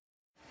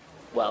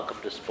Welcome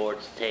to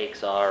Sports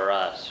Takes R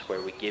Us,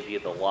 where we give you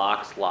the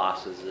locks,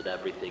 losses, and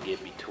everything in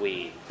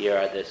between. Here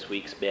are this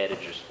week's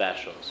manager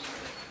specials.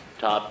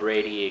 Tom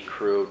Brady and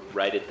crew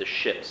righted the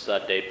ship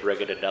Sunday,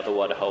 bringing another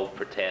one home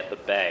for Tampa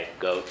Bay.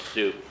 Goat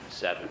soup,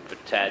 7 for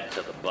 10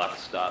 till the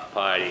Bucks stop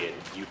partying.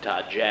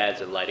 Utah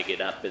Jazz are lighting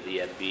it up in the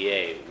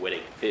NBA,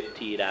 winning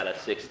 15 out of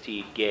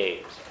 16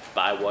 games.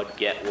 Buy one,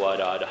 get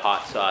one on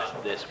hot sauce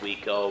this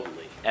week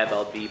only.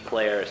 MLB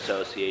Player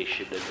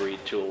Association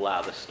agreed to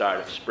allow the start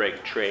of spring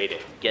training.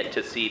 Get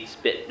to seed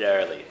spitting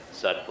early.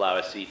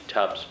 Sunflower seed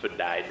tubs for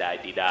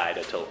 $9.99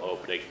 until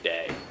opening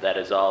day. That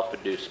is all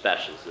for new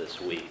specials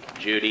this week.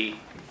 Judy,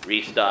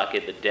 restock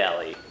in the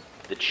deli.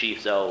 The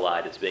Chiefs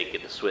O-line is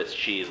making the Swiss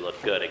cheese look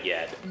good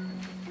again.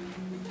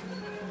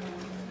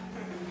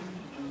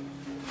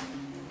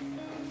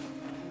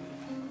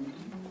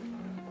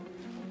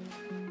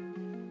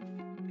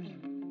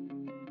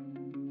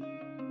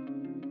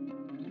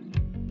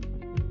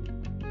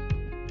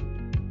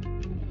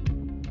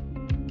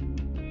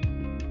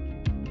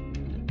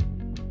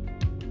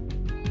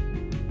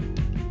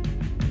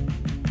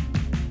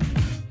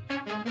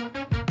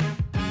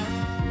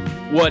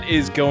 What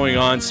is going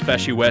on,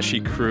 Special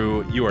Weshy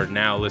crew? You are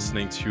now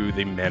listening to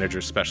the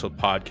Manager Special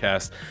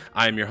podcast.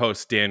 I am your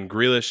host, Dan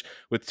Grealish,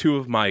 with two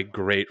of my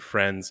great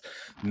friends,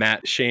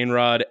 Matt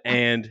Shainrod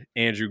and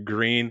Andrew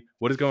Green.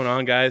 What is going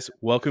on, guys?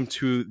 Welcome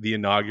to the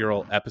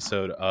inaugural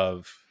episode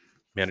of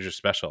Manager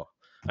Special.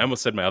 I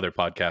almost said my other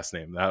podcast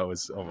name. That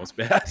was almost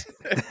bad.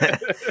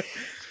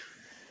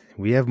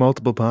 We have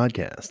multiple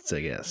podcasts,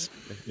 I guess.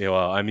 Yeah,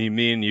 well, I mean,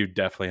 me and you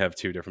definitely have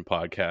two different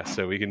podcasts,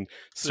 so we can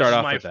start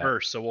off with that. This is my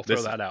first, so we'll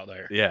throw that out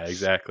there. Yeah,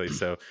 exactly.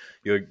 So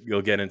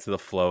you'll get into the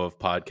flow of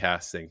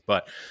podcasting.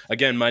 But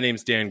again, my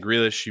name's Dan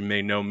Grealish. You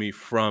may know me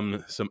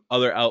from some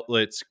other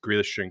outlets,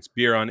 Grealish Drinks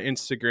Beer on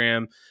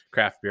Instagram,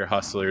 Craft Beer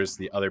Hustlers,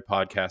 the other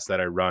podcast that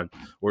I run,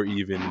 or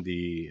even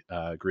the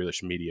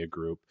Grealish Media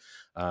Group.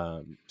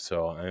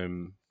 So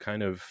I'm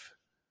kind of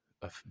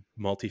a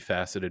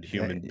multifaceted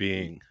human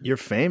being. You're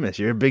famous.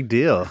 You're a big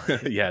deal.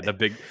 Yeah, the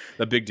big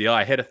deal.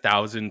 I hit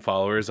 1,000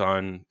 followers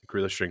on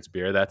Grealish Drinks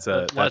Beer. Let's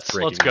go. That's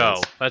big.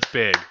 That's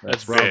big.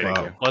 Let's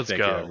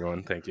Thank go, you,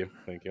 everyone. Thank you.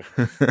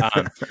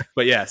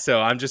 But yeah,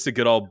 so I'm just a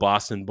good old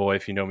Boston boy.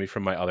 If you know me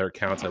from my other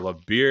accounts, I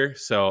love beer.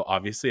 So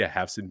obviously, I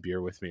have some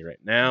beer with me right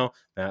now.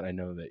 Matt, I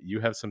know that you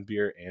have some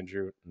beer.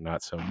 Andrew,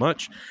 not so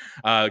much.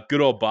 Good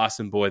old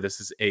Boston boy.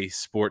 This is a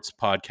sports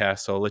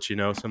podcast, so I'll let you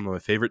know some of my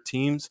favorite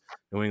teams: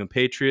 New England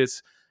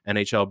Patriots,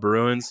 NHL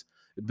Bruins,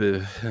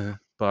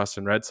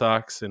 Boston Red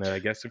Sox, and I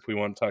guess if we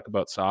want to talk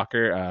about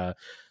soccer,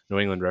 New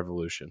England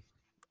Revolution.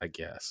 I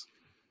guess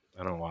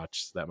I don't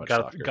watch that much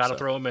soccer. Gotta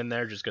throw them in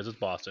there just because it's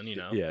Boston, you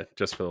know. Yeah,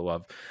 just for the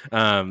love.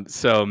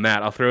 So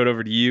Matt, I'll throw it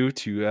over to you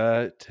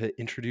to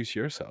introduce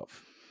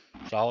yourself.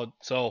 Solid.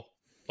 So,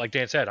 like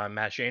Dan said, I'm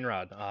Matt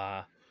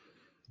Shainrod.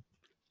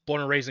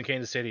 Born and raised in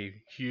Kansas City.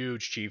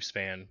 Huge Chiefs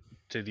fan.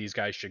 To these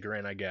guys'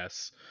 chagrin, I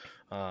guess.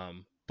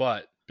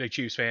 But big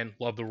Chiefs fan.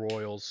 Love the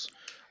Royals.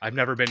 I've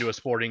never been to a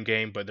sporting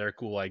game, but they're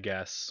cool, I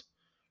guess.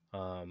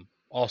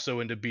 Also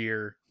into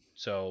beer,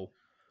 so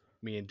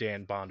me and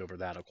Dan bond over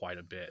that quite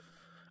a bit.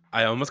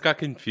 I almost got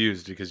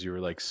confused because you were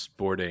like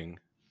sporting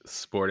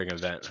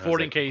event.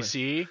 Sporting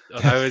KC.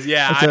 I was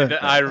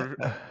I've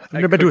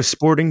never been to a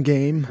sporting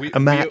game, a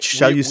match,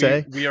 shall you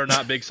say? We are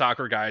not big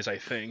soccer guys, I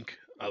think.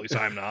 At least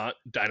I'm not.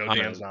 I know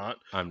Dan's not.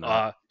 I'm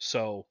not.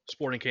 So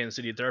Sporting Kansas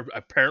City, they're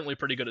apparently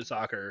pretty good at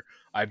soccer.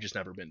 I've just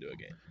never been to a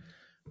game.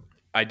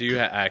 I do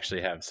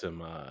actually have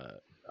some.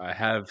 I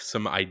have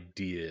some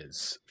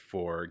ideas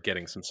for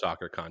getting some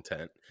soccer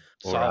content.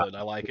 Solid.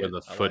 I like it.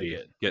 The footy,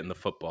 getting the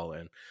football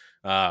in.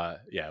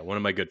 Yeah, one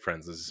of my good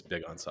friends is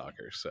big on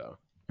soccer, so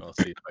I'll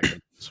see if I can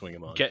swing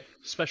him on. Get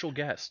special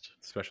guest.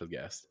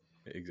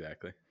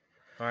 Exactly.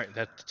 All right,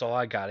 that's all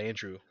I got,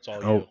 Andrew. It's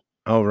all you.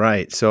 Oh,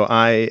 right. So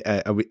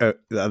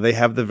they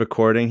have the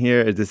recording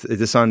here. Is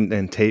this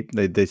on tape?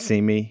 They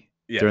see me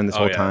during this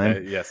whole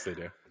time? Yes, they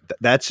do.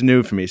 That's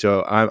new for me.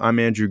 So I'm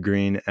Andrew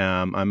Green.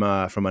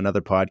 I'm from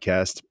another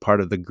podcast,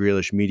 part of the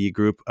Grealish Media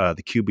Group,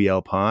 the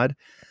QBL Pod,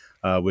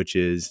 which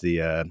is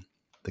the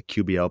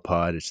QBL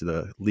Pod. It's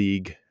the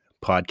league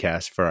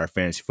podcast for our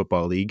fantasy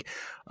football league.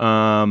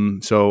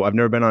 So I've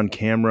never been on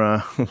camera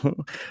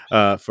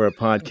for a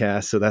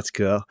podcast, so that's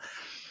cool.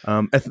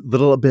 A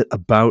little bit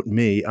about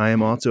me. I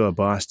am also a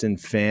Boston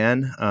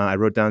fan. I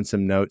wrote down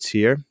some notes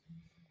here.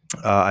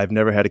 I've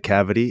never had a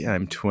cavity.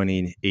 I'm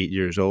 28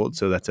 years old,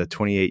 so that's a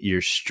 28-year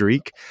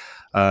streak.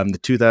 The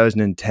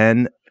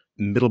 2010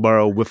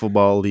 Middleborough Wiffle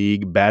Ball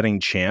League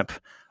batting champ.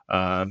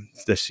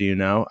 Just so you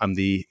know, I'm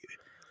the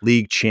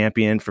league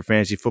champion for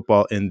fantasy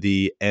football in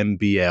the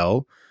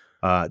MBL.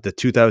 The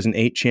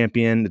 2008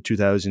 champion, the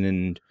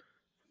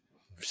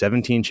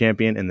 2017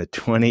 champion, and the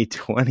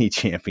 2020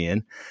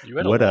 champion. You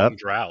had a long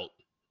drought,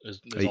 is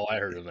all I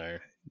heard in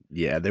there.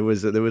 Yeah, there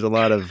was a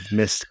lot of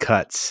missed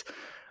cuts.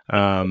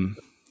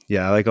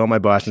 Yeah, I like all my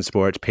Boston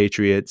sports: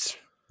 Patriots,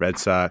 Red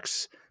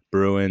Sox,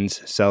 Bruins,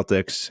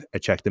 Celtics. I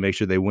check to make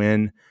sure they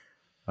win.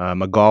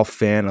 I'm a golf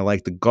fan. I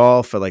like the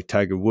golf. I like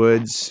Tiger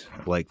Woods.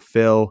 I like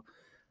Phil.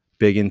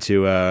 big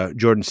into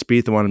Jordan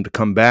Spieth. I want him to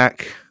come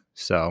back.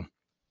 So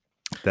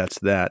that's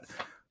that.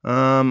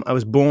 I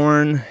was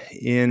born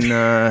in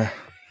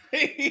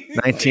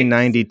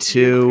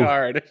 1992.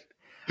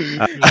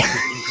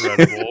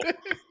 Incredible.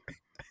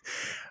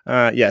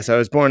 Yes, I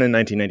was born in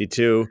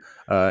 1992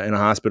 in a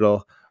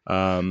hospital.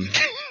 And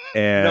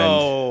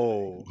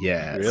No.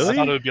 yes. I Really?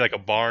 thought it would be like a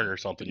barn or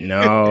something.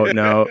 Nope.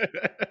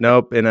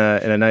 In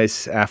a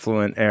nice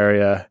affluent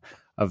area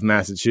of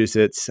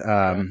Massachusetts.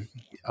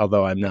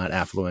 Although I'm not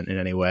affluent in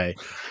any way.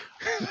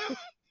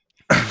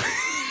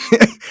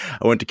 I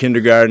went to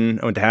kindergarten.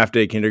 I went to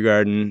half-day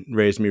kindergarten.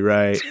 Raised me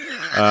right.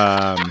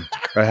 I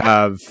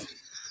have.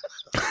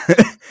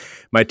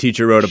 My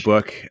teacher wrote a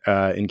book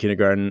in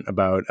kindergarten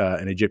about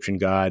an Egyptian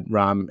god,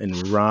 Ram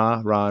and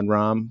Ra and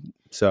Ram.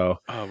 So,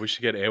 we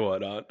should get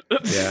Awad on.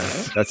 yeah,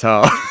 that's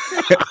how.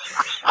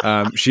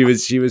 She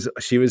was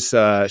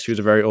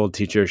a very old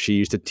teacher. She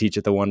used to teach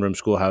at the one-room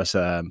schoolhouse,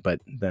 but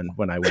then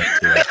when I went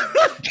to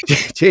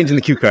changing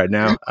the cue card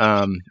now,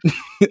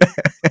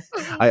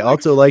 I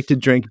also like to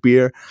drink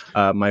beer.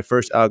 My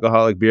first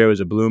alcoholic beer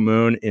was a Blue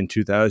Moon in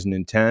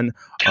 2010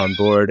 on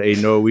board a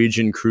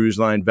Norwegian cruise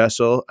line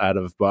vessel out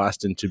of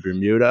Boston to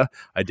Bermuda.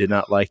 I did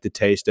not like the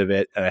taste of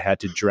it, and I had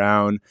to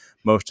drown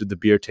most of the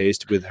beer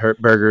taste with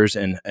Hurt burgers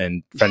and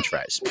French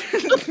fries.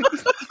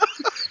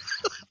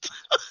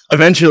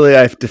 Eventually,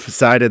 I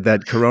decided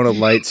that Corona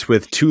Lights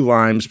with 2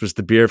 limes was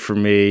the beer for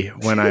me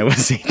when I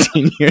was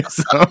 18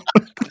 years old.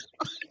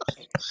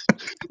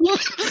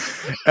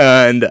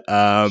 And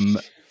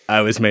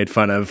I was made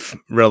fun of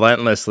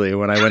relentlessly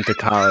when I went to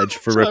college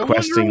for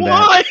requesting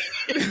that.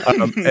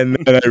 And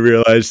then I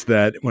realized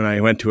that when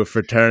I went to a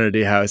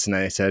fraternity house and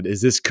I said,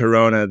 "Is this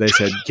Corona?" They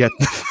said, "Get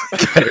the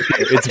fuck out of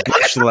here. It's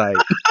Busch Light."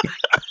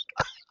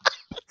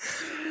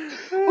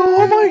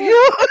 Oh my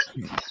god!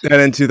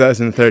 And in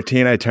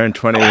 2013, I turned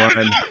 21.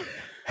 And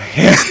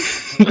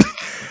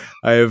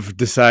I had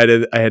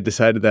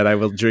decided that I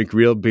will drink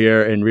real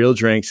beer and real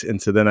drinks,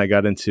 and so then I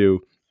got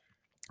into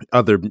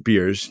other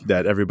beers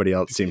that everybody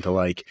else seemed to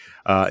like.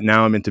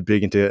 Now I'm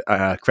big into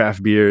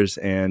craft beers,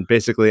 and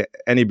basically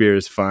any beer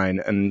is fine.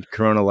 And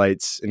Corona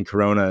Lights and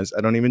Coronas,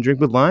 I don't even drink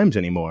with limes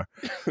anymore.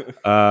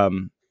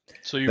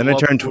 So you Then I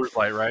love turned Coors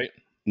Light, right?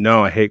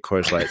 No, I hate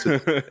Coors Lights.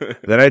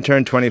 Then I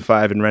turned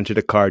 25 and rented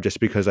a car just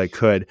because I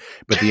could,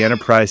 but the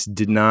Enterprise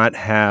did not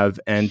have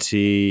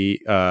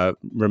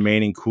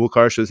remaining cool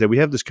cars. So they said, "We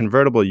have this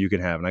convertible you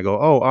can have." And I go,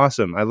 "Oh,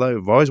 awesome.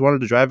 I've always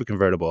wanted to drive a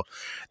convertible."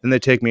 Then they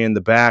take me in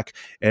the back,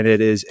 and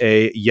it is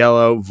a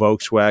yellow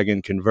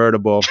Volkswagen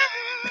convertible.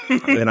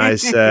 And I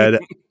said,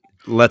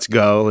 "Let's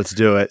go. Let's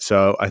do it."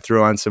 So I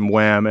threw on some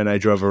Wham, and I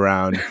drove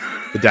around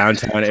the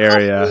downtown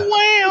area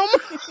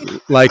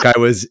like I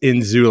was in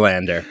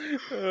Zoolander.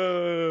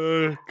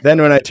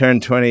 Then when I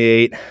turned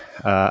 28,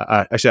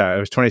 actually I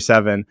was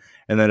 27,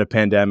 and then a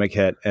pandemic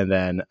hit, and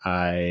then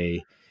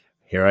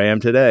here I am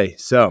today.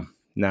 So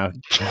now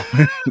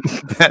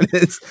that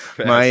is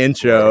my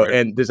intro,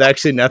 and there's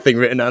actually nothing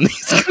written on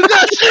these.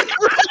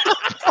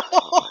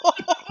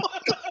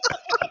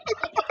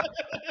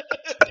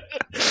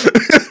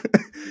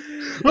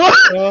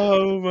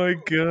 Oh my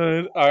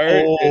god! Our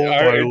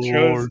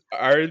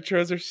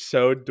intros are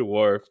so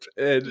dwarfed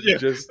and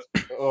just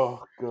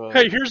oh god.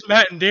 Hey, here's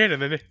Matt and Dan,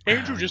 and then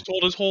Andrew just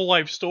told his whole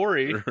life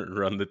story.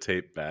 Run the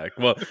tape back.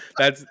 Well,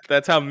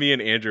 that's how me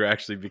and Andrew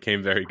actually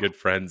became very good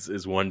friends.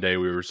 Is one day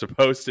we were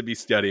supposed to be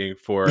studying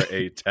for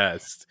a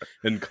test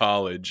in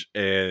college,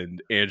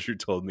 and Andrew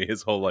told me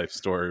his whole life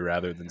story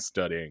rather than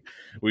studying.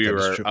 We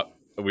were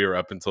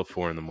up until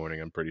 4 a.m.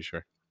 I'm pretty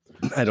sure.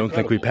 I don't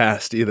think we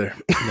passed either.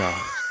 No.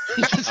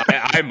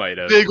 I might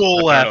have. Big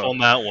ol' laugh on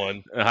that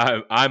one.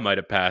 I might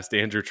have passed.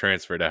 Andrew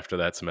transferred after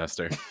that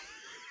semester.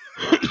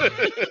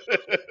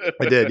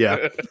 I did,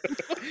 yeah.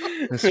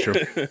 That's true.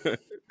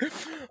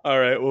 All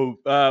right. Well,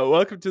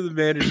 welcome to the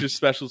Manager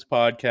Specials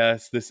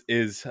podcast. This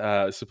is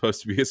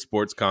supposed to be a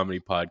sports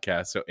comedy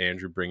podcast. So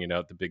Andrew bringing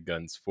out the big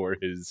guns for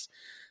his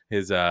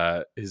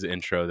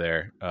intro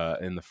there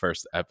in the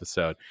first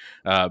episode.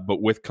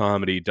 But with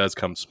comedy does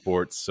come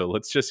sports. So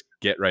let's just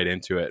get right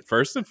into it.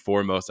 First and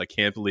foremost, I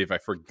can't believe I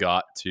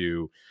forgot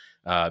to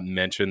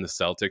mention the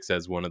Celtics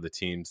as one of the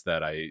teams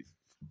that I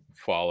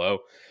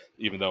follow,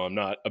 even though I'm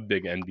not a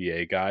big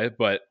NBA guy.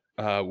 But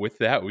with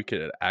that, we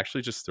could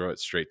actually just throw it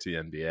straight to the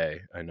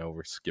NBA. I know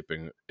we're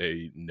skipping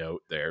a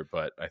note there,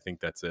 but I think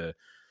that's a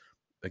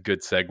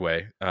good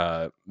segue.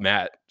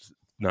 Matt,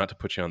 not to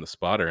put you on the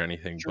spot or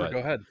anything, Sure, but go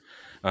ahead.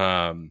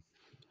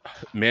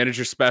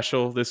 Manager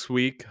special this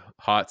week,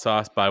 hot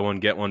sauce, buy one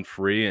get one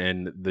free,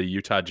 and the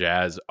Utah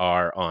Jazz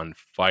are on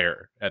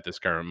fire at this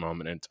current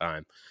moment in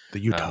time. The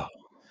Utah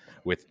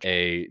with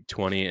a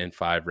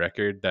 20-5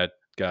 record that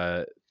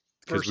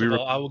First of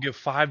all, I will give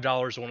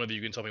 $5 to one of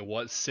you can tell me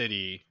what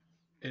city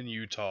in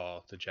Utah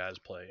the Jazz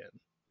play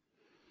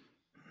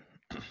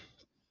in.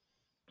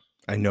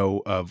 I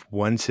know of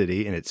one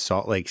city, and it's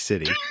Salt Lake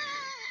City.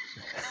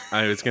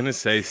 I was gonna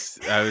say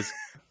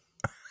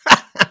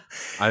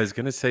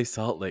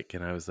Salt Lake,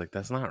 and I was like,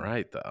 that's not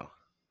right though.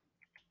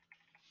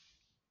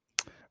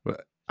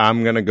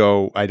 I'm gonna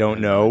go. I I don't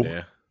have no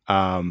know.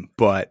 idea.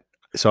 But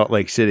Salt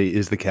Lake City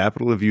is the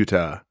capital of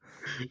Utah.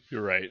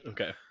 You're right.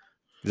 Okay.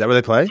 Is that where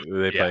they play? Do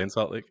they Yeah. play in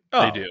Salt Lake?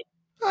 They do.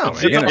 Oh,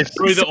 It's, my goodness. it's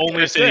really the only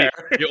Right city, there.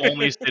 the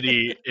only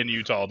city in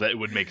Utah that it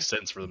would make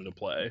sense for them to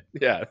play.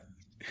 Yeah.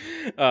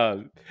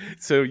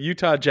 So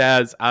Utah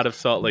Jazz out of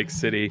Salt Lake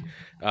City,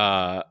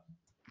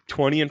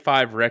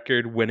 20-5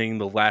 record, winning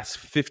the last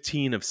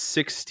 15 of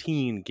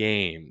 16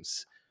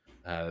 games.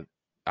 I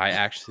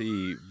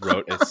actually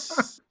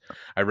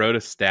I wrote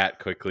a stat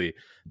quickly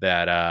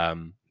that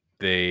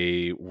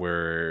they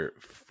were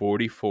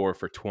 44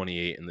 for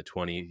 28 in the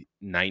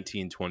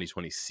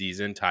 2019-2020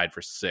 season, tied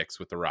for 6th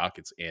with the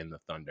Rockets and the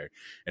Thunder.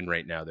 And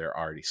right now they're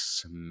already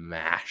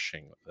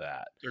smashing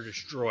that. They're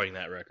destroying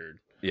that record.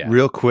 Yeah.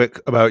 Real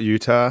quick about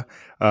Utah,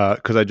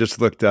 because I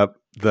just looked up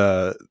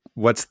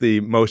what's the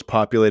most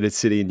populated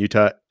city in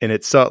Utah, and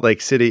it's Salt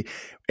Lake City,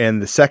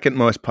 and the second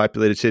most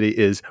populated city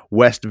is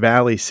West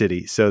Valley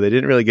City. So they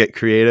didn't really get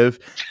creative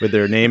with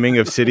their naming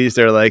of cities.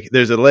 They're like,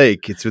 there's a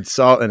lake, it's with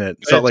salt in it,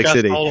 Salt Lake got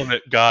City. All of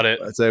it. Got it.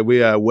 So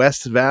we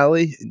West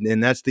Valley,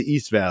 and that's the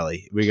East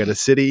Valley. We got a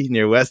city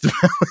near West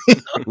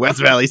Valley,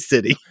 West Valley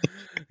City.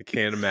 I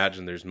can't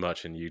imagine there's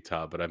much in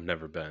Utah, but I've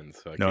never been.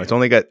 So No, it's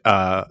only got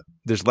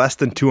there's less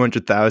than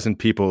 200,000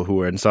 people who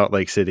are in Salt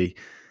Lake City.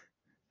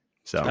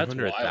 So That's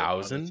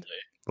 200,000? wild,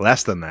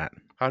 less than that.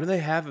 How do they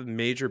have a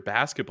major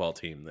basketball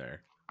team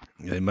there?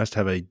 They must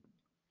have a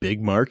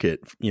big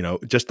market. You know,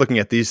 just looking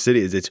at these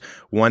cities, it's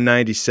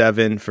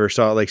 197 for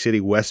Salt Lake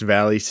City. West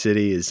Valley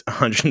City is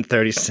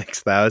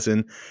 136,000.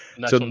 And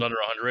that's So- one under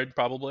 100,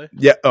 probably.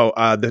 Yeah. Oh,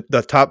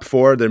 the top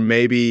four. There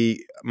may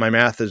be, my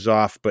math is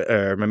off, but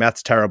my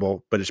math's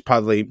terrible. But it's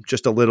probably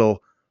just a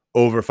little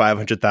over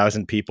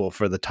 500,000 people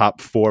for the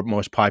top 4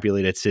 most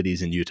populated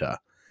cities in Utah.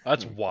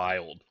 That's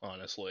wild,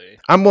 honestly.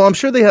 I'm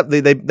sure they have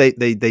they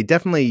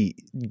definitely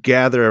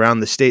gather around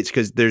the states,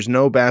 because there's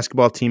no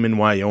basketball team in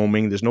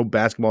Wyoming. There's no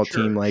basketball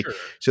team Sure.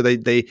 so they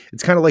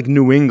it's kind of like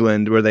New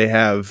England, where they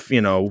have, you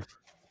know,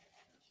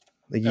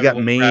 like you got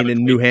Everyone Maine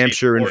and New gravitates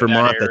Hampshire and toward that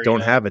Vermont that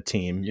don't area. have a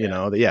team. You Yeah.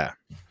 know, they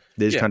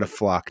just Yeah. kind of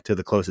flock to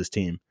the closest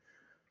team.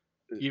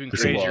 Even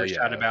Listen, crazier well,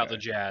 stat yeah, about okay.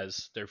 the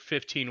Jazz. They're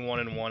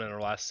 15-1-1 in their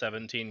last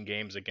 17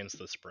 games against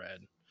the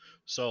spread.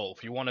 So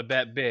if you want to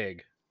bet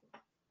big,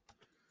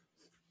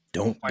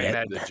 Don't Find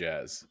bet. The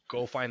Jazz.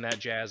 go find that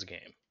Jazz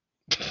game.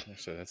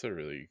 Actually, that's a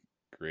really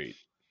great.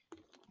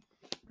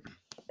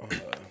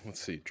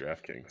 Let's see,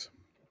 DraftKings.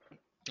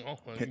 Oh,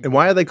 And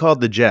why are they called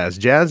the Jazz?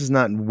 Jazz is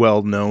not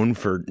well known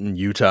for in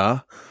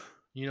Utah.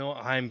 you know,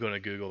 I'm going to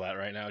Google that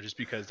right now just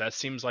because that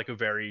seems like a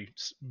very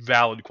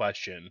valid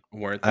question.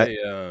 Weren't I-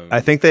 they?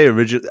 I think they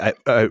originally,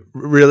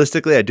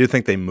 realistically, I do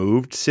think they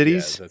moved Yeah,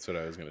 cities. that's what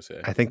I was gonna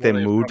say. I think Were they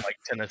from, moved. like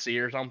Tennessee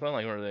or something.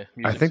 Like, where are they? I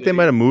Music think they City?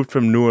 might have moved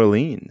from New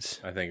Orleans.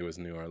 I think it was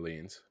New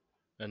Orleans.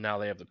 And now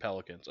they have the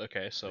Pelicans.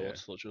 Okay, so Yeah.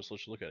 let's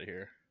look at it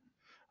here.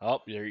 Oh,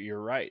 you're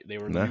right. They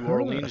were the New Uh-huh.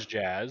 Orleans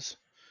Jazz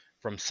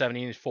from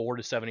 74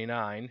 to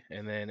 79,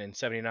 and then in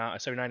 79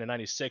 to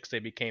 96 they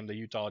became the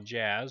Utah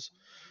Jazz,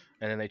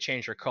 and then they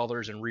changed their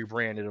colors and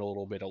rebranded it a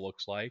little bit. It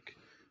looks like,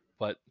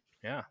 but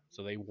yeah,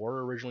 so they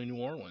were originally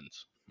New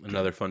Orleans.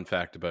 Another fun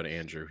fact about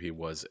Andrew: he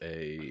was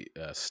a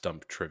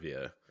stump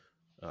trivia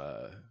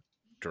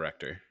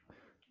director.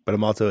 But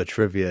I'm also a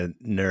trivia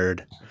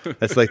nerd.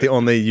 That's like the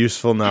only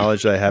useful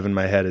knowledge I have in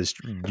my head is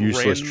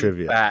useless Random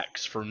trivia.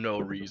 facts for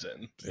no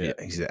reason. Yeah,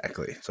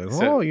 exactly. It's like,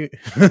 So- you.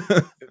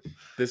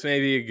 This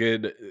may be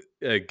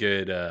a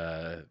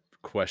good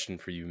question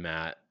for you,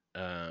 Matt.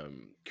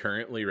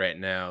 Currently, right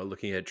now,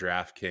 looking at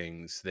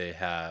DraftKings, they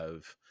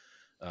have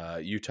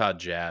Utah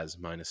Jazz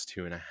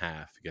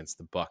 -2.5 against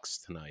the Bucks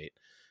tonight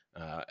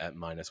at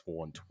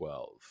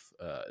 -112.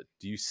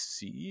 Do you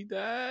see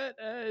that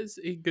as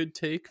a good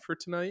take for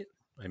tonight?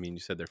 I mean, you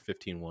said they're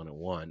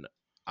 15-1-1.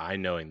 I,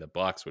 knowing the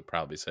Bucks, would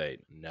probably say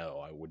no.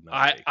 I would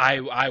not. take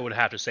that. I would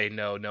have to say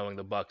no, knowing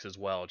the Bucks as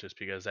well, just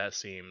because that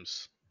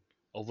seems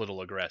a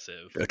little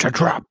aggressive. It's a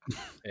trap.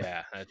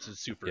 Yeah, that's a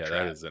super Yeah,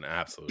 trap. that is an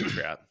absolute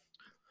trap.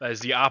 That is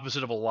the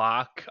opposite of a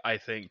lock. I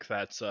think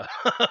that's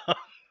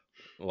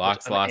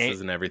Locks, an losses,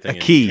 ain't- and everything. A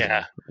in key. between.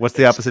 yeah, What's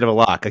the opposite of a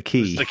lock? A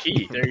key. it's the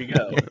key. There you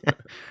go.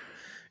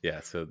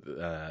 Yeah, so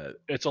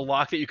It's a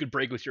lock that you could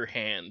break with your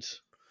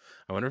hands.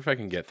 I wonder if I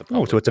can get the.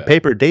 Oh, so public it's a bet.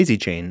 paper daisy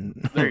chain.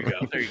 There you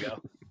go. There you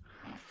go.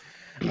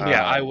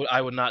 Yeah,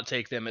 I would not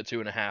take them at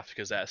 2.5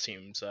 because that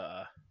seems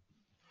the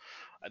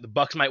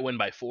Bucks might win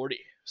by 40.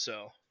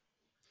 So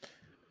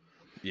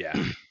Yeah.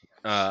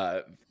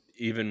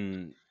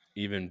 Even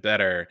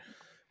better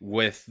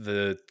with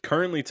the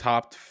currently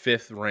top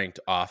 5th ranked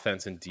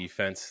offense and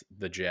defense,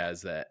 the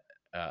Jazz that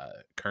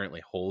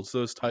currently holds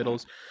those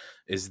titles.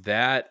 Is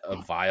that a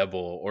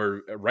viable,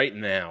 or right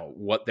now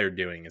what they're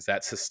doing, is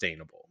that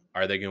sustainable?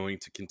 Are they going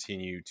to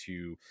continue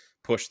to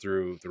push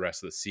through the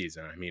rest of the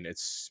season? I mean,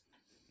 it's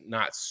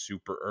not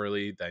super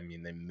early. I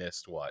mean, they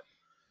missed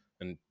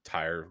an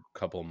entire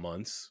couple of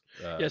months.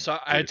 yeah, so due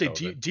I'd to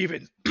say COVID.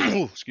 defense.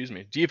 Excuse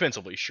me,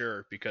 defensively,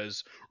 sure,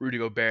 because Rudy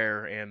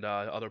Gobert and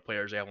other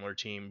players they have on their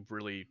team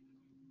really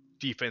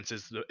defense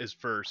is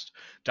first.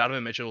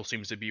 Donovan Mitchell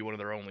seems to be one of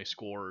their only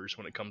scorers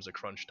when it comes to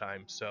crunch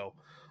time. So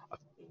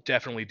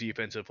definitely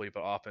defensively,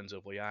 but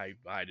offensively, I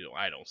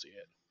don't see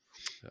it.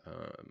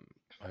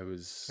 I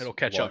was It'll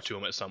catch up to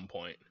him at some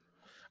point.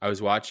 I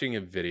was watching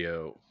a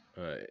video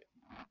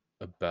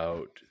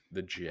about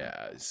the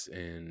Jazz,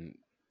 and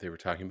they were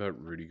talking about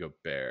Rudy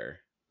Gobert.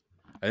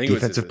 I think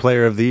Defensive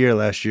Player of the Year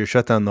last year,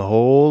 shut down the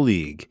whole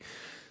league.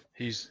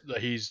 He's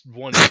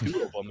won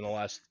 2 of them in the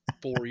last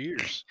 4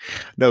 years.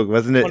 No,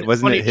 wasn't it?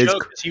 Wasn't it his?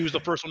 He was the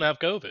first one to have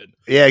COVID.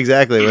 Yeah,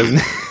 exactly.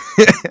 Wasn't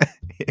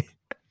it?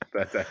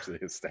 That's actually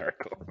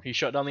hysterical. He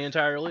shut down the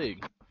entire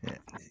league. Yeah,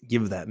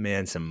 give that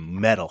man some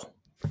metal.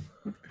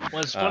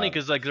 Well, it's funny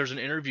because like there's an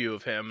interview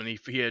of him, and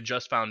he had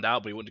just found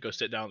out, but he went to go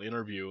sit down in the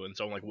interview, and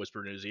someone like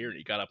whispered in his ear, and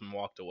he got up and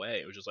walked away.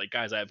 It was just like,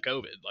 guys, I have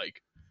COVID.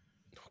 Like,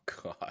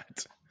 oh God,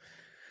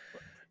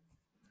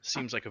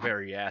 seems like a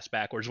very ass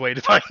backwards way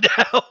to find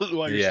out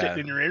while you're sitting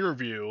in your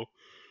interview.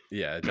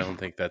 Yeah, I don't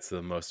think that's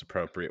the most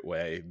appropriate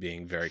way,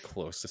 being very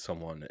close to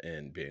someone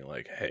and being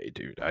like, hey,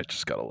 dude, I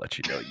just got to let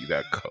you know you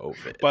got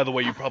COVID. By the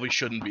way, you probably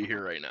shouldn't be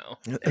here right now.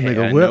 And they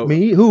go, what,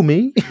 me? Who,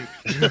 me?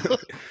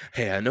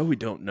 Hey, I know we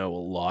don't know a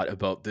lot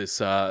about this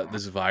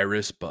this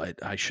virus,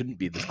 but I shouldn't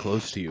be this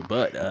close to you.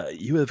 But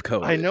you have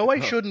COVID. I know I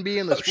shouldn't be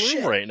in this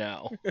room right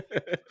now.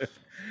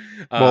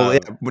 Well,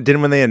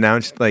 didn't when they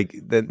announced like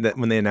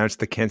when they announced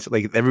the cancel,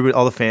 like everybody,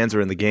 all the fans were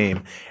in the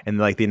game, and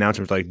like the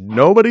announcement was like,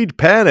 nobody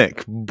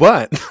panic,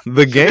 but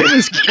the game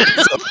is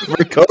canceled for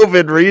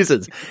COVID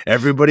reasons.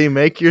 Everybody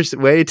make your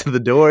way to the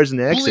doors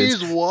and exits.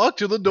 Please walk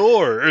to the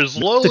door as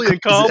slowly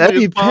and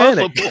calmly as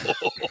possible.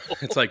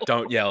 It's like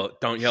don't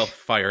yell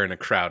fire in a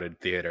crowded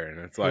theater, and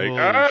it's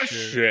like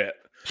shit.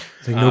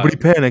 It's like, nobody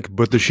panic,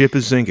 but the ship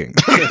is sinking.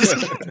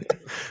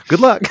 Good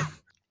luck.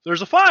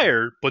 There's a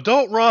fire, but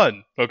don't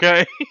run,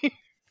 okay?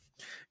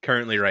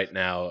 Currently, right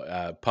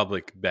now,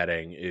 public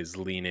betting is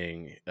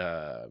leaning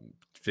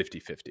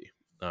 50-50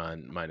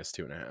 on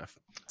 -2.5.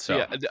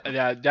 So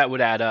yeah, that would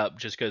add up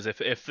just because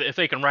if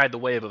they can ride the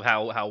wave of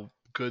how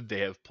good they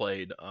have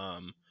played,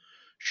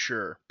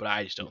 sure, but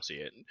I just don't see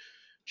it.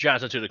 Giannis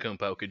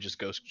Antetokounmpo could just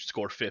go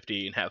score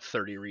 50 and have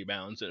 30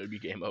 rebounds, and it would be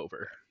game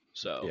over.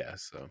 So yeah,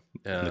 so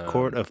in the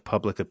court of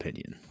public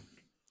opinion,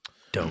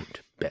 don't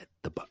bet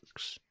the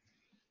Bucks.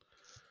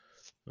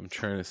 I'm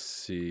trying to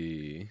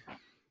see.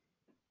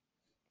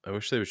 I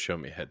wish they would show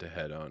me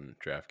head-to-head on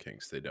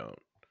DraftKings. They don't.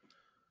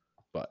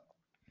 But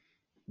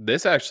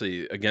this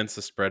actually, against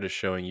the spread, is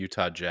showing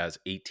Utah Jazz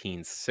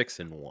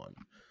 18-6-1.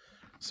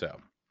 So,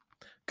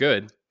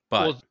 good.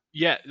 But well,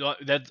 yeah,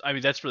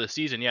 that's for the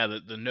season. Yeah,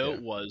 the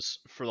note was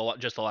for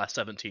just the last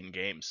 17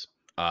 games.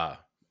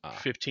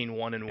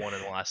 15-1-1 in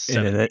the last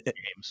 17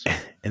 games.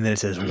 And then it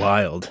says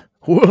wild.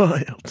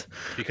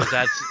 Because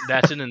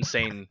that's an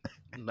insane.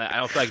 I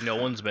don't feel like no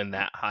one's been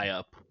that high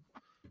up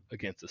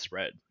against the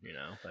spread. You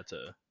know, that's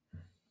a.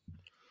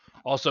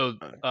 Also,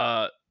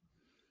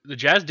 the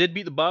Jazz did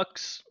beat the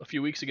Bucks a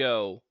few weeks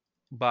ago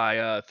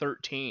by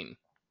 13.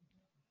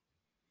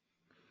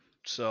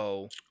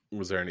 So,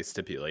 was there any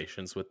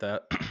stipulations with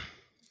that?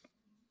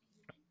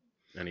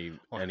 Any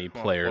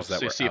players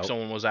that were out? See if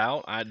someone was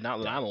out. Not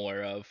that I'm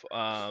aware of.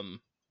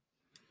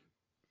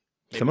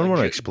 Someone want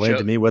to explain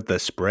to me what the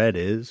spread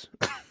is?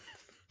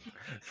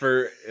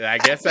 I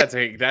guess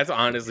that's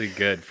honestly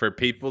good for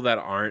people that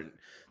aren't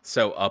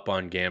so up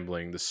on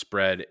gambling. The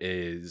spread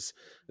is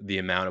the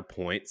amount of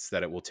points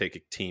that it will take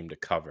a team to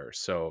cover.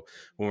 So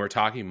when we're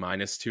talking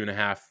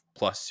 -2.5,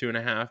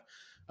 +2.5,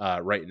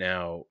 right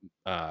now,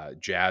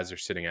 Jazz are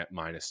sitting at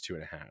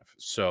 -2.5.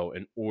 So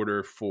in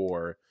order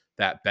for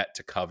that bet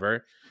to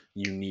cover,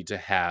 you need to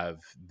have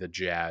the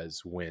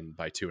Jazz win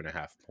by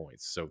 2.5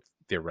 points. So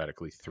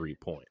theoretically 3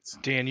 points.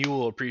 Dan, you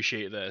will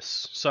appreciate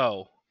this.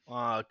 So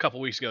a couple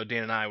weeks ago,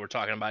 Dan and I were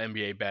talking about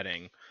NBA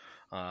betting,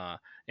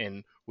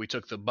 and we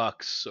took the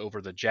Bucks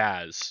over the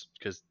Jazz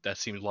because that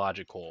seemed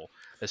logical.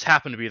 This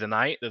happened to be the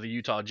night that the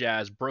Utah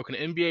Jazz broke an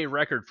NBA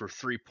record for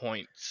 3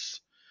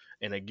 points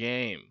in a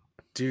game.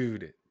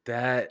 Dude,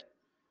 that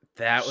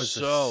was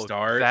the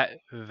start.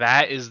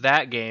 That is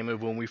that game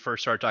of when we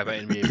first started talking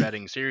about NBA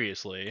betting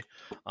seriously.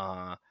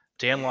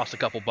 Dan lost a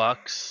couple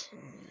bucks.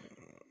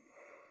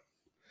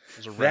 It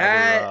was a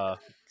rather,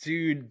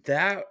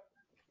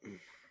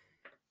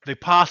 the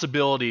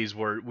possibilities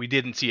were we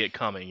didn't see it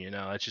coming. You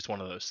know, it's just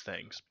one of those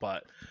things.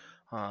 But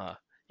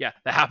yeah,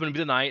 that happened to be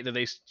the night that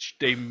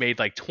they made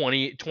like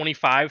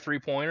 25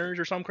 3-pointers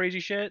or some crazy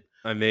shit.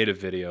 I made a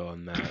video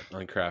on that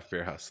on Craft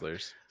Beer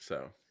Hustlers.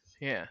 So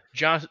yeah,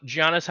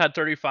 Giannis had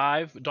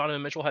 35.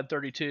 Donovan Mitchell had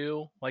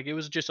 32. Like it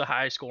was just a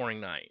high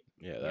scoring night.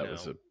 Yeah,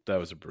 that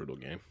was a brutal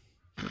game.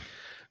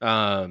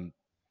 All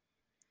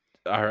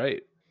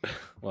right.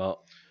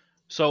 Well.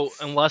 So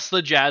unless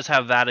the Jazz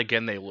have that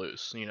again, they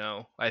lose. You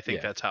know, I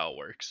think that's how it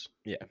works.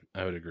 Yeah,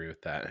 I would agree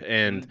with that.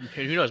 And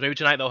who knows? Maybe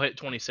tonight they'll hit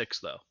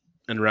 26 though.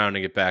 And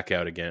rounding it back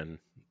out again,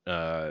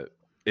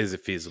 is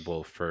it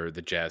feasible for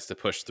the Jazz to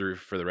push through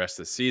for the rest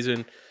of the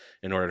season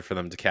in order for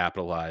them to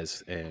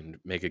capitalize and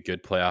make a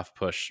good playoff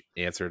push?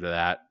 Answer to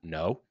that,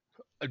 no.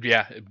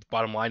 Yeah,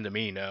 bottom line to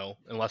me, no.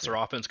 Unless their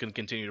offense can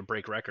continue to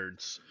break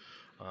records,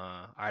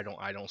 I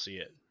don't see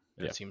it.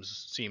 It Yeah.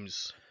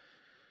 seems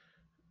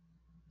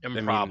I mean,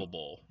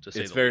 improbable to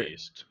say it's the very.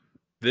 least.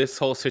 This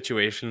whole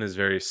situation is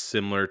very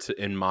similar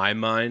to, in my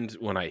mind,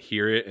 when I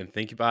hear it and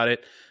think about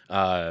it,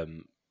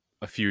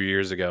 a few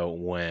years ago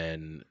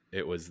when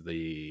it was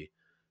the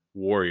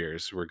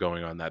Warriors were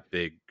going on that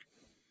big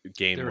They were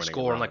game-winning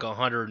scoring run. like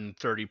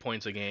 130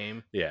 points a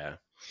game. Yeah,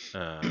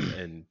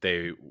 and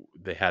they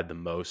had the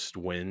most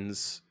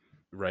wins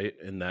right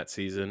in that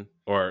season,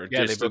 or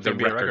Yeah, just they broke the the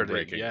NBA record record.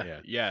 breaking. Yeah.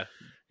 Yeah.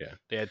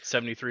 They had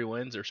 73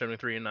 wins or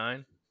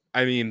 73-9.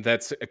 I mean,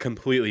 that's a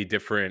completely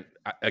different.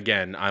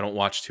 Again, I don't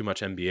watch too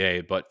much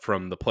NBA, but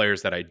from the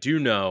players that I do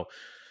know,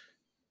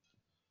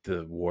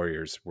 the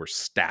Warriors were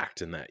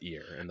stacked in that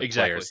year, and the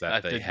Exactly. players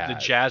that they had. The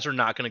Jazz are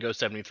not going to go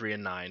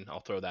 73-9.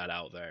 I'll throw that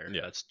out there.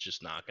 Yeah. That's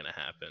just not going to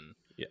happen.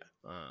 Yeah.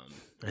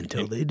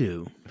 Until they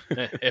do.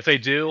 If they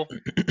do,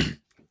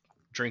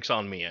 drinks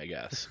on me, I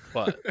guess.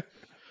 But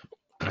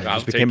I I'll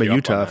just became take a you up on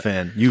Utah that.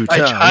 fan. Utah.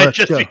 I let's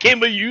just go.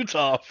 became a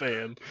Utah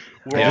fan.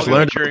 We're I all just gonna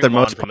learned cheer about their him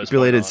on most from this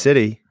populated point on.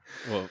 city.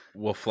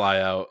 We'll fly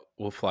out.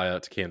 We'll fly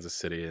out to Kansas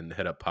City and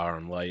hit up Power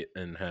and Light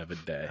and have a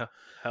day.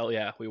 Hell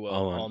yeah, we will.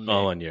 All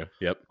on you.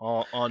 Yep.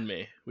 All on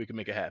me. We can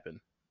make it happen.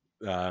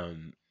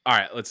 All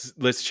right,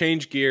 let's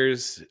change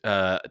gears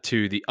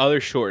to the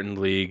other shortened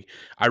league.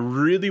 I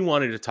really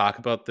wanted to talk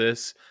about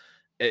this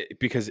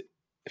because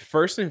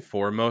first and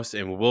foremost,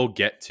 and we'll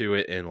get to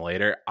it in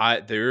later,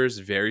 there's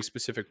very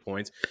specific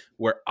points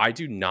where I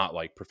do not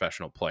like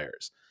professional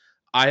players.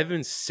 I have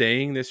been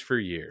saying this for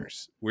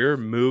years. We're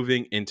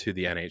moving into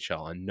the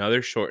NHL,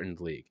 another shortened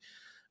league.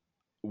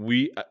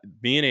 Me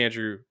and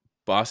Andrew,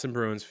 Boston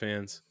Bruins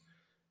fans,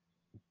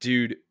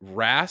 dude,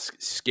 Rask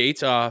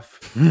skates off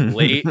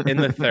late in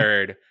the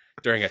third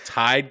during a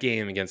tied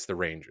game against the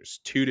Rangers,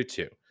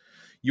 2-2.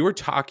 You are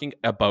talking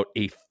about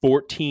a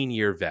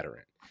 14-year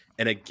veteran.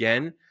 And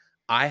again,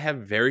 I have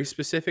very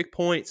specific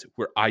points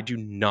where I do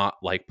not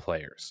like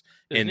players.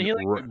 Isn't And he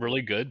like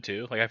really good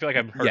too? Like I feel like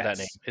I've heard that Yes.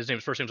 name.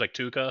 His first name's like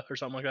Tuukka or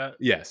something like that.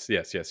 Yes.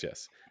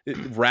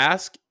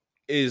 Rask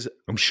is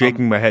I'm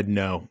shaking my head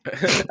no.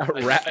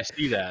 I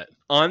see that.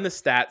 On the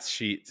stats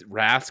sheet.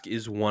 Rask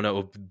is one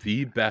of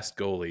the best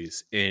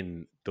goalies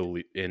in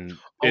the in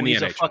the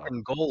he's NHL. a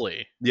fucking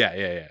goalie.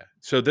 Yeah.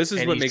 So this is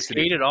And what he makes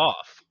skated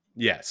off.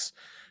 Yes.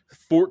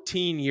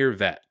 14-year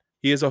vet.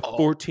 He is a Oh.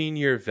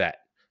 14-year vet,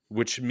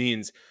 which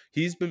means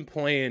he's been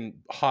playing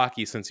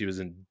hockey since he was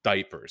in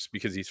diapers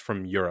because he's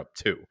from Europe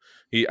too.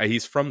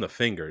 He's from the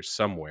fingers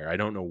somewhere. I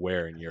don't know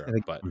where in I Europe,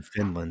 think but from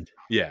Finland.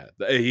 yeah,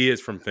 he is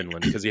from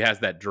Finland because he has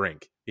that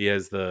drink. He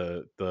has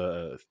the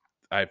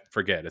I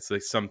forget. It's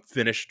like some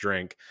Finnish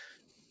drink.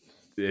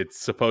 It's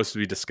supposed to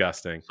be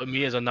disgusting. But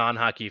me as a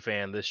non-hockey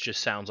fan, this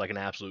just sounds like an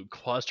absolute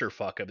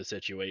clusterfuck of a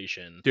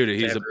situation. Dude,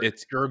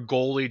 it's your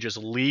goalie just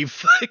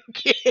leave the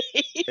game.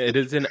 It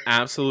is an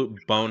absolute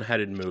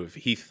boneheaded move.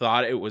 He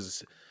thought it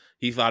was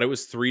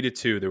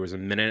 3-2. There was a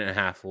minute and a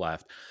half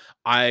left.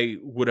 I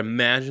would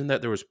imagine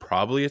that there was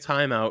probably a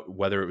timeout,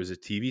 whether it was a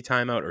TV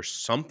timeout or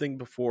something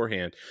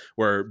beforehand,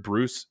 where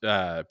Bruce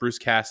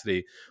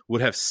Cassidy would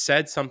have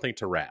said something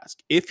to Rask.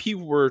 If he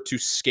were to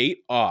skate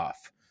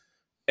off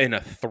in a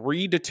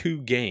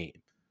 3-2 game,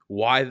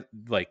 why,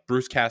 like,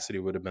 Bruce Cassidy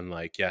would have been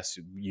like, yes,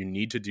 you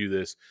need to do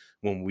this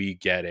when we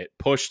get it,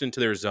 pushed into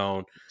their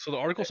zone. So the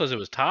article says it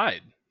was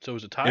tied. So it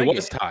was a tie. It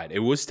was tied. It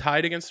was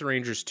tied against the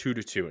Rangers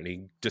 2-2, and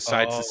he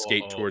decides to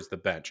skate towards the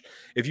bench.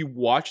 If you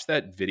watch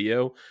that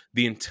video,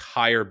 the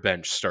entire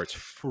bench starts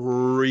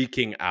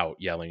freaking out,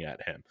 yelling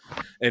at him.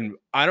 And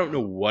I don't know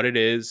what it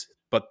is,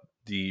 but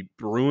the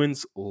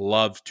Bruins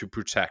love to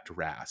protect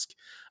Rask.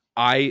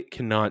 I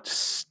cannot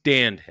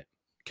stand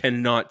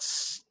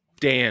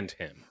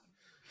him.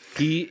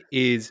 He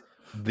is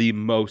the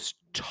most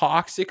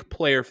toxic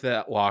player for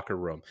that locker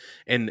room.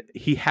 And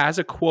he has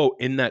a quote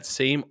in that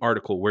same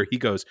article where he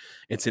goes,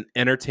 it's an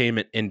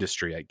entertainment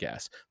industry, I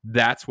guess.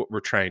 That's what we're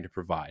trying to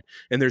provide.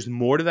 And there's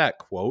more to that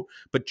quote,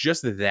 but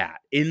just that,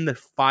 in the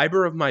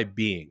fiber of my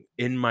being,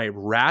 in my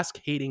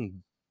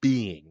Rask-hating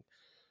being,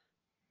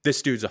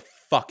 this dude's a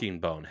fucking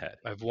bonehead.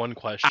 I have one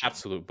question.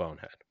 Absolute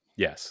bonehead.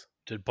 Yes.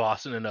 Did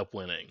Boston end up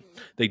winning?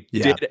 They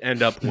did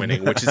end up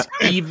winning, which is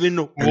even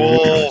Whoa.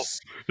 worse.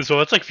 So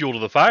that's like fuel to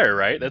the fire,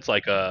 right? That's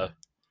like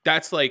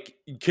That's like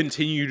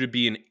continue to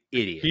be an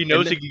idiot. he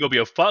knows he can go be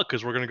a fuck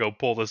because we're gonna go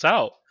pull this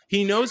out.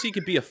 He knows he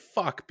could be a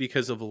fuck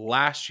because of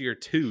last year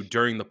too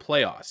during the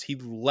playoffs. He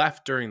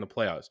left during the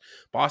playoffs.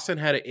 Boston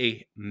had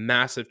a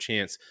massive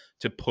chance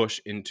to push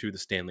into the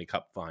Stanley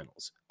Cup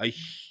Finals. A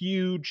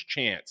huge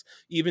chance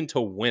even to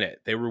win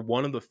it. They were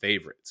one of the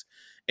favorites.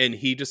 And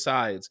he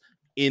decides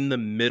in the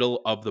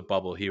middle of the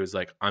bubble, he was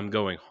like, I'm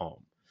going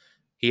home.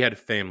 He had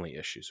family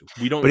issues.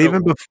 We don't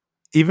know.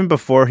 Even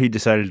before he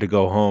decided to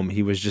go home,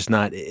 he was just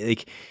not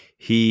like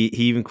he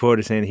even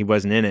quoted saying he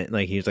wasn't in it.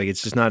 Like he was like,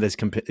 it's just not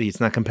it's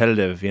not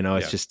competitive, you know.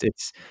 It's just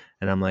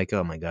and I'm like,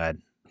 oh my god,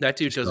 that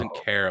dude doesn't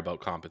care about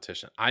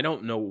competition. I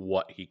don't know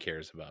what he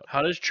cares about.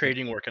 How does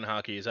trading work in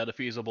hockey? Is that a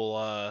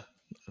feasible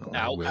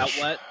I wish.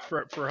 outlet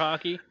for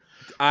hockey.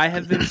 I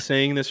have been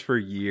saying this for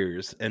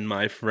years, and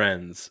my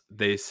friends,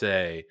 they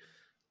say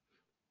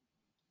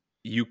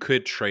you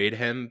could trade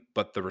him,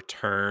 but the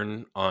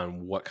return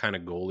on what kind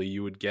of goalie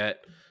you would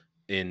get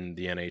in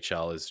the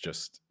NHL is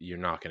just, you're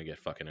not going to get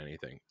fucking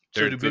anything.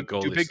 So do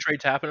big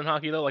trades happen in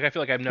hockey though? Like I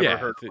feel like I've never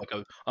heard of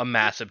like a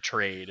massive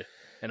trade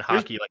in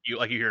hockey like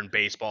you hear in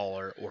baseball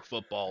or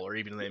football or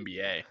even in the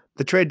NBA.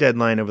 The trade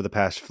deadline over the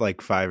past like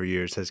 5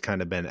 years has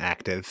kind of been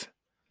active.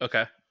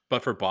 Okay.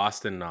 But for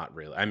Boston, not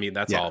really. I mean,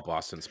 that's all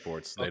Boston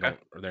sports.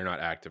 They're not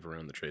active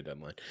around the trade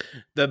deadline.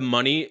 The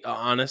money,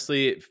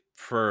 honestly,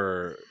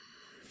 for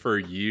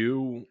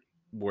you,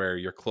 where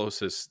your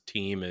closest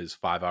team is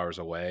 5 hours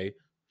away,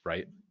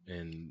 right?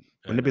 Wouldn't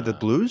it be the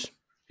Blues?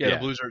 Yeah, the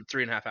Blues are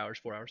 3.5 hours,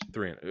 4 hours.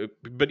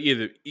 But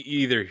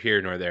either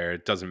here nor there,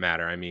 it doesn't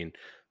matter. I mean,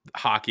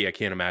 hockey, I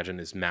can't imagine,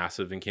 is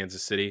massive in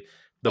Kansas City.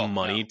 The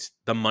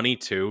money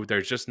too.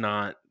 There's just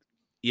not.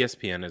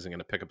 ESPN isn't going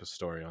to pick up a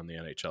story on the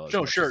NHL as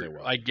much as they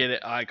will. I get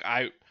it.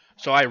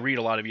 So I read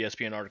a lot of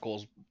ESPN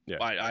articles.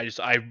 Yeah.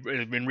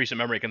 In recent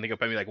memory, I can think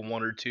of maybe like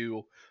one or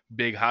two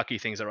big hockey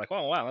things that are like,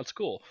 oh wow, that's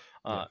cool.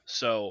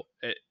 So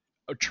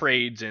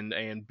trades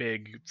and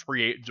big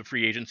free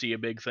agency, a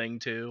big thing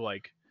too.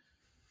 Like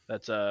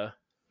that's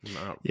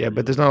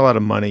but there's not a lot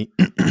of money.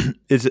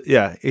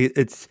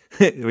 It's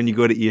when you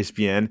go to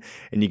ESPN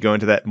and you go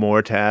into that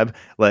more tab,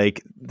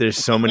 like there's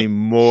so many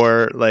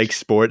more like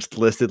sports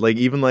listed. Like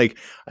even like,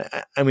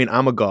 I mean,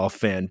 I'm a golf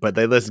fan, but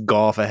they list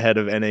golf ahead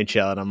of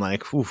NHL, and I'm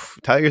like, oof,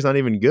 Tiger's not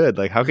even good.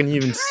 Like, how can you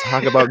even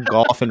talk about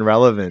golf and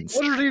relevance?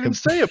 What does it even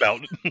say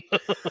about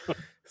it?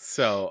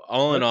 So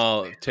all in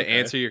all, to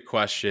answer your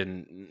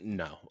question,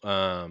 no,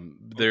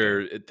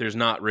 there's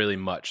not really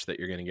much that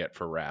you're going to get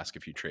for Rask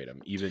if you trade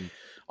him, even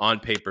on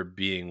paper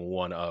being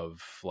one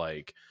of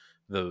like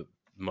the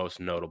most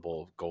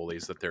notable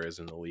goalies that there is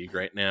in the league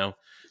right now.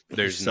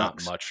 There's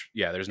not much.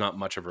 Yeah, there's not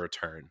much of a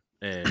return.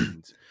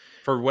 And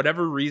for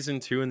whatever reason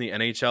too, in the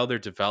NHL, their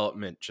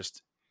development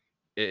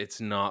it's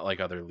not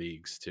like other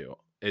leagues too.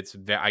 It's,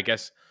 I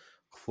guess,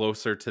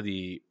 closer to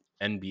the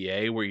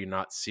NBA where you're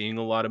not seeing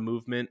a lot of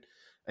movement.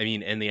 I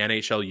mean, in the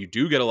NHL, you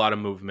do get a lot of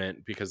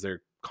movement because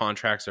their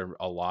contracts are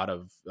a lot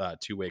of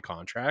two-way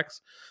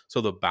contracts. So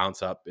they'll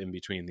bounce up in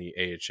between the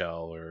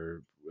AHL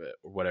or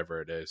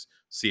whatever it is,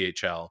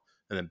 CHL,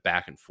 and then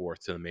back and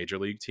forth to the major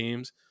league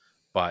teams.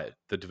 But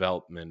the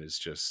development is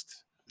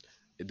just,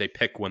 they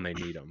pick when they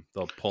need them.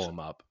 They'll pull them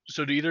up.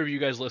 So do either of you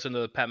guys listen to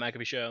the Pat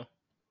McAfee show?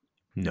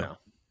 No.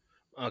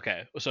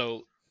 Okay.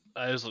 So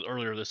this was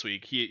earlier this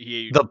week.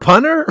 He the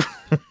punter?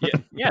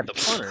 yeah, the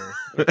punter.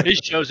 His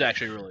show's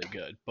actually really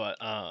good. But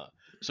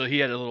so he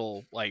had a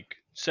little like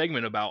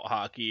segment about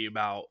hockey,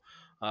 about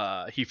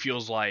he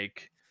feels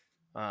like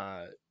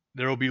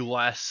there will be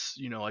less,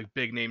 like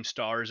big name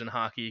stars in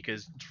hockey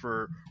because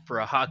for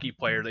a hockey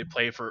player, they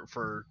play for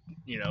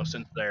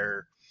since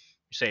they're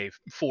say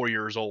 4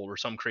 years old or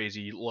some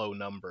crazy low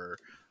number.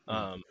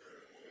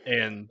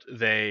 And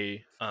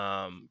they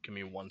give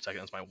me 1 second.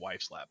 That's my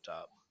wife's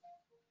laptop.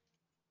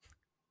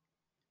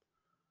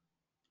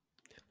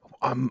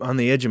 I'm on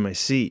the edge of my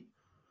seat.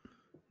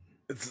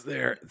 It's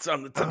there. It's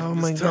on the tip of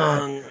his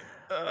tongue.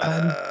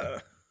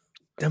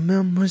 I'm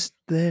almost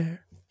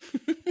there.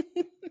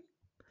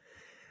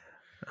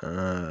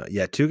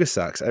 Tuukka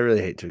sucks. I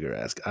really hate Tuukka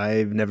Rask.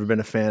 I've never been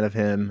a fan of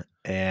him,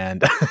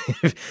 and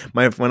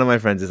one of my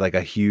friends is like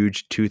a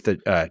huge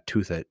Tuukka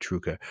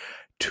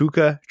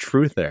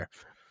truther.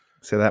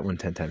 Say that one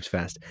 10 times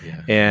fast.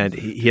 Yeah, and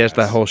he has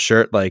that whole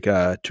shirt like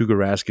Tuukka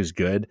Rask is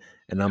good,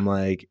 and I'm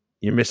like,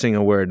 you're missing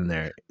a word in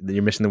there.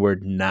 You're missing the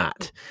word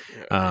not.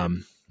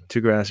 Tuukka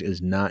Rask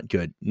is not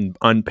good.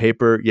 On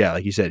paper,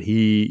 like you said,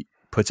 he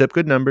puts up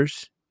good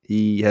numbers.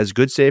 He has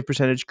good save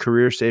percentage,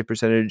 career save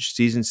percentage,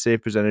 season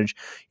save percentage.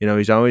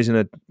 He's always in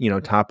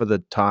a top of the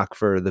talk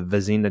for the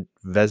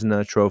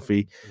Vezina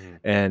trophy.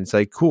 And it's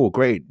like, cool,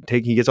 great.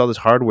 He gets all this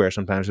hardware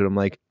sometimes, but I'm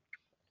like,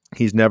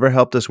 he's never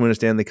helped us win a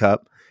Stanley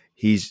Cup.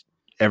 He's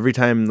every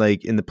time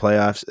like in the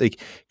playoffs,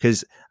 like,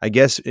 because I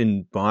guess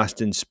in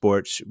Boston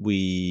sports,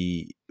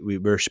 we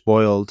were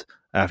spoiled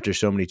after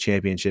so many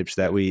championships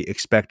that we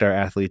expect our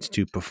athletes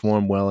to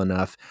perform well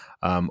enough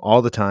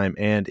all the time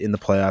and in the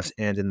playoffs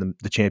and in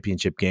the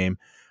championship game.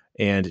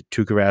 And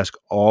Tuukka Rask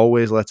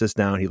always lets us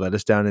down. He let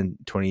us down in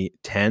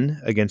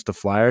 2010 against the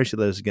Flyers. He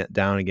let us get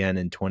down again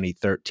in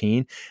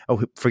 2013.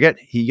 Oh, forget,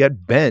 he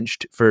got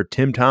benched for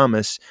Tim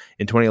Thomas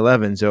in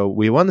 2011. So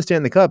we won the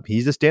Stanley Cup.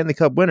 He's the Stanley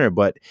Cup winner,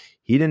 but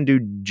he didn't do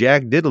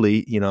jack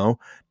diddly,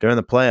 during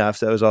the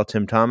playoffs. That was all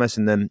Tim Thomas.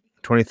 And then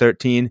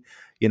 2013,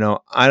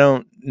 I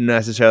don't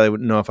necessarily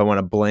know if I want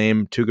to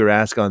blame Tuukka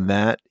Rask on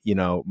that.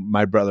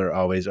 My brother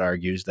always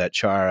argues that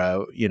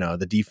Chara,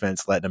 the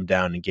defense let him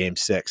down in Game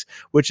 6,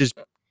 which is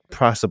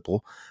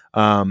possible.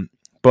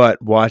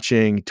 But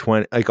watching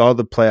all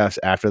the playoffs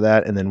after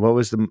that, and then what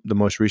was the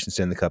most recent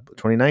Stanley Cup?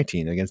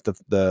 2019 against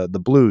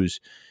the Blues.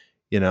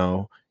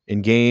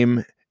 In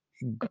Game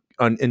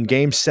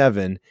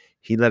 7,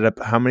 he let up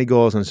how many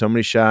goals on so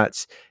many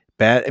shots.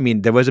 bad. I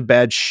mean, there was a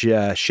bad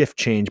shift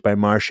change by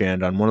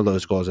Marchand on one of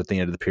those goals at the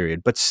end of the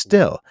period, but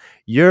still,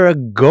 you're a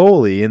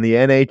goalie in the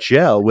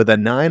NHL with a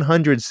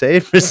 900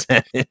 save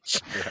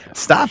percentage.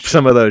 Stop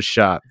some of those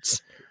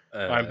shots.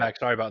 I'm back.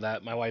 Sorry about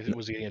that. My wife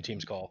was getting a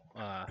Teams call.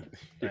 I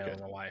don't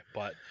know why,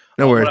 but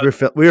No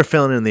worries. what We were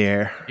filling in the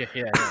air.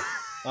 yeah.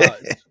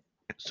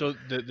 So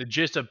the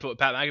gist of what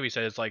Pat McAfee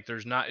said is like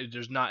there's not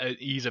an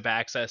ease of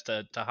access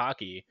to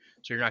hockey,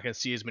 so you're not going to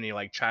see as many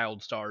like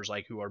child stars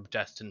like who are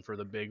destined for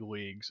the big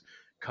leagues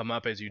come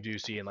up as you do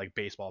see in like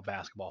baseball,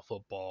 basketball,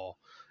 football,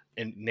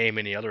 and name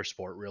any other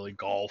sport really,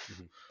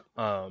 golf.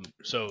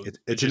 So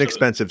It's an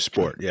expensive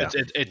sport. Yeah,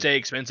 it's A,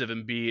 expensive,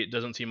 and B, it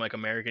doesn't seem like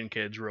American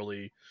kids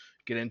really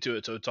get into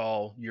it. So it's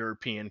all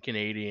European,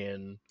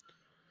 Canadian,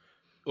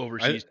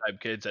 overseas type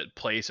kids that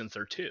play since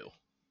they're 2.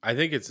 I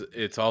think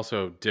it's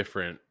also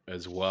different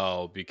as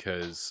well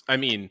because I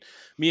mean,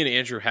 me and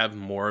Andrew have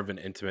more of an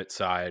intimate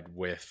side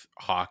with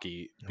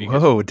hockey.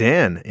 Whoa,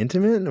 Dan,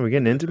 intimate? Are we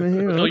getting intimate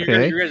here? So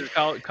Okay. your guys'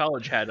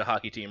 college had a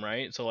hockey team,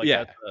 right? So like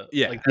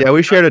Yeah,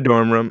 we shared a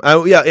dorm room.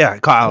 Oh yeah,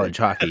 college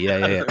hockey.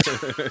 Yeah.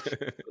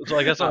 So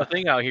like that's not a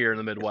thing out here in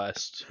the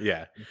Midwest.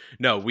 Yeah,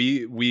 no,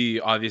 we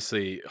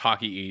obviously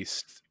Hockey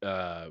East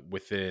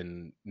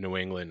within New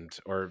England,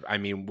 or I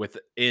mean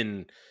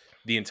within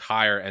the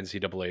entire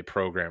NCAA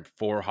program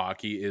for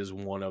hockey is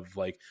one of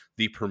like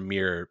the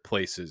premier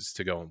places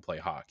to go and play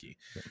hockey.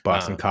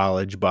 Boston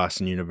College,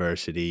 Boston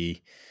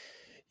University,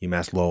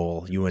 UMass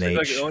Lowell, UNH.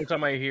 Like the only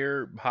time I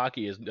hear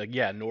hockey is like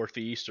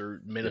Northeast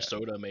or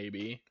Minnesota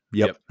maybe.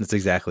 Yep, that's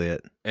exactly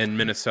it. And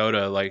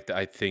Minnesota, like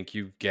I think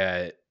you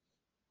get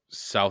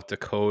South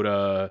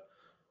Dakota.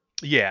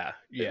 Yeah.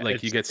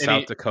 Like you get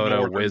South Dakota,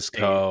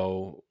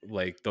 Wisco.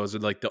 Like those are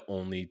like the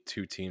only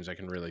 2 teams I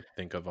can really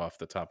think of off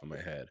the top of my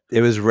head.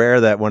 It was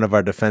rare that one of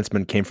our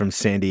defensemen came from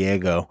San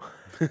Diego,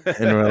 and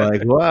we're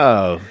like,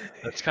 "Wow,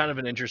 that's kind of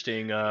an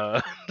interesting."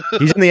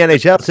 He's in the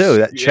NHL too.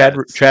 That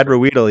Chad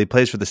Ruedel, he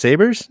plays for the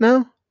Sabres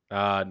now.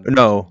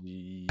 No,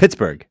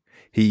 Pittsburgh.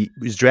 He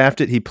was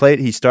drafted.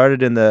 He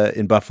started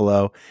in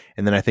Buffalo,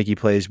 and then I think he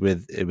plays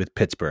with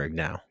Pittsburgh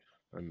now.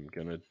 I'm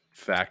gonna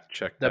fact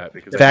check that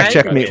because fact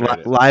check me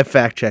live.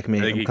 Fact check me.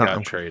 I think he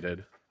got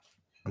traded.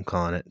 I'm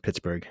calling it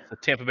Pittsburgh. The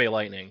Tampa Bay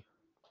Lightning.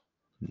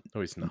 No,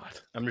 he's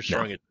not. I'm just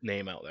throwing a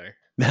name out there.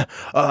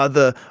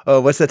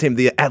 What's that team?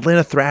 The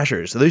Atlanta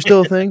Thrashers. Are they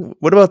still a thing?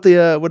 What about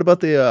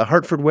the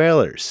Hartford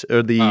Whalers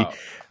or the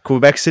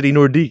Quebec City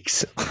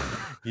Nordiques?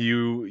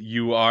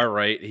 You are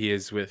right. He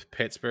is with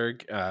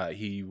Pittsburgh.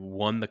 He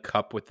won the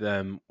cup with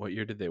them. What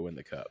year did they win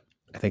the cup?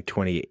 I think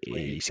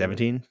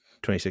 2017.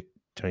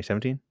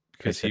 2017.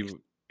 Because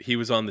he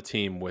was on the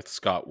team with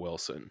Scott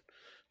Wilson.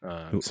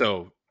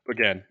 So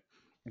again,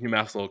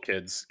 UMass Lowell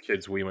kids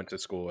we went to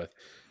school with.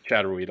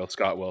 Chad Ruedel,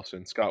 Scott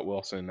Wilson. Scott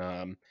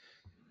Wilson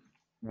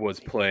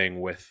was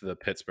playing with the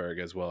Pittsburgh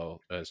as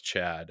well as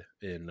Chad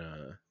in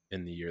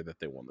the year that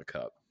they won the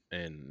cup,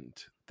 and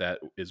that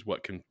is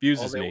what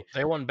confuses me.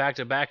 They won back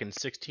to back in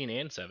 16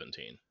 and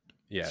 17.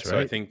 Yeah, that's so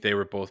right. I think they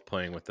were both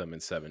playing with them in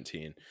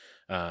 17.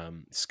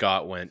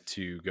 Scott went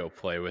to go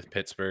play with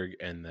Pittsburgh,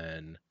 and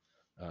then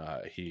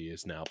he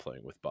is now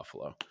playing with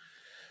Buffalo.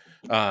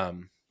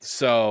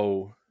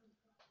 So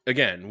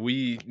again,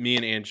 me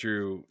and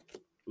Andrew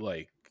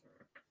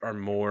are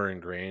more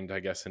ingrained, I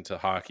guess, into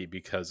hockey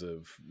because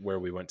of where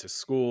we went to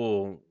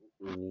school,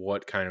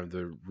 what kind of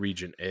the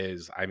region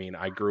is. I mean,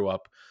 I grew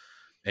up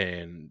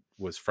and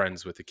was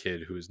friends with a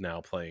kid who is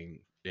now playing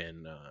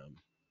in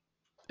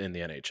the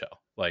NHL.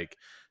 Like,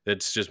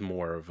 it's just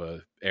more of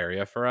a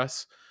area for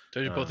us.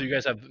 Did both of you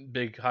guys have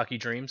big hockey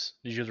dreams?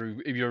 Did you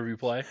ever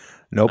play?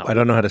 Nope, no. I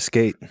don't know how to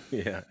skate.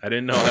 Yeah, I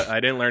didn't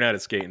learn how to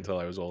skate until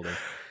I was older.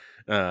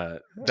 I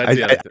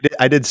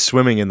did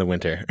swimming in the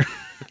winter.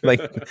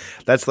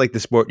 That's like the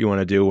sport you want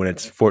to do when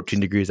it's 14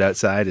 degrees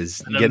outside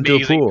is get into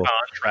a pool.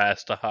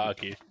 Contrast to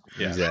hockey.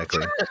 Yeah.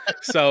 Exactly.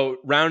 So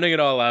rounding it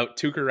all out,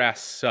 Tuukka Rask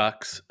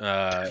sucks.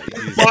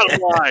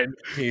 Bottom line,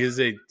 he's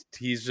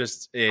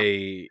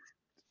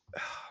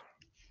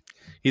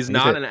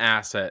not an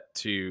asset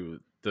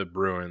to the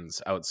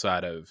Bruins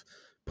outside of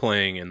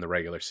playing in the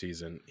regular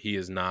season. He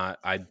is not.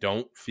 I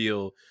don't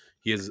feel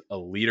he is a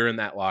leader in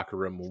that locker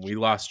room. When we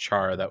lost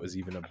Chara, that was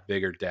even a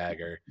bigger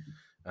dagger.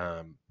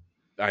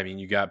 I mean,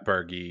 you got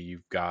Bergie,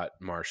 you've got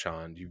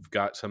Marchand, you've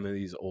got some of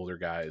these older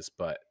guys,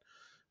 but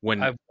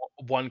when I have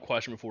one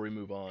question before we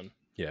move on.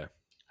 Yeah.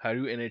 How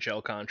do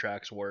NHL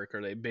contracts work?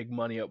 Are they big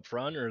money up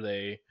front, or are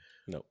they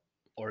no?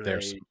 Or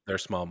they're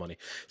small money.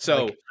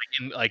 So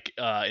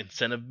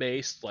incentive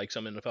based, like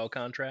some NFL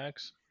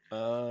contracts. I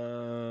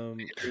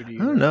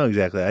don't know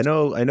exactly. I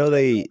know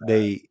they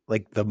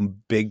like the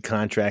big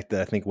contract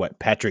that I think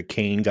Patrick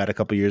Kane got a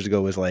couple years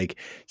ago was like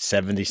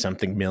 70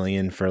 something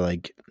million for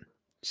like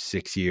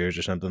 6 years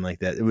or something like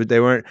that.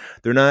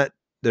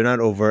 They're not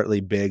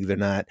overtly big. They're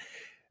not,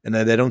 and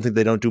I don't think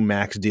they don't do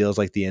max deals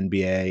like the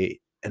NBA.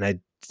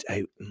 And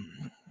I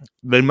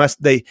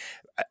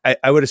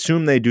would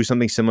assume they do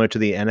something similar to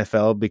the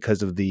NFL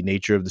because of the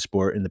nature of the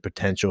sport and the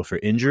potential for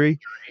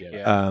injury.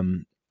 Yeah.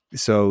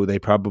 So they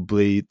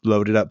probably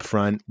loaded up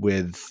front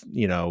with,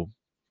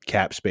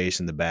 cap space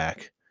in the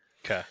back.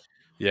 Okay.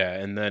 Yeah,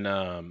 and then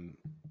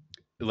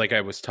like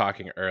I was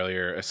talking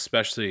earlier,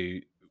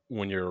 especially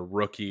when you're a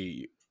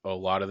rookie, a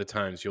lot of the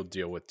times you'll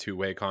deal with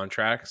two-way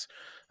contracts.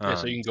 Yeah,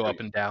 so you can go up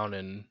and down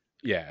and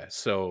Yeah,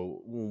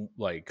 so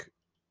like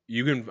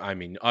you can, I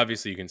mean,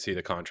 obviously you can see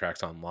the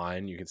contracts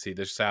online. You can see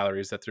the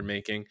salaries that they're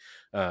making.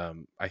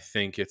 I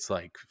think it's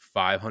like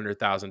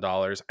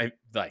 $500,000. I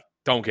like,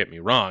 don't get me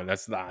wrong,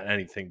 that's not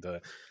anything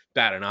to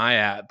bat an eye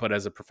at. But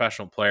as a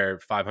professional player,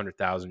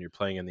 500,000, you're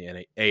playing in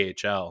the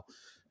AHL.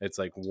 It's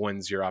like,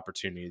 when's your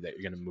opportunity that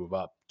you're going to move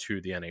up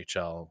to the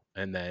NHL?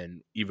 And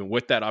then even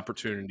with that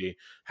opportunity,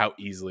 how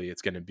easily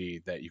it's going to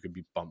be that you could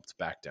be bumped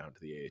back down to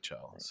the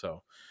AHL.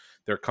 So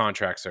their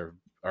contracts are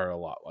a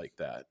lot like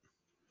that.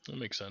 that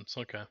makes sense.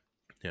 Okay.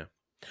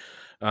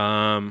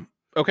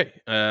 Okay.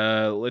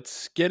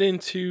 Let's get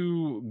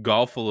into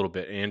golf a little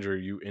bit. Andrew,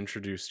 you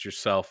introduced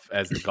yourself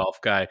as the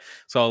golf guy,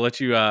 so I'll let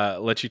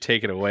you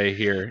take it away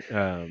here.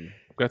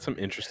 We've got some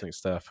interesting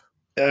stuff.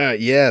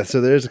 Yeah,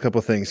 so there's a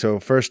couple things. So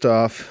first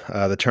off,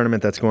 the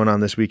tournament that's going on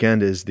this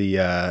weekend is the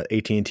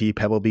AT&T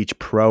Pebble Beach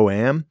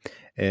Pro-Am,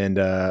 and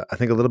I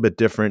think a little bit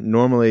different.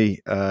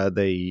 Normally,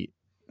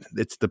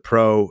 it's the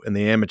pro and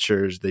the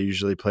amateurs. They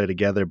usually play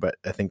together, but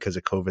I think because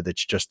of COVID,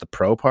 it's just the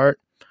pro part.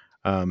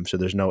 So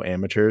there's no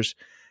amateurs,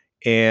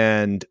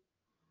 and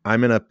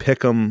I'm in a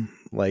pick'em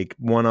like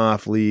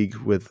one-off league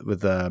with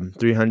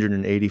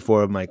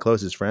 384 of my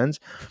closest friends.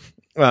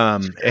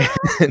 And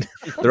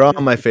they're all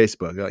on my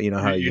Facebook. You know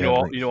how you know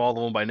all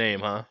of them by name,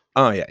 huh?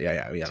 Oh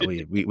yeah. We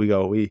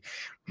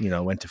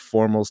went to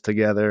formals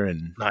together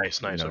and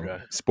Nice. Okay.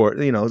 sport,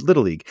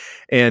 little league,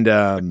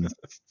 and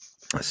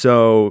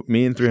so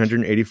me and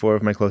 384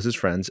 of my closest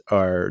friends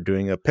are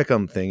doing a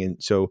pick'em thing,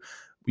 and so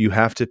you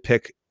have to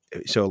pick.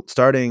 So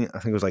starting, I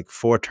think it was like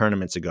 4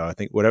 tournaments ago. I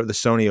think whatever the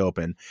Sony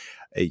Open,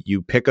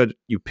 you pick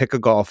a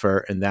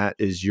golfer, and that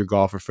is your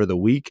golfer for the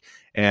week,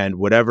 and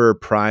whatever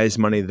prize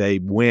money they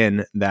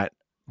win, that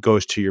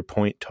goes to your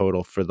point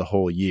total for the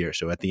whole year.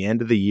 So at the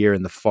end of the year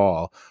in the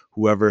fall,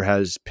 whoever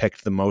has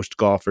picked the most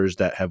golfers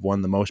that have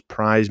won the most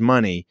prize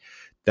money,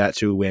 that's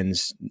who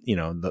wins,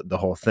 the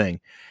whole thing.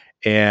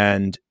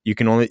 And you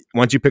can only,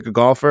 once you pick a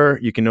golfer,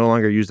 you can no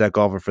longer use that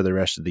golfer for the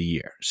rest of the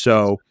year.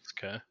 So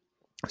Okay.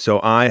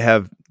 So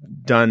I've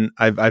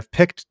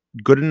picked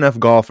good enough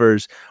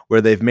golfers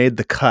where they've made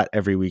the cut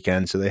every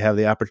weekend, so they have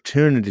the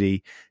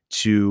opportunity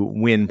to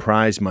win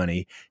prize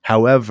money.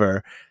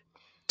 However,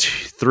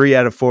 3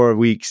 out of 4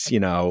 weeks,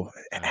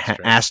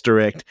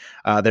 asterisk,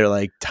 they're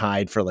like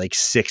tied for like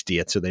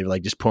 60th, so they're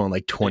like just pulling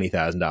like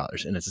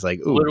 $20,000, and it's just like,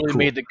 ooh, Literally cool.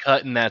 made the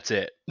cut and that's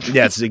it.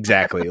 Yes,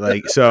 exactly.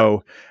 Like,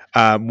 so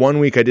 1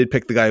 week I did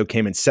pick the guy who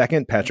came in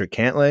second, Patrick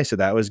Cantlay. So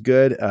that was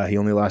good. He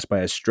only lost by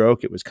a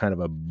stroke. It was kind of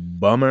a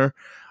bummer.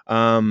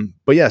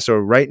 But yeah, so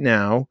right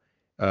now,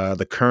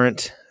 the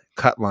current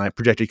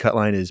projected cut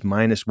line is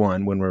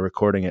 -1 when we're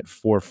recording at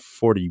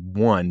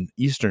 4:41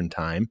 Eastern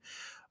time.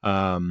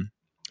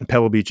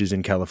 Pebble Beach is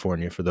in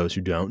California, for those who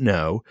don't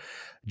know.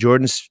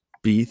 Jordan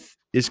Spieth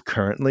is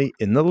currently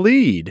in the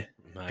lead.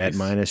 At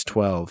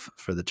 -12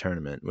 for the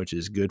tournament, which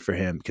is good for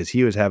him because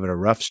he was having a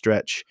rough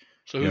stretch.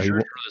 So who's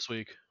yours for this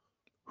week?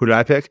 Who did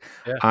I pick?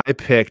 Yeah. I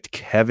picked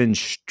Kevin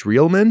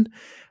Streelman,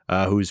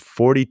 who's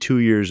 42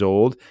 years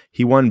old.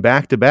 He won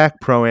back-to-back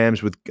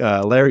Pro-Ams with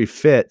Larry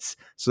Fitz,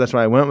 so that's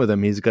why I went with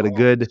him. He's got a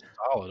good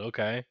solid.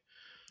 Okay.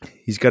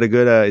 He's got a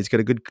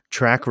good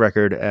track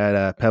record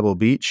at Pebble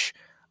Beach.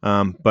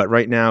 But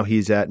right now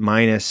he's at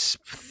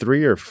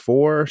 -3 or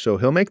 4, so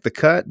he'll make the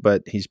cut,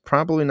 but he's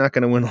probably not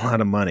going to win a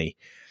lot of money.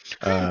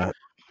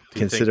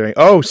 Considering,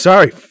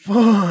 sorry.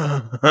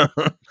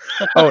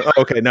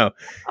 Okay, no.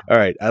 All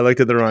right, I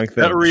looked at the wrong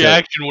thing. That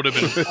reaction would have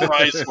been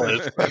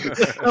priceless.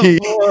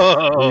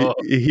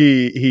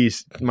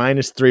 He's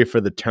 -3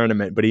 for the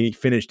tournament, but he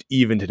finished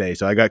even today,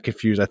 so I got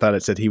confused. I thought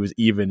it said he was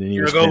even and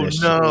he was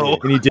finished. No,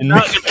 and he didn't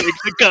not make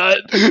the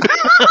cut.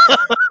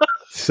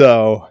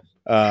 So,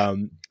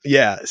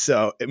 yeah.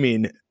 So I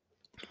mean.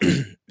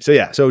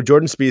 So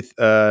Jordan Spieth,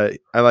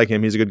 I like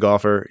him. He's a good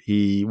golfer.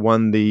 He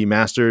won the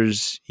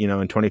Masters, in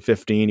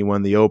 2015. He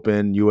won the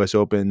Open, U.S.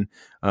 Open,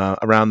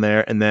 around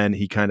there. And then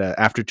he kind of,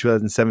 after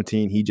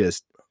 2017, he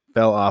just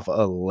fell off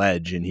a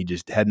ledge, and he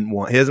just hadn't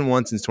won. He hasn't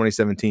won since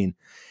 2017.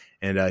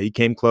 And he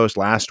came close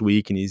last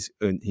week, and he's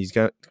in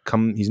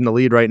the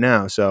lead right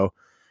now. So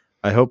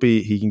I hope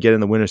he can get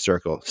in the winner's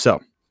circle.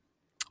 So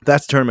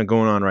that's the tournament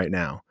going on right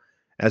now.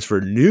 As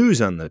for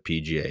news on the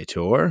PGA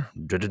Tour,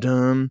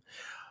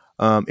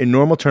 in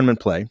normal tournament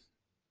play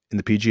in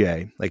the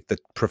PGA, like the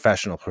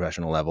professional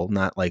level,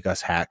 not like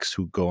us hacks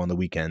who go on the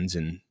weekends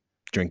and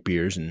drink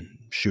beers and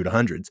shoot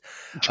 100s.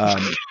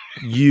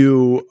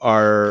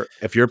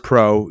 If you're a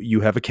pro, you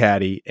have a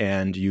caddy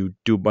and you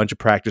do a bunch of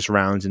practice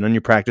rounds. And on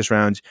your practice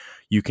rounds,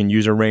 you can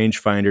use a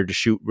rangefinder to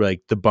shoot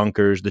like the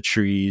bunkers, the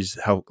trees,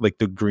 like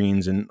the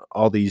greens, and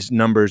all these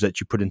numbers that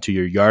you put into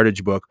your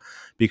yardage book.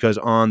 Because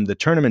on the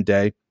tournament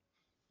day,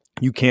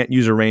 you can't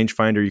use a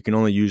rangefinder. You can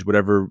only use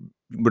whatever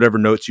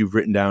notes you've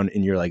written down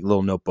in your like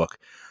little notebook.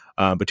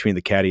 between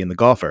the caddy and the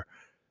golfer.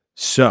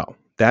 So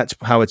that's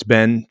how it's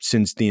been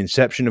since the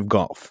inception of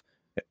golf.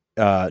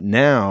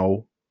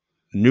 Now,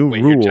 new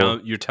Wait, rule.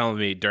 you're telling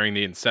me during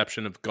the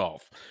inception of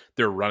golf,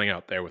 they're running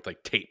out there with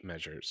like tape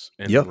measures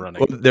and Yep.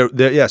 running. Well,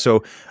 yeah.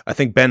 So I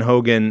think Ben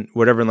Hogan,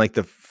 whatever in like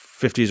the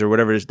 50s or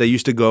whatever it is, they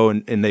used to go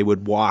and they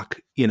would walk.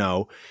 You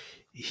know,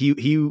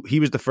 he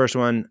was the first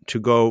one to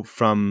go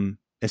from,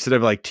 instead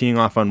of like teeing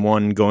off on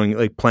one, going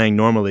like playing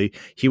normally,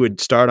 he would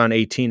start on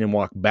 18 and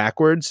walk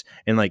backwards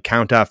and like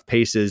count off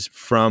paces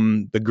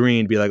from the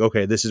green, be like,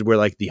 okay, this is where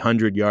like the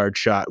 100-yard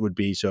shot would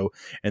be. So,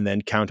 and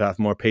then count off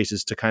more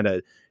paces to kind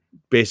of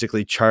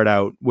basically chart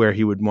out where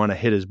he would want to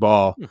hit his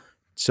ball.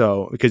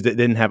 So, because they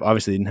didn't have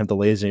the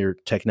laser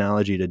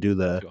technology to do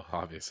the,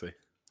 Obviously.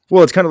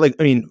 well, it's kind of like,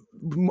 I mean,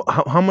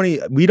 how many,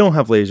 we don't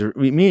have laser.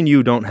 Me and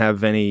you don't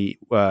have any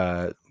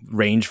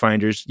range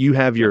finders. You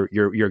have your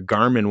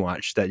Garmin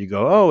watch that you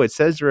go, oh, it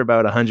says you're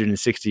about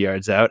 160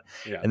 yards out.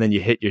 Yeah. And then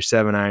you hit your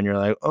 7-iron. You're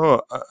like,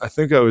 oh, I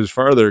think I was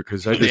farther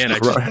because I just, Man, I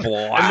just It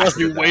must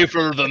be blasted way that.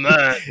 further than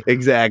that.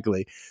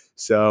 exactly.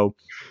 So,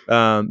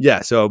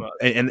 yeah. So,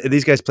 and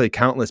these guys play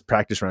countless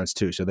practice rounds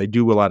too. So they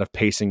do a lot of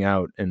pacing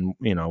out and,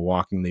 you know,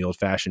 walking the old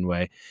fashioned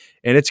way.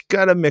 And it's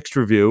got a mixed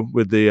review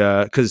with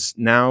the, cause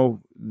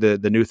now the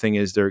new thing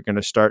is they're going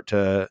to start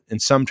to, in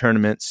some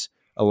tournaments,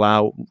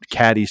 allow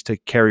caddies to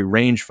carry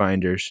range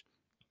finders.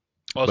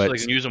 Oh, so But- they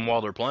can use them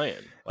while they're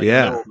playing. Like Yeah.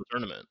 in the middle of the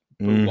tournament.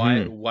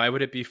 But why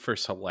would it be for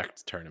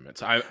select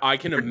tournaments? I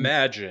can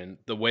imagine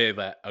the way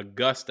that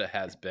Augusta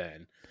has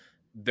been,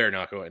 they're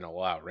not going to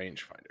allow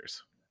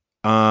rangefinders.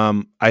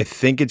 I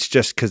think it's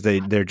just because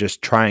they're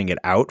just trying it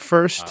out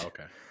first. Oh,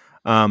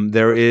 okay.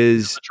 There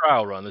is, It's a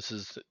trial run. This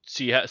is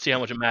see how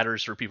much it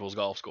matters for people's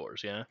golf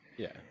scores. Yeah.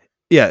 Yeah.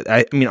 yeah.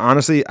 I mean,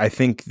 honestly, I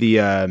think the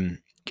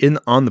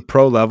on the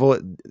pro level,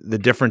 the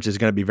difference is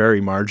going to be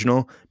very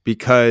marginal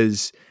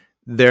because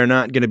they're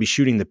not going to be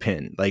shooting the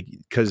pin, like,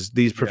 because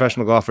these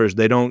professional golfers,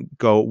 they don't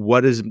go,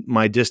 what is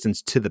my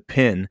distance to the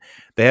pin?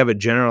 They have a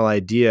general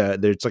idea.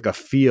 There's like a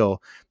feel.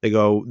 They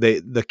go,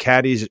 the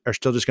caddies are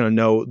still just going to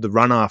know the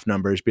runoff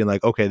numbers, being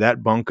like, okay,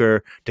 that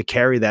bunker, to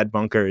carry that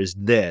bunker is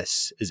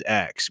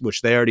X,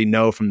 which they already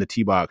know from the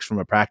tee box from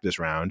a practice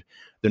round.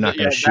 They're not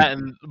going to shoot. That,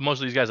 and most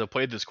of these guys have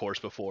played this course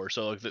before,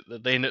 so like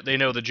they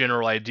know the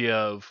general idea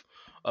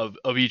of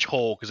each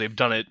hole because they've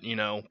done it, you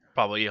know,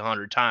 probably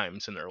 100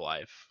 times in their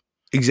life.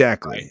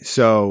 Exactly. Right.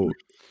 So,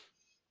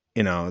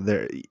 you know,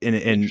 they're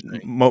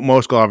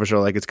most golfers are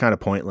like, it's kind of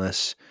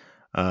pointless.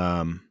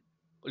 But-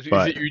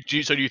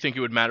 So do you think it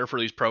would matter for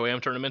these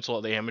pro-am tournaments to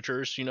let the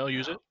amateurs, you know,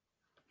 use it?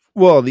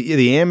 Well,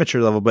 the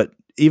amateur level, but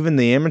even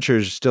the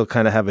amateurs still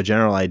kind of have a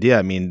general idea.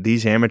 I mean,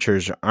 these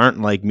amateurs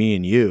aren't like me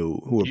and you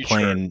who are Sure.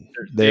 playing.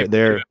 They've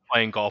They're been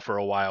playing golf for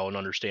a while and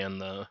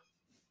understand the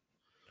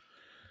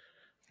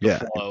yeah,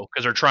 flow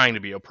because they're trying to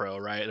be a pro,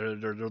 right? They're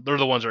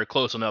the ones that are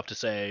close enough to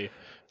say,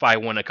 if I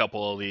win a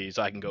couple of these,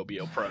 I can go be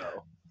a pro.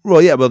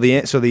 well, yeah. Well, the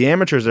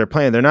amateurs they're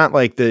playing, they're not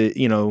like they're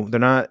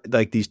not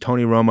like these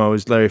Tony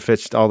Romos, Larry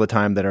Fitz all the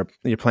time that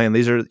you're playing.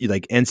 These are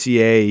like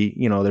NCAA.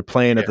 You know, they're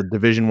playing at the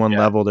Division I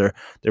level. They're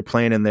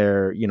playing in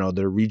their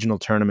their regional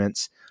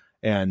tournaments,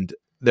 and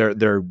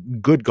they're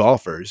good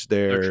golfers.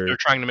 They're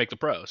trying to make the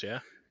pros, yeah.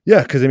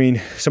 Yeah, because I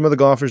mean, some of the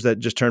golfers that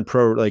just turned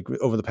pro, like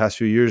over the past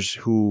few years,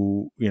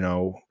 who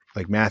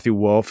like Matthew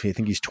Wolf, I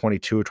think he's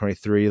 22 or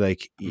 23.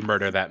 Like,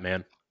 Murder that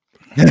man.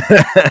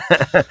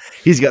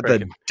 he's got the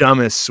Freaking-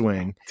 dumbest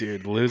swing.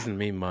 Dude, losing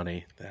me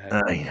money. That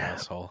Yeah.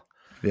 asshole.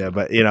 Yeah,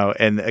 but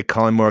and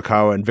Colin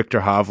Morikawa and Victor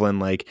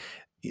Hovland, like,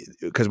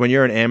 because when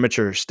you're an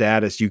amateur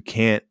status,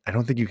 I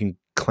don't think you can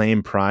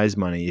claim prize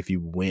money if you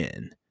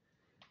win.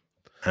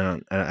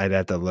 I'd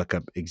have to look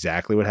up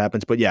exactly what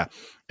happens, but yeah,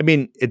 I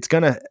mean,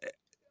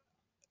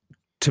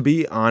 to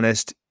be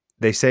honest,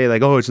 they say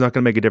like, oh, it's not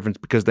going to make a difference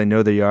because they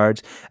know the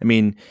yards. I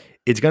mean,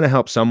 it's going to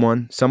help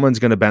someone. Someone's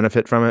going to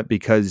benefit from it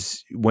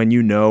because when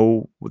you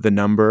know the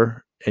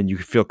number and you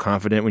feel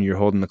confident when you're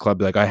holding the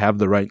club, like, I have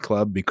the right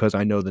club because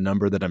I know the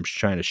number that I'm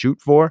trying to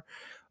shoot for.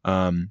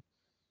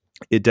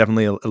 It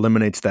definitely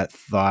eliminates that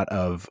thought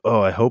of,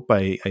 oh, I hope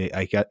I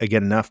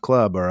get enough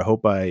club, or I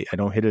hope I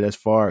don't hit it as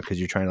far, because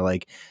you're trying to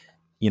like,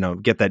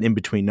 get that in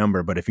between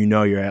number. But if you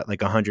know you're at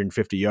like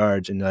 150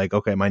 yards and you're like,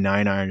 okay, my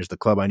 9-iron is the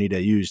club I need to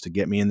use to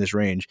get me in this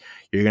range,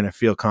 you're going to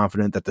feel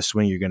confident that the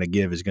swing you're going to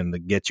give is going to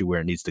get you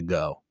where it needs to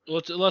go.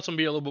 It lets them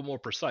be a little bit more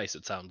precise,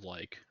 it sounds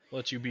like.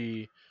 Lets you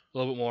be a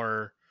little bit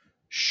more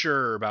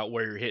sure about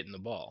where you're hitting the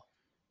ball.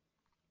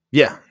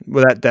 Yeah.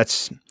 Well,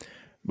 that's,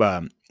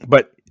 but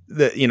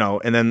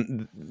and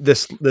then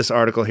this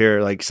article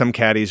here, like, some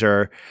caddies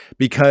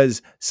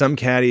because some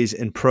caddies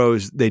and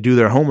pros, they do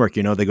their homework,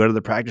 they go to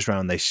the practice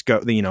round, they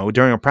scout,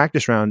 during a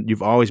practice round,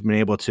 you've always been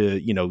able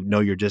to, know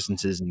your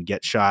distances and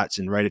get shots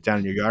and write it down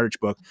in your yardage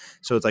book.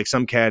 So it's like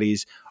some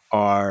caddies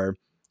are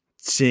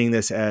seeing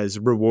this as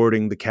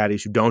rewarding the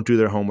caddies who don't do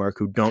their homework,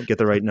 who don't get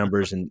the right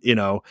numbers. And,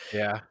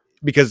 Yeah.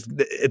 because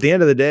at the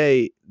end of the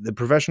day, the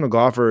professional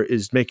golfer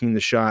is making the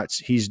shots.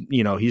 He's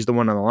the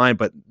one on the line,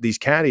 but these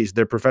caddies,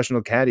 they're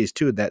professional caddies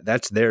too.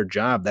 That's their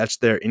job. That's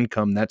their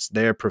income. That's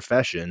their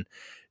profession.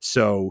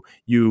 So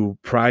you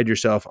pride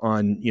yourself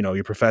on,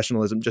 your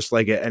professionalism, just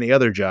like at any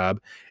other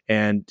job.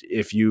 And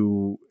if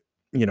you,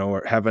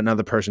 or have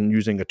another person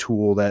using a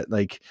tool that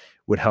like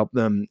would help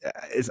them,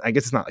 I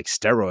guess it's not like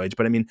steroids,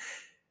 but I mean,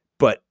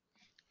 but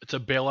It's a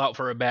bailout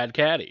for a bad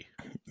caddy.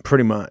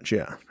 pretty much,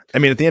 yeah. I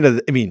mean, at the end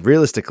of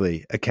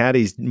realistically, a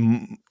caddy's,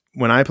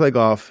 when I play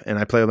golf and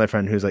I play with my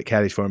friend who's like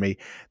caddies for me,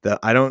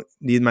 I don't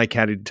need my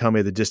caddy to tell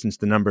me the distance,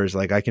 the numbers.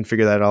 Like I can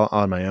figure that all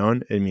on my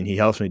own. I mean, he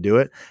helps me do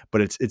it,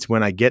 but it's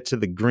when I get to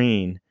the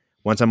green,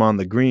 once I'm on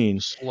the green,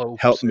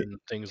 Slopes help me and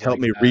things help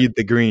like me that. read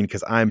the green,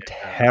 because I'm Yeah.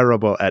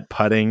 terrible at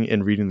putting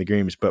and reading the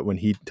greens. But when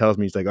he tells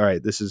me, he's like, all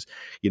right, this is,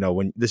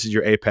 when this is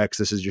your apex,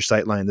 this is your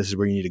sight line, this is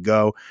where you need to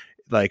go.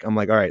 Like, I'm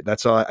like, all right,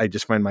 that's all. I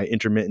just find my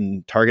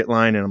intermittent target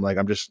line. And I'm like,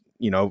 I'm just,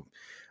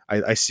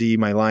 I see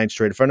my line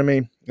straight in front of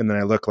me. And then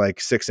I look like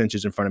 6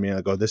 inches in front of me and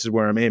I go, this is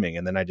where I'm aiming.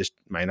 And then I just,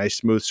 my nice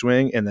smooth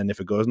swing. And then if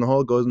it goes in the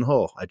hole, it goes in the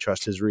hole. I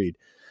trust his read.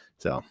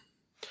 So,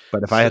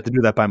 but if I have to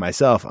do that by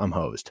myself, I'm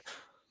hosed.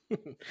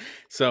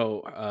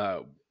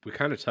 So we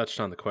kind of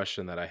touched on the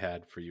question that I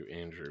had for you,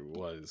 Andrew,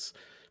 was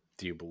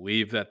do you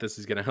believe that this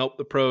is going to help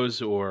the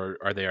pros, or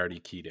are they already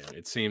keyed in?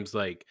 It seems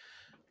like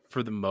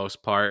for the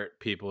most part,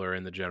 people are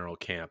in the general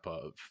camp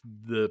of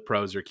the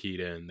pros are keyed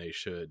in. They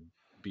should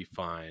be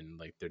fine.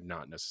 Like they're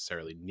not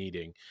necessarily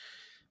needing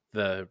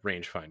the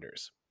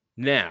rangefinders.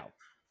 Now,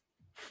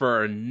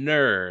 for a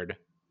nerd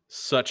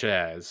such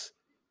as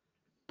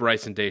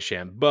Bryson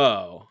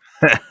DeChambeau,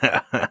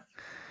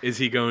 is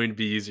he going to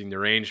be using the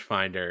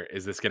rangefinder?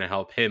 Is this going to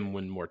help him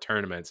win more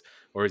tournaments,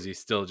 or is he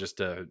still just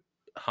a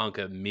hunk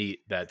of meat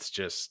that's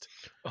just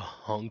A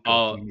hunk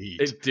all of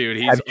meat. dude?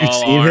 He's Have you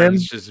all seen him?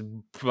 arms, just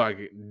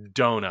fucking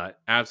donut,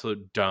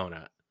 absolute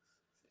donut.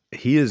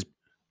 He is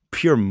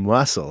pure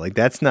muscle. Like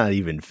that's not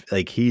even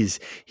like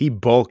he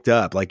bulked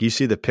up. Like you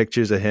see the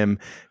pictures of him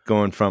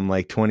going from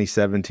like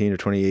 2017 or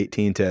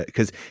 2018 to,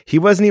 because he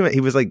was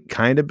like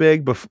kind of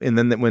big before, and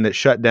then when it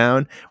shut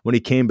down, when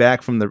he came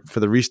back for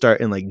the restart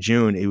in like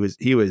June, he was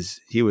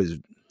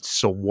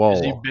swole.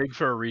 Is he big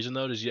for a reason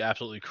though? Does he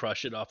absolutely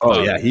crush it off?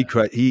 Oh the yeah,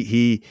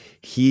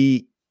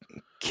 he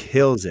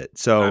kills it.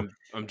 So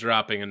I'm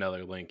dropping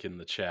another link in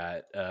the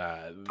chat.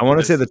 I want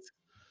to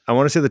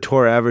say the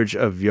tour average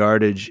of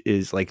yardage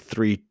is like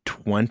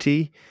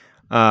 320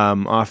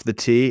 off the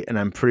tee, and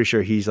I'm pretty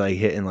sure he's like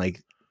hitting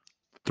like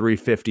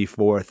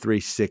 354,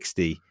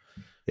 360.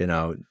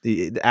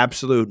 The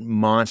absolute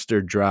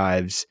monster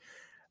drives.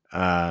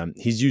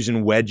 He's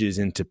using wedges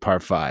into par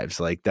fives.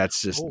 Like that's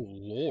just, Oh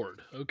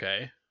Lord.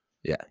 Okay.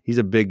 yeah, he's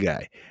a big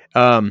guy.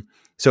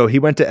 So he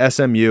went to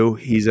SMU.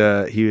 He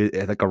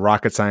like a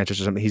rocket scientist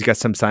or something. He's got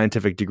some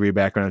scientific degree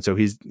background. So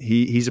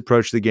he's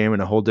approached the game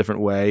in a whole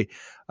different way.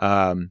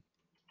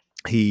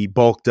 He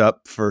bulked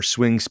up for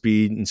swing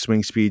speed, and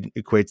swing speed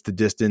equates to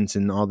distance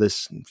and all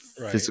this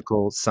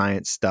physical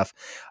science stuff.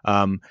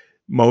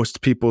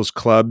 Most people's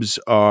clubs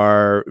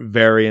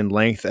vary in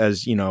length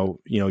as, your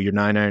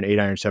 9-iron,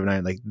 8-iron,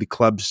 7-iron, like the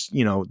clubs,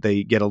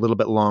 they get a little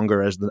bit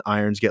longer as the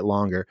irons get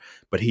longer,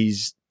 but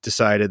he's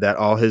decided that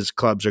all his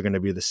clubs are going to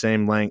be the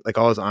same length. Like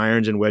all his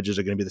irons and wedges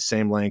are going to be the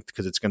same length,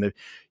 because it's going to,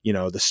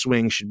 the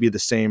swing should be the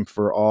same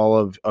for all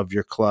of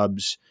your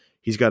clubs.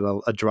 He's got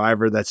a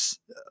driver that's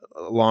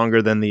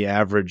longer than the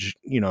average,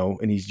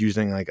 and he's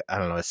using like, I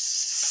don't know, a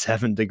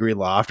 7-degree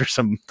loft or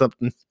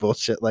something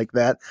bullshit like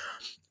that,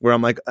 where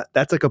I'm like,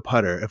 that's like a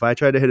putter. If I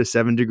try to hit a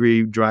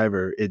 7-degree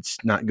driver, it's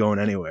not going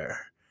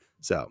anywhere.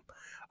 So,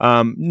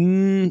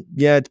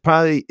 yeah,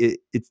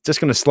 it's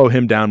just going to slow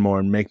him down more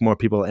and make more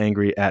people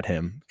angry at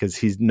him, because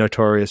he's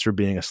notorious for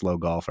being a slow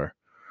golfer.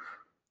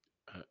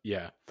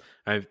 Yeah.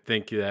 I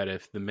think that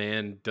if the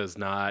man does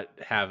not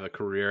have a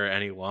career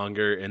any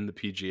longer in the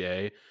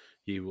PGA,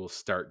 he will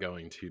start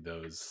going to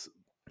those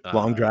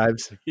long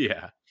drives.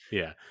 Yeah.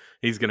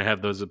 He's going to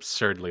have those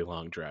absurdly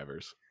long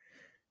drivers.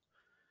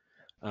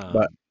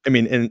 But I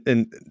mean,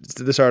 in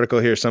this article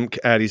here, some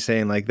caddies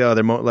saying like, they're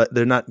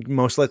not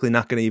most likely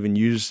not going to even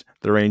use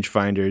the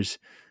rangefinders,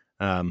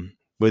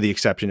 with the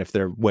exception if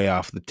they're way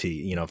off the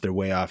tee. If they're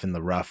way off in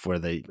the rough where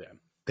they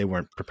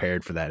weren't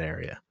prepared for that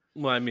area.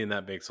 Well, I mean,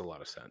 that makes a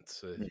lot of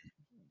sense.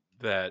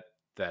 That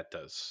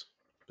does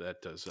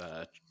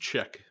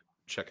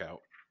check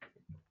out.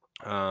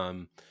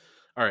 All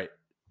right.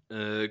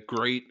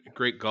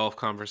 Great golf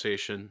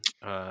conversation.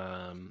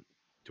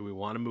 Do we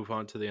want to move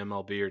on to the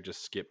MLB or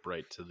just skip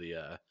right to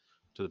the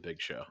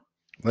big show?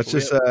 Let's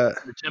We're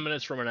 10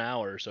 minutes from an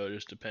hour, so it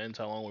just depends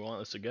how long we want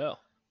this to go.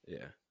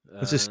 Yeah.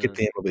 Let's just skip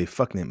the MLB.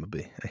 Fuck the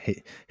MLB. I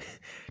hate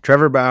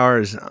Trevor Bauer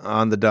is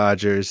on the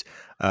Dodgers.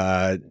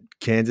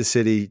 Kansas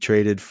City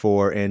traded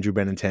for Andrew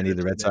Benintendi.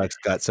 The Red Sox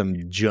got some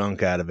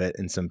junk out of it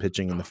and some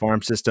pitching in the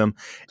farm system.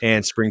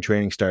 And spring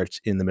training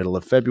starts in the middle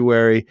of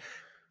February.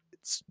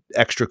 It's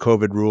extra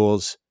COVID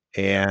rules.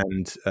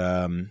 and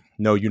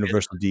no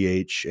universal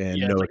DH and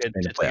Yeah, no it's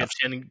expanded like a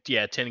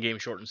playoffs. 10 game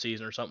shortened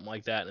season or something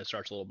like that, and it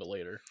starts a little bit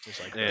later.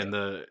 It's like And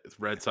the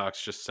Red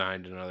Sox just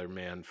signed another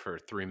man for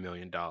 $3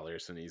 million,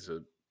 and he's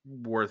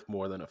worth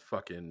more than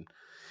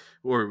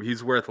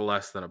he's worth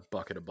less than a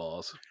bucket of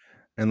balls.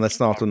 And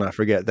let's also not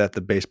forget that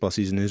the baseball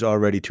season is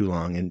already too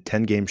long, and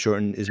 10 games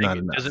shortened is not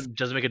enough.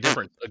 Doesn't make a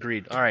difference.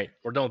 Agreed. All right,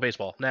 we're done with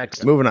baseball.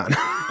 Next. Moving on.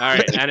 All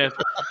right,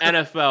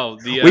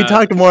 NFL. We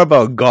talked more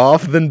about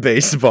golf than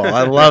baseball.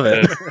 I love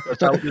it.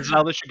 This is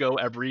how this should go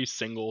every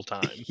single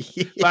time.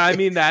 But I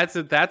mean, that's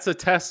a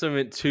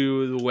testament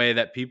to the way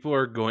that people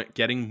are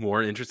getting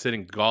more interested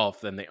in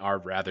golf than they are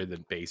rather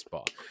than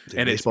baseball.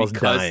 And baseball's it's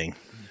because dying.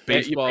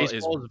 baseball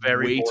is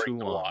very way boring too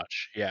to long.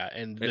 watch. Yeah,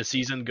 and the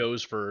season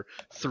goes for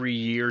 3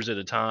 years at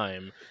a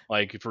time,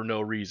 like for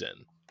no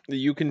reason.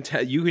 You can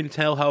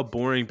tell how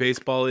boring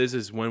baseball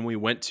is when we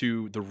went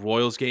to the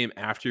Royals game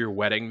after your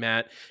wedding,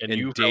 Matt, and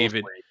you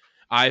David.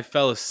 I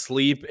fell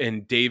asleep,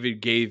 and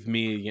David gave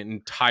me an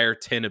entire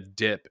tin of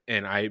dip,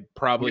 and I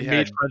probably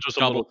had friends with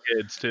some little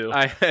kids too.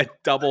 I had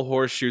double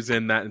horseshoes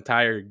in that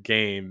entire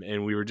game,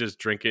 and we were just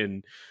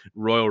drinking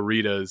Royal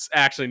Ritas.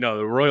 Actually, no,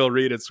 the Royal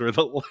Ritas were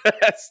the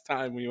last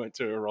time we went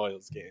to a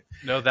Royals game.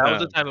 No, that was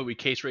the time that we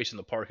case raced in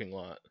the parking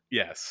lot.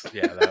 Yes,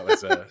 yeah, that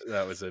was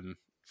a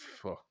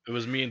It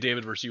was me and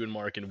David versus you and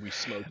Mark, and we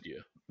smoked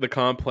you. The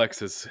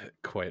complex is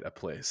quite a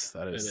place.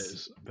 That is. It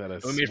is. That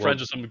is. We made friends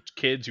with some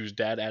kids whose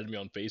dad added me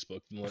on Facebook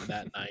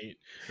that night.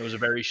 It was a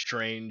very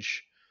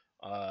strange.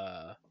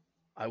 I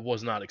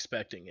was not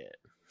expecting it.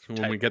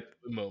 When we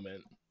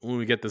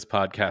get this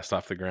podcast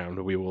off the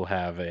ground, we will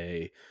have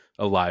a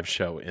live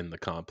show in the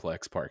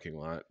complex parking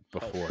lot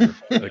before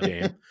the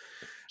game.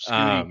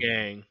 Scooty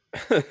gang.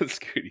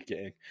 Scooty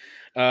gang.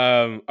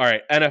 All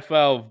right,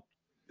 NFL.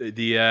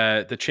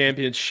 The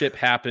championship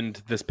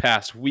happened this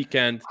past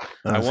weekend.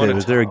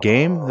 Was there a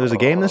game? There was a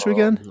game this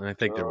weekend? I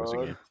think there was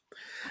a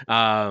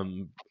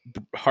game.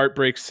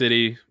 Heartbreak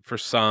City for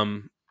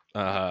some,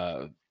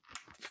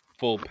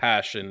 full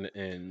passion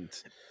and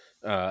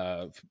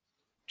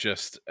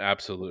just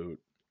absolute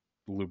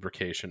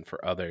lubrication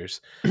for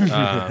others.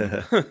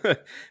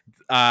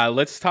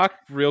 Let's talk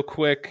real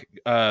quick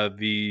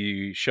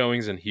the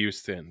showings in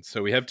Houston.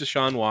 So we have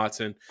Deshaun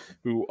Watson,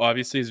 who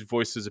obviously has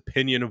voiced his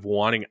opinion of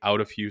wanting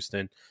out of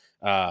Houston.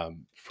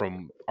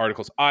 From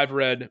articles I've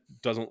read,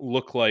 doesn't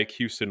look like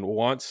Houston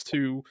wants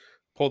to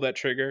pull that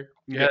trigger.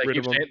 Yeah,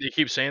 they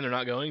keep saying they're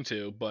not going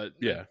to, but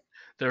yeah,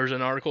 there was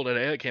an article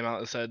today that came out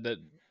that said that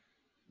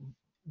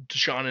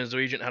Deshaun and his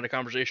agent had a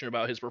conversation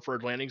about his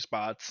preferred landing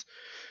spots,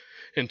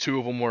 and 2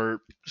 of them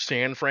were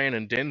San Fran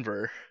and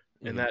Denver,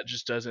 and that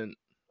just doesn't.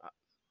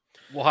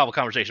 We'll have a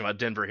conversation about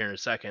Denver here in a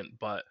second,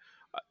 but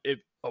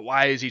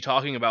why is he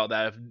talking about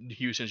that if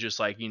Houston's just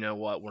like, you know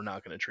what, we're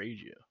not going to trade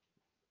you?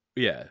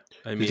 Yeah,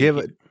 I mean, does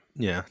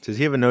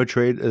he have a no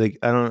trade? Like,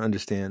 I don't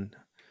understand.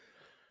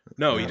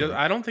 No, he does.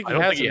 I don't think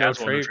he has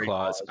a no trade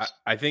clause.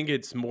 I think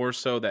it's more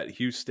so that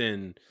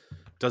Houston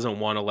doesn't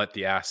want to let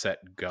the asset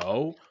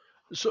go.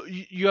 So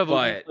you have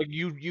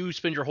you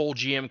spend your whole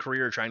GM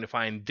career trying to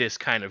find this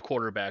kind of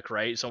quarterback,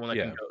 right? Someone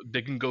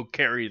that can go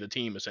carry the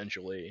team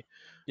essentially.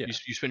 Yeah.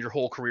 You spend your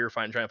whole career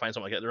trying to find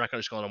someone like that. They're not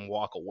going to just let him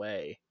walk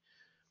away.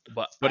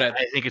 But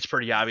I think it's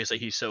pretty obvious that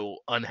he's so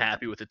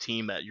unhappy with the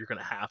team that you're going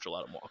to have to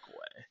let him walk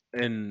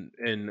away.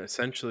 And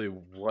essentially,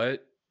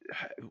 what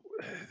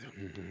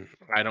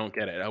I don't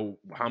get it.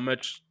 How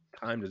much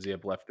time does he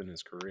have left in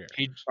his career?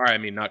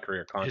 Not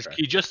career, contract.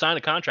 He just signed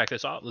a contract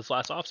this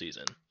last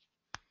offseason.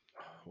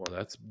 Well,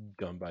 that's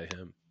done by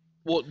him.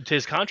 Well,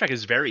 his contract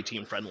is very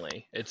team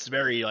friendly. It's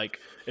very like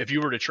if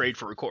you were to trade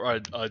for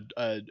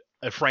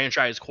a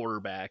franchise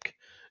quarterback,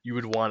 you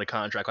would want a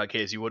contract like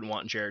his. You wouldn't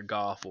want Jared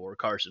Goff or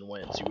Carson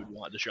Wentz. You would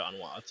want Deshaun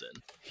Watson.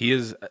 He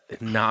is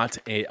not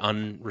an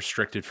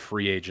unrestricted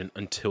free agent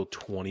until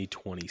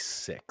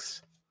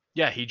 2026.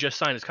 Yeah, he just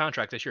signed his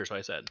contract this year, so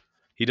I said.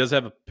 He does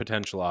have a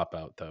potential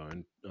opt-out, though,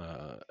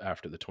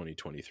 after the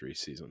 2023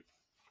 season.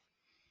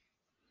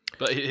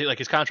 But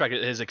his contract,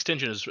 his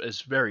extension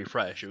is very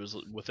fresh. It was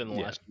within the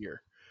last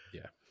year.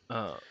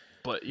 Yeah.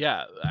 But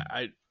yeah,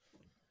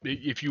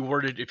 if you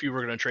were going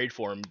to trade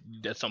for him,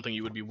 that's something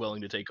you would be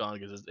willing to take on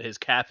because his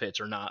cap hits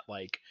are not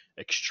like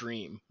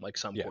extreme like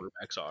some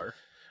quarterbacks are.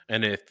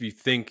 And if you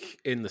think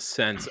in the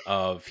sense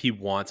of he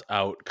wants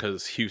out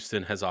because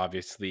Houston has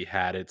obviously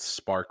had its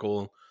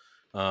sparkle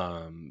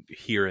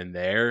here and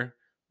there,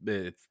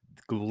 it's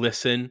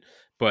glisten,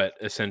 but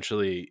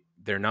essentially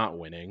they're not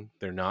winning.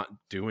 They're not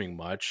doing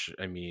much.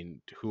 I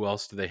mean, who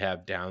else do they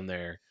have down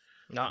there?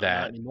 Not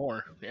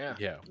anymore. Yeah.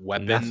 Yeah.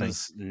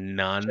 Weapons,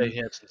 none.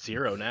 It's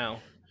 0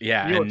 now.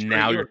 Yeah. And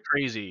now you're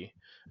crazy.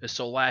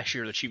 So last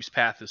year, the Chiefs'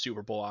 path to the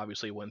Super Bowl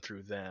obviously went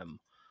through them.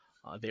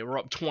 They were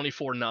up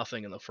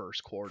 24-0 in the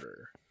first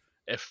quarter.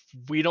 If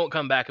we don't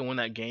come back and win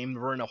that game,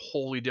 we're in a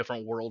wholly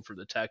different world for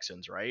the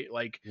Texans, right?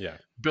 Like,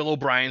 Bill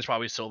O'Brien's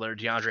probably still there.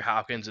 DeAndre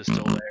Hopkins is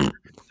still there.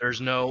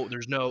 There's none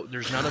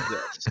of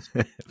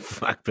this.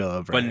 Fuck Bill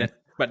O'Brien.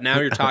 But now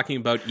you're talking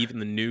about even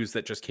the news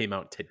that just came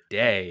out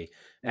today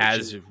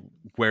as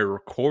we're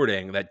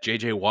recording, that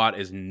J.J. Watt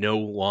is no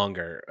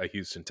longer a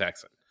Houston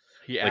Texan.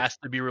 He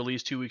asked to be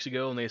released 2 weeks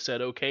ago, and they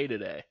said okay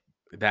today.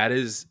 That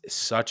is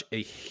such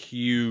a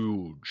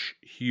huge,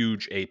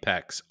 huge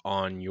apex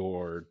on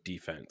your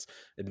defense.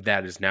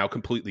 That is now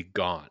completely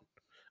gone.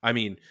 I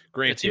mean,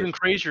 granted, it's even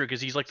crazier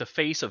because he's like the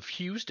face of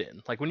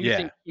Houston. Like when you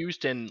think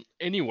Houston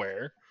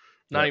anywhere,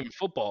 not even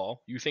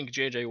football, you think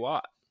J.J.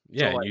 Watt.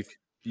 Yeah, So, like,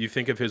 you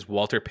think of his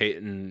Walter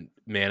Payton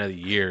Man of the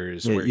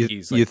Years, Yeah, where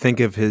he's like, you think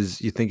of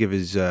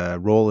his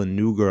role in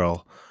New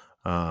Girl,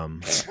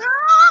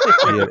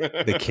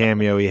 the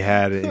cameo he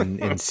had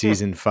in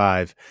season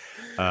 5.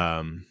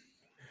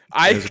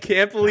 I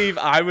can't believe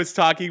I was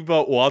talking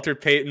about Walter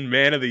Payton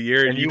Man of the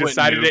Year, and you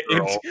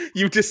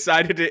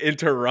decided to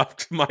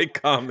interrupt my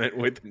comment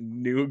with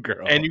New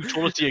Girl. And you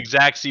told us the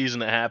exact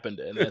season it happened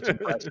in. That's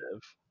impressive.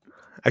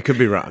 I could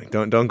be wrong.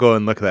 Don't go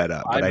and look that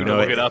up. But I know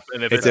look it up,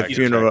 and if it's a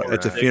funeral.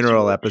 It's a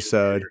funeral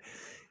episode, weird.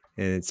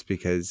 and it's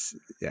because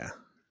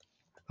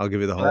I'll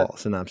give you the whole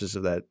synopsis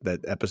of that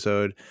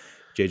episode.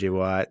 J.J.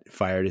 Watt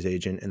fired his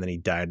agent, and then he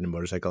died in a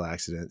motorcycle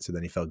accident. So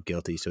then he felt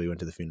guilty, so he went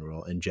to the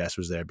funeral. And Jess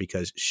was there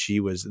because she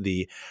was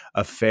the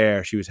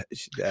affair. She was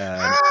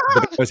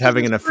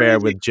having an affair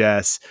with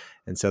Jess,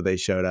 and so they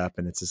showed up.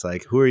 And it's just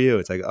like, who are you?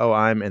 It's like, oh,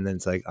 and then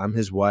it's like, I'm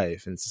his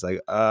wife, and it's just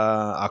like,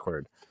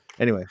 awkward.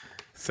 Anyway,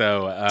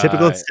 so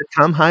typical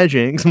sitcom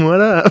hijinks.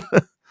 What up?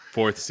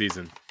 4th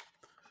season.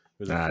 It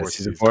was the 4th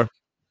season 4.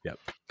 Yep,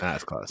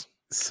 that's close.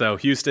 So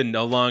Houston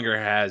no longer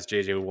has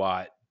J.J.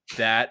 Watt.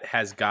 That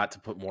has got to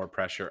put more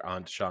pressure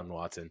on Deshaun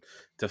Watson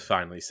to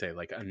finally say,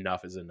 like,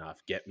 enough is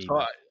enough. Get me.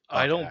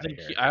 I don't think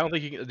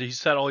he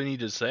said all he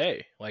needed to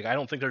say. Like, I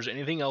don't think there's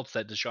anything else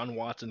that Deshaun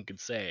Watson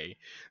could say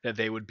that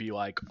they would be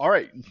like, all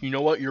right, you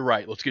know what, you're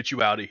right, let's get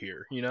you out of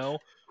here. You know,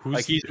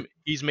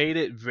 he's made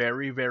it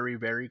very, very,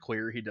 very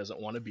clear he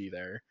doesn't want to be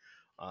there.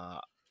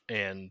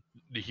 And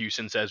the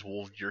Houston says,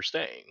 well, you're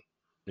staying.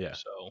 Yeah.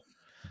 So,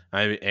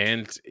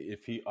 and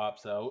if he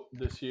opts out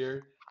this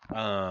year,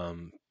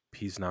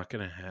 he's not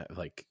gonna have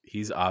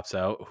he's opts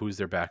out. Who's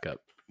their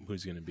backup?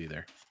 Who's gonna be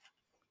there?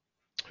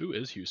 Who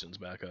is Houston's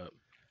backup?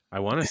 I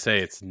want to say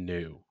it's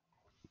new.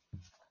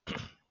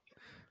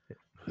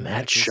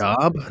 Matt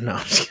Schaub?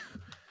 No,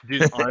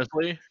 dude.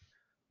 Honestly,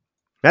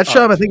 Matt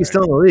Schaub, I think he's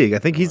still in the league. I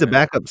think he's a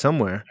backup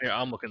somewhere. Yeah,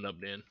 I'm looking up,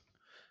 Dan.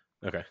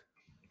 Okay.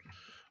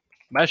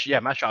 Matt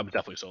Schaub is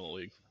definitely still in the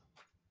league.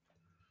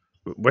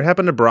 What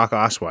happened to Brock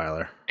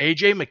Osweiler?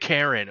 AJ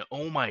McCarron.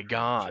 Oh my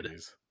God.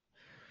 Jeez.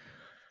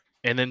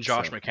 And then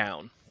Josh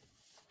McCown.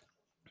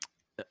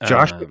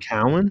 Josh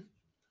McCown?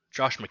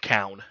 Josh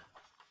McCown.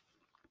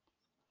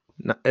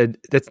 No,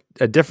 that's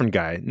a different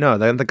guy. No,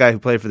 that's the guy who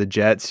played for the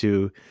Jets.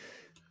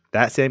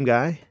 That same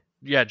guy?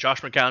 Yeah,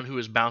 Josh McCown, who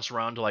has bounced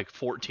around to like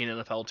 14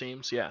 NFL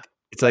teams. Yeah.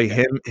 It's like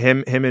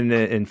him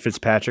and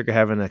Fitzpatrick are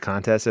having a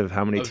contest of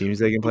how many teams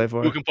they can play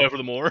for. Who can play for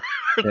the more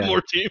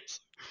teams?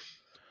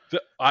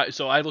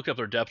 So I looked up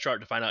their depth chart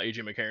to find out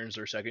AJ McCarron's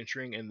their second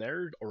string, and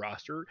their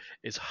roster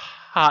is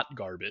hot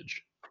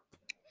garbage.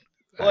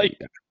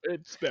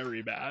 It's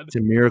very bad. It's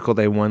a miracle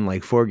they won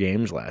like 4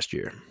 games last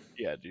year.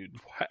 Yeah, dude.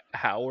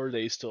 How are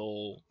they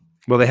still?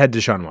 Well, they had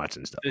Deshaun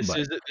Watson stuff.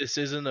 This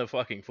isn't a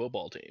fucking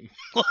football team.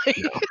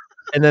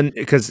 And then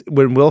because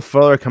when Will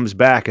Fuller comes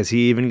back, is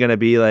he even going to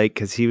be like?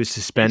 Because he was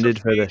suspended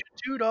for the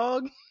two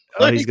dog.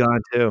 Oh, he's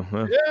gone too.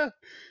 Well. Yeah,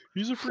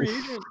 he's a free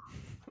agent.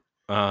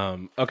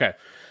 Okay,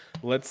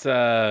 let's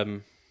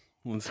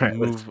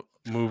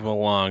move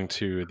along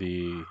to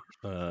the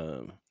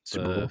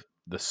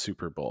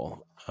Super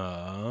Bowl.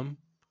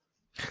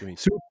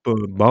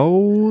 Super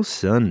Bowl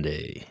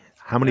Sunday.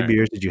 How many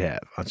beers did you have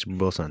on Super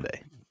Bowl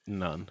Sunday?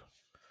 None.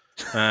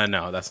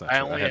 No, that's not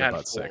true. I had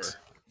about 4. 6.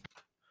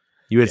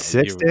 You had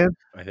 6, Dan?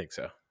 I think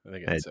so. I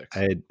think I had 6.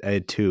 I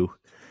had 2.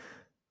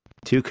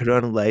 2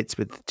 Corona Lights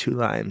with 2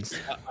 limes.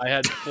 I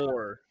had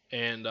 4,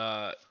 and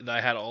I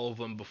had all of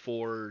them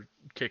before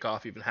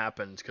kickoff even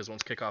happened. Because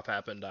once kickoff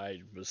happened,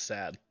 I was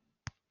sad.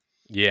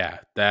 Yeah,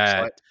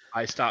 so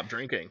I stopped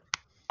drinking.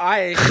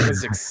 I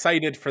was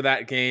excited for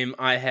that game.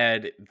 I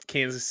had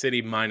Kansas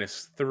City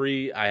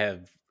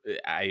 -3.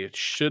 I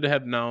should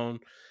have known,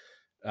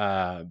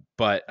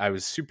 but I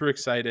was super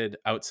excited.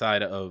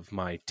 Outside of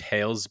my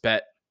tails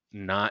bet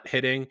not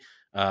hitting,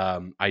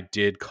 I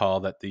did call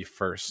that the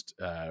first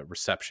the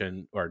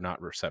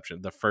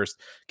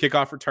first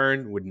kickoff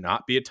return would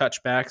not be a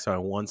touchback, so I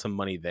won some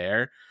money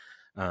there.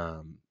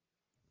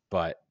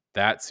 But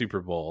that Super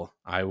Bowl,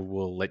 I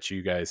will let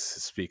you guys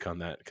speak on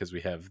that because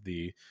we have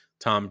the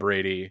Tom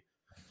Brady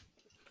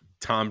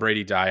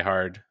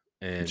diehard,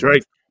 and that's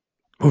right.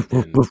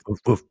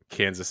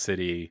 Kansas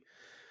City.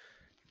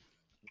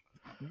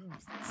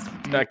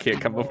 I can't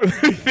come up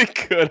with anything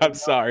good. I'm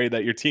sorry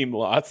that your team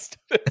lost.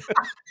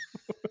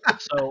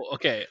 So,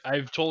 okay,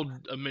 I've told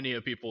many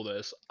of people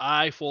this.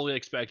 I fully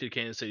expected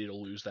Kansas City to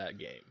lose that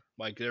game.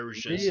 Like, there was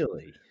just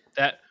really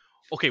that.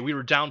 Okay, we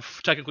were down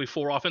technically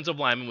 4 offensive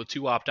linemen with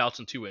 2 opt-outs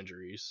and 2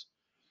 injuries.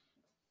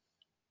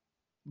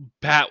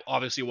 Pat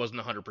obviously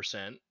wasn't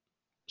 100%.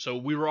 So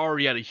we were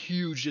already at a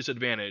huge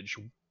disadvantage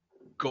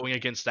going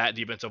against that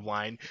defensive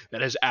line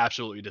that is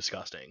absolutely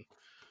disgusting.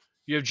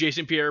 You have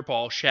Jason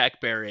Pierre-Paul, Shaq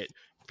Barrett,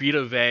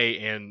 Vita Vey,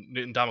 and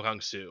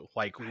Ndamukong Suh.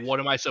 Like,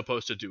 what am I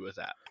supposed to do with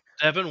that?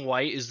 Devin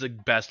White is the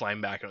best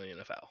linebacker in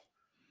the NFL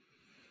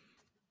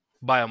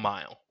by a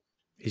mile.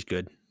 He's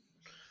good.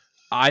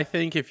 I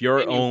think if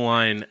your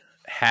O-line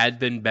had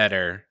been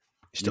better,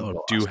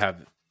 Still do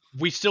have.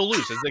 We still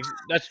lose.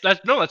 That's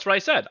what I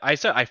said. I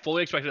said I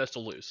fully expected us to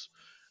lose.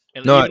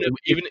 And No,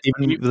 even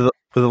with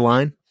the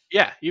line.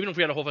 yeah, even if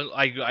we had a whole,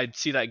 I'd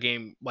see that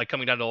game like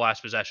coming down to the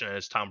last possession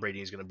as Tom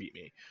Brady is going to beat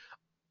me.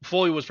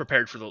 Fully was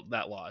prepared for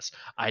that loss.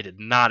 I did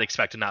not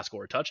expect to not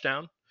score a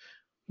touchdown.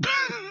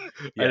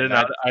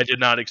 I did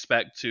not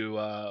expect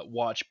to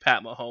watch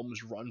Pat Mahomes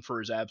run for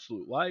his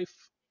absolute life.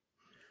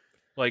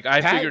 Like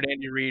I figured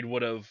Andy Reid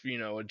would have,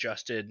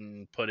 adjusted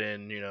and put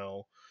in,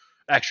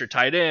 extra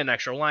tight end,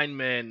 extra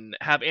lineman,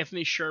 have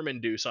Anthony Sherman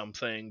do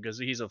something because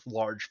he's a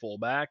large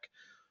fullback.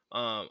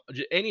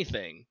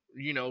 Anything,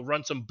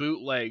 run some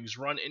bootlegs,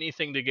 run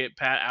anything to get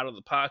Pat out of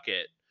the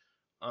pocket,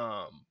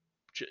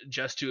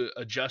 just to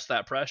adjust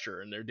that pressure,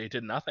 and they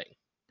did nothing.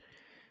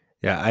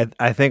 Yeah,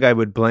 I think I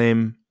would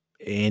blame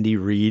Andy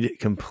Reid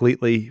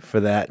completely for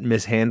that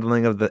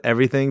mishandling of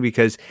everything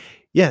because,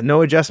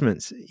 no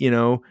adjustments.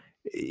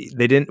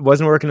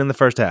 Wasn't working in the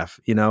first half.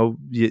 You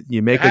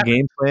make a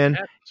game plan.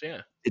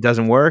 It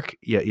doesn't work.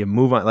 You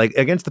move on. Like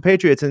against the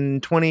Patriots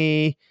in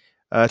 2018,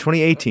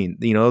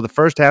 the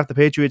first half the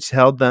Patriots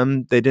held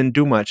them. They didn't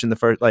do much in the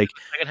first.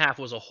 Second half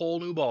was a whole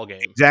new ball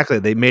game. Exactly.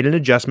 They made an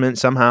adjustment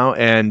somehow,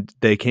 and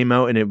they came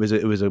out, and it was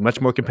a much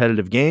more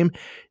competitive game.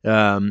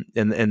 And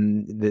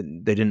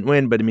they didn't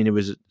win, but I mean, it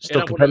was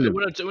still competitive.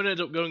 It ended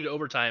up going to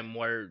overtime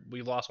where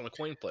we lost on a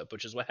coin flip,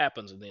 which is what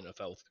happens in the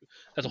NFL.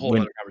 That's a whole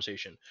other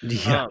conversation.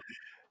 Yeah.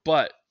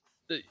 But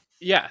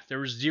there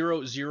was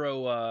zero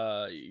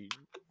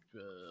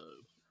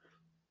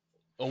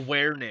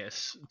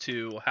awareness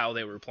to how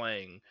they were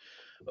playing.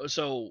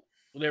 So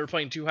they were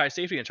playing too high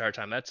safety the entire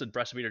time. That's a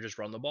recipe to just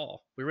run the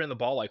ball. We ran the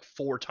ball like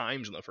 4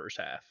 times in the first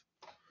half.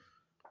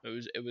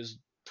 It was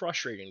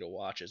frustrating to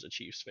watch as a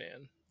Chiefs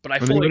fan. But I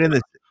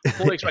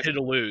fully expected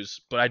to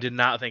lose, but I did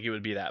not think it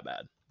would be that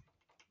bad.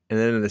 And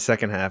then in the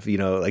second half,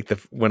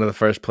 one of the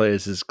first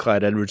plays is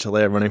Clyde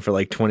Edwards-Helaire running for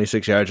like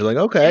 26 yards. You're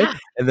like, okay. Yeah.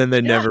 And then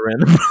they never ran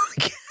the ball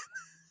again.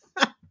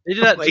 They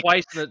did that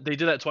twice. They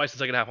did that twice in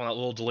the second half on that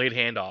little delayed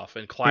handoff,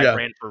 and Clyde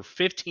ran for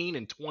 15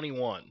 and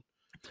 21.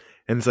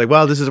 And it's like,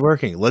 wow, this is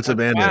working. Let's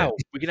abandon it.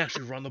 We can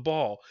actually run the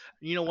ball.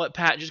 You know what,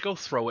 Pat? Just go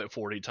throw it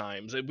 40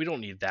 times. We don't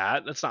need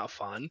that. That's not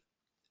fun.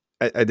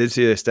 I did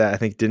see a stat. I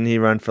think didn't he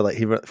run for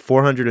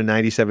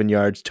 497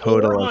 yards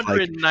total?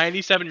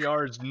 497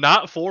 yards,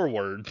 not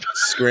forward.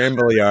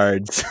 Scramble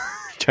yards.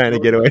 Trying to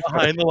get away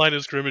behind the line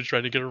of scrimmage,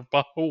 trying to get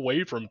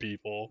away from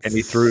people. And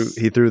he threw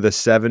the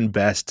 7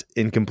 best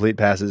incomplete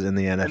passes in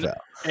the NFL.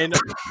 And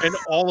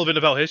all of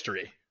NFL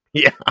history.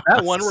 Yeah.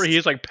 That one where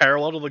he's like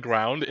parallel to the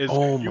ground is you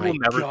will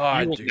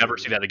never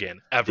see that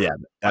again. Ever. Yeah.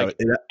 That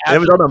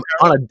was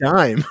on a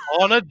dime.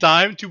 On a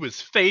dime to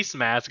his face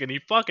mask, and he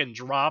fucking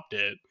dropped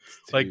it.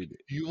 Dude. Like,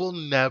 you will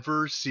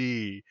never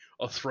see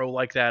a throw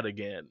like that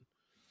again.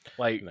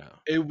 Like,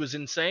 It was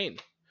insane.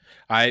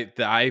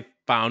 I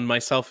found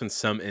myself in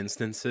some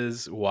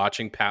instances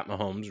watching Pat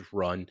Mahomes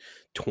run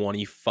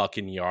 20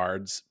 fucking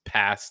yards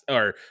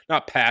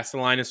not past the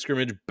line of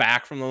scrimmage,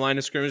 back from the line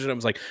of scrimmage, and I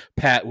was like,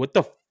 Pat, what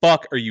the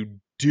fuck are you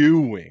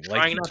doing?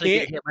 Trying not to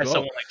get hit by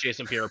someone like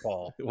Jason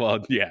Pierre-Paul. Well,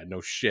 yeah,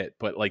 no shit,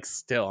 but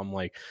still, I'm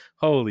like,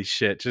 holy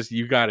shit, just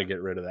you got to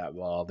get rid of that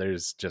ball.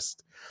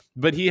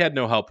 But he had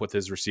no help with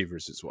his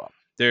receivers as well.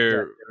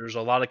 There's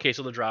a lot of case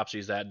of the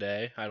dropsies that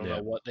day. I don't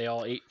know what they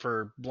all ate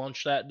for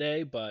lunch that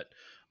day, but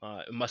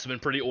it must have been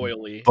pretty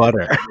oily.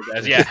 Butter.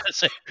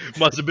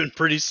 Must have been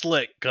pretty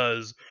slick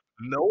because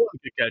no one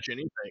could catch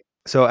anything.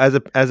 So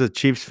as a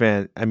Chiefs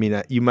fan, I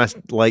mean, you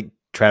must like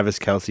Travis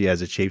Kelce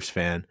as a Chiefs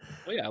fan.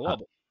 Oh yeah, I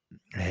love him.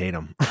 I hate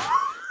him.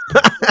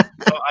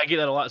 I get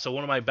that a lot. So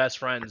one of my best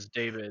friends,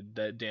 David,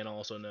 that Dan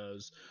also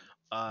knows,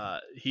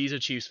 he's a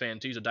Chiefs fan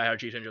too. He's a diehard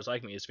Chiefs fan just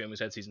like me. His family's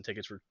had season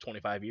tickets for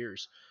 25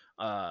 years.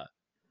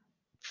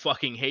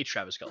 Fucking hates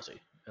Travis Kelce,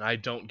 and I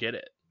don't get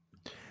it.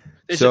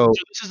 This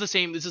is the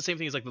same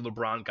thing as like the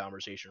LeBron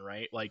conversation,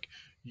 right? Like,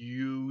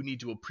 you need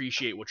to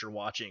appreciate what you're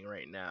watching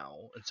right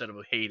now instead of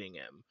hating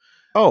him.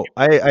 Oh,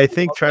 I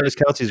think Travis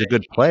Kelce is a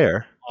good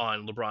player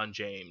on LeBron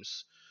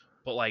James,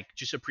 but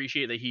just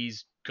appreciate that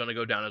he's gonna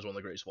go down as one of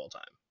the greatest of all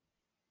time.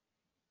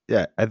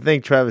 Yeah, I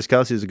think Travis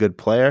Kelce is a good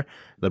player.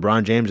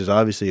 LeBron James is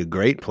obviously a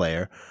great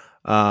player.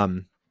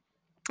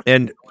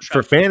 And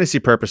for fantasy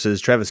purposes,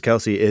 Travis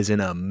Kelce is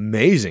an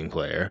amazing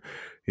player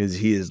because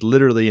he is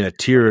literally in a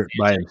tier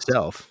by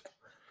himself.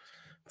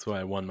 That's why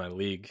I won my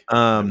league,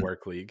 my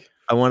work league.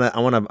 I want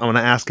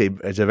to ask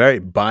it's a very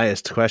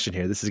biased question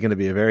here. This is going to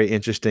be a very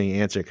interesting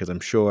answer because I'm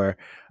sure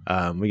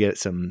we get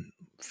some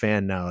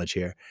fan knowledge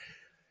here.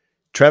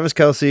 Travis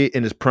Kelce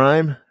in his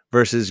prime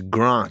versus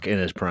Gronk in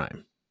his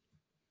prime.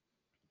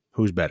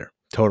 Who's better?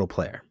 Total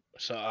player.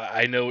 So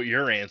I know what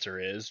your answer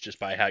is just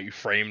by how you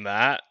frame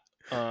that.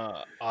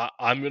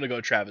 I'm going to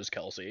go Travis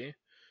Kelce.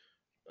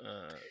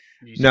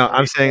 No,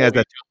 I'm saying as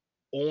a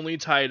only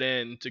tight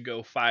end to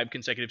go 5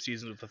 consecutive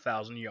seasons with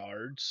 1,000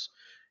 yards.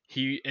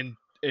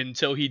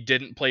 Until he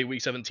didn't play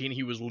Week 17,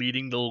 he was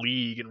leading the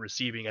league in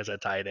receiving as a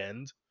tight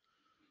end.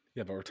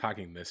 Yeah, but we're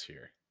talking this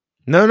year.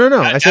 no.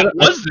 I said That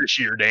was this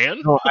year,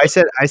 Dan. no.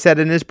 I said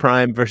in his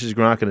prime versus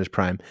Gronk in his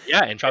prime.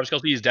 Yeah, and Travis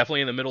Kelce is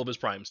definitely in the middle of his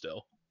prime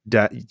still.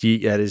 That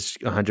is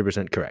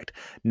 100% correct.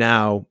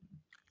 Now,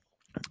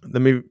 so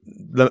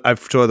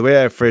the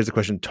way I phrased the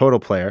question, total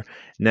player.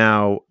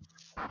 Now,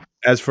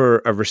 as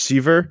for a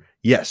receiver,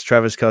 yes,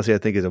 Travis Kelce I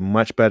think is a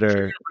much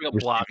better. Bring up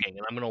blocking,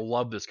 and I'm going to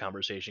love this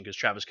conversation because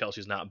Travis Kelce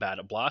is not bad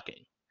at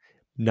blocking.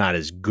 Not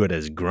as good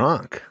as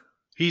Gronk.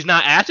 He's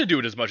not asked to do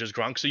it as much as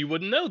Gronk, so you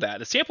wouldn't know that.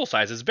 The sample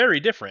size is very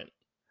different.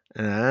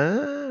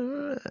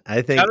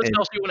 I think Travis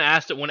Kelce, when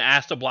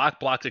asked to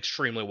blocked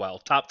extremely well.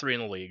 Top 3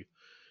 in the league.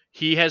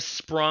 He has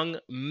sprung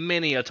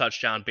many a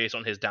touchdown based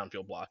on his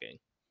downfield blocking.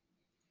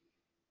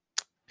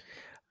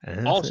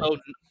 Also,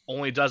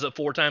 only does it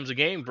 4 times a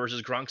game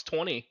versus Gronk's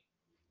 20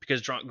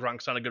 because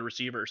Gronk's not a good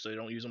receiver, so they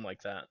don't use him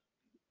like that.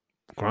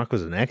 Gronk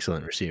was an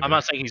excellent receiver. I'm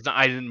not saying he's not.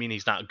 I didn't mean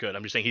he's not good.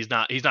 I'm just saying he's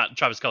not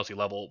Travis Kelce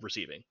level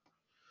receiving.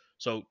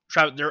 So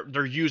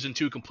they're using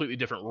 2 completely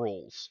different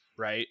roles,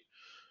 right?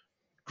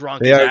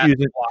 Gronk is asked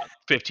to block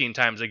 15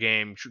 times a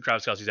game.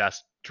 Travis Kelce's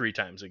asked 3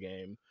 times a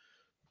game.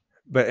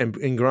 But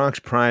in Gronk's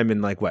prime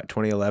in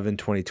 2011,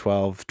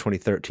 2012,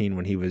 2013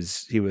 when he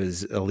was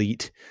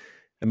elite.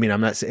 I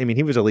mean,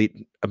 he was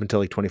elite up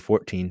until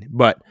 2014,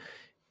 but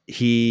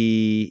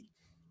I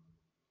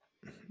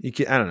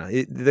don't know.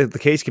 The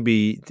case can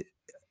be,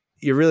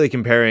 you're really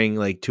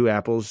comparing 2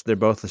 apples. They're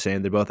both the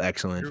same. They're both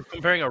excellent. You're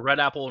comparing a red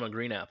apple and a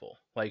green apple.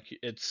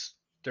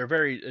 They're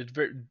very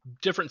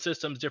different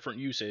systems, different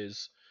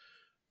uses.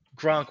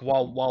 Gronk,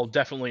 while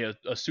definitely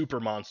a super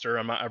monster,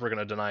 I'm not ever going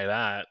to deny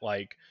that.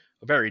 A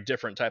very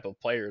different type of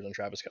player than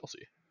Travis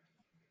Kelce.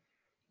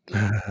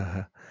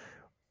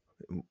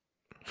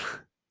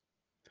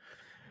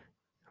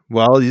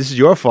 Well, this is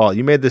your fault.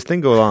 You made this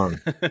thing go long.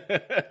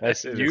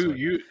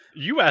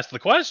 You asked the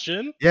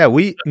question. Yeah,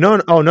 no.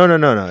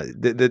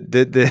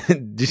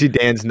 Did you see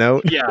Dan's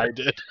note? Yeah, I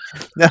did.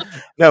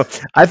 No.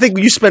 I think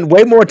you spent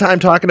way more time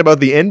talking about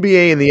the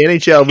NBA and the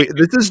NHL.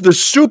 This is the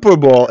Super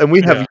Bowl, and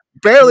we have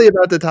barely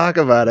about to talk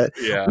about it.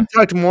 Yeah, we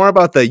talked more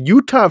about the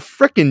Utah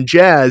frickin'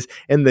 Jazz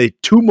and the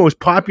 2 most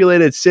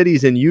populated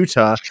cities in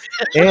Utah,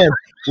 and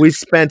we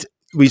spent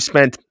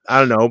I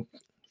don't know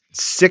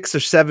 6 or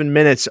 7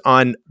 minutes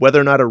on whether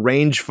or not a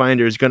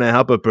rangefinder is going to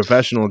help a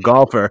professional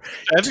golfer.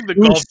 I think the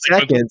golf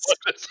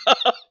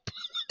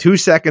 2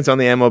 seconds on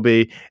the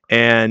MLB,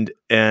 and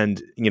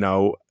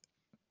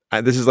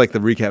this is like the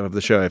recap of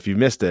the show. If you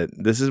missed it,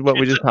 this is what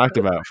we just talked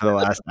about for the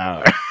last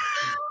hour.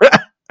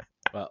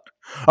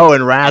 Well,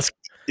 and Rask,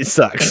 it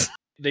sucks.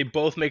 They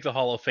both make the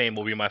Hall of Fame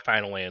will be my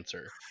final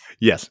answer.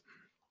 Yes.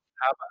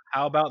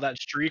 How about that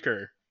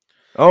streaker?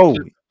 Oh,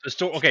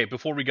 okay.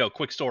 Before we go,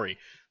 quick story.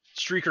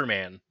 Streaker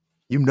man.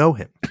 You know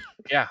him.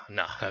 Yeah,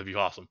 no, that'd be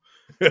awesome.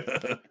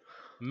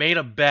 Made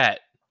a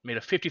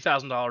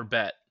 $50,000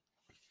 bet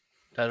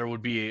that there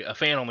would be a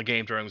fan on the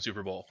game during the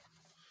Super Bowl.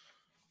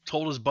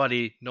 Told his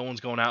buddy, no one's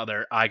going out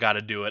there. I got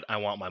to do it. I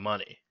want my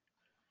money.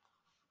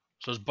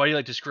 So his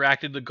buddy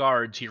distracted the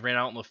guards. He ran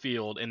out in the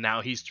field, and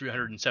now he's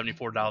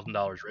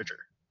 $374,000 richer.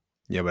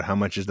 Yeah, but how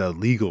much is the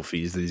legal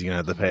fees that he's going to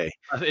have to pay?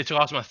 It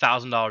cost him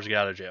 $1,000 to get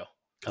out of jail.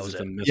 That was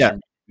it.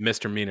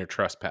 Misdemeanor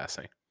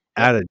trespassing.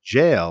 Out of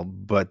jail,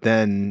 but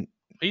then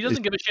he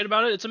doesn't give a shit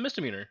about it. It's a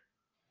misdemeanor.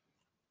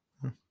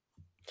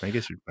 I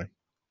guess you're fine.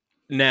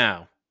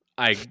 Now,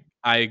 I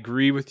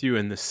agree with you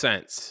in the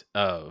sense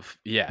of,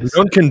 yes, we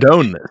don't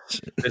condone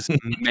this. This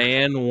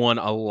man won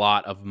a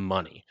lot of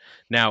money.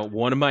 Now,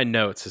 one of my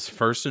notes is,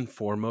 first and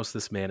foremost,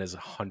 this man is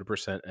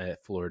 100% a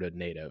Florida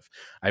native.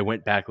 I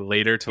went back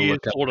later to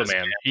look up Florida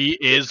man. He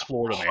is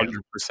Florida man.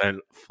 100%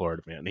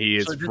 Florida man. He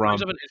is from.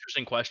 Brings up an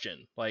interesting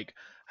question.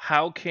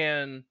 How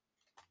can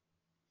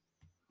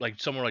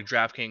someone like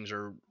DraftKings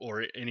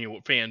or any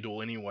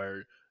FanDuel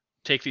anywhere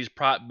take these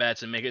prop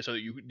bets and make it so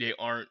that they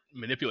aren't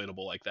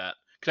manipulatable like that?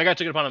 Because I got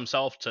to take it upon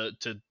himself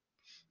to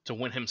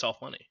win himself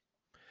money.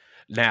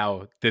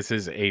 Now, this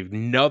is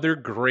another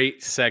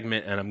great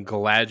segment, and I'm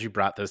glad you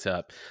brought this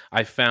up.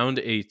 I found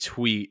a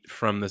tweet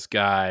from this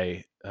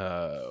guy.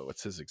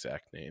 What's his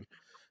exact name?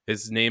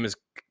 His name is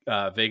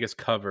Vegas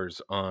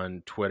Covers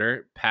on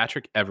Twitter,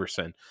 Patrick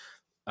Everson.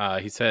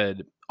 He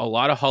said, a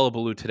lot of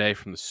hullabaloo today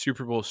from the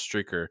Super Bowl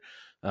streaker,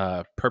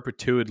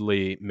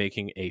 perpetually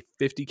making a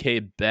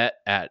 $50K bet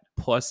at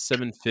plus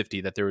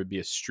 750 that there would be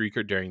a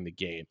streaker during the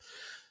game.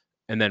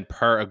 And then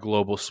per a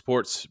global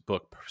sports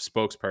book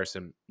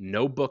spokesperson,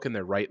 no book in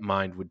their right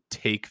mind would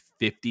take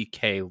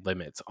 50K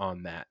limits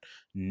on that.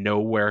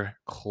 Nowhere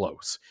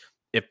close.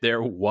 If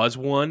there was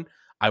one,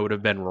 I would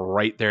have been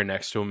right there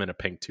next to him in a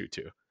pink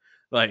tutu.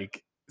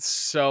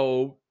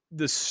 So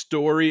the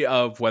story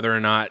of whether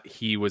or not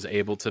he was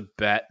able to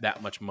bet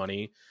that much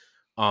money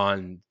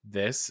on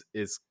this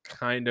is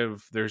kind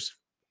of,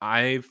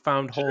 I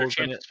found holes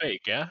in it. It's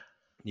fake, yeah?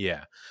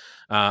 Yeah.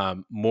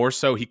 More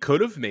so, he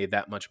could have made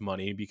that much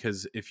money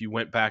because if you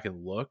went back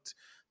and looked,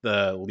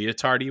 the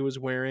leotard he was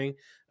wearing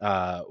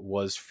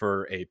was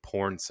for a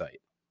porn site.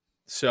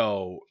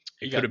 So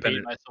He it could got have been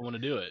paid by someone to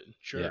do it.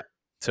 Sure. Yeah.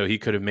 So he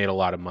could have made a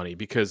lot of money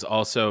because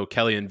also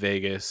Kelly in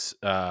Vegas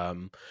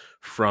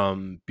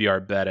from BR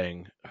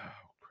Betting. Oh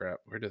crap,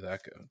 where did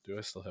that go? Do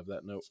I still have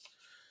that note?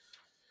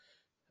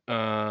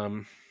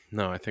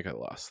 No, I think I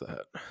lost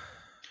that.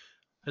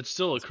 It's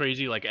still a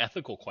crazy like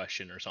ethical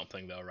question or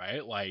something though,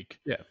 right? Like,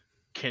 Yeah.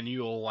 can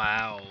you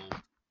allow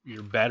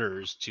your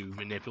bettors to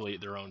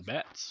manipulate their own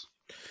bets?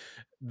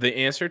 The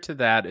answer to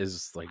that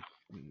is like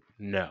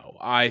no.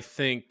 I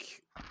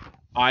think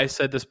I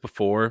said this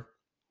before.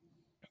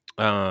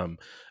 I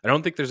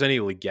don't think there's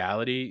any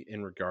legality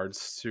in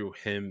regards to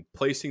him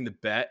placing the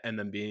bet and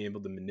then being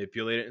able to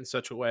manipulate it in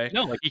such a way.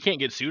 No, like he can't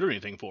get sued or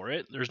anything for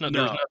it. There's No.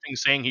 nothing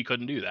saying he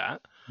couldn't do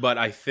that. But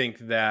I think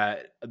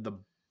that the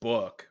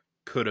book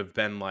could have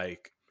been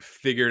like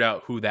figured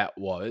out who that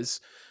was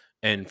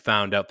and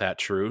found out that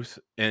truth.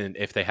 And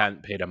if they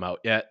hadn't paid him out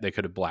yet, they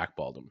could have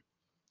blackballed him.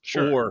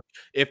 Sure. Or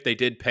if they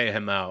did pay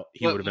him out,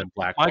 he But would have been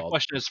my blackballed.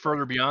 question is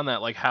further beyond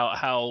that. Like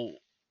how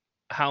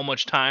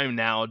much time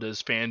now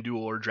does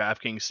FanDuel or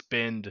DraftKings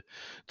spend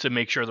to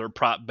make sure their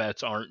prop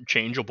bets aren't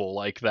changeable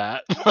like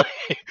that?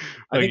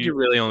 I think you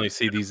really only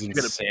see these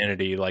gotta-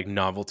 insanity like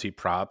novelty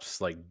props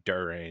like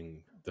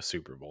during the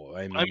Super Bowl.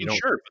 I mean, I'm you don't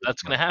sure, but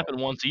that's going to happen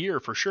once a year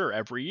for sure,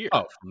 every year.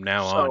 Oh, from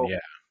now on, yeah.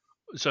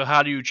 So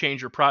how do you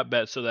change your prop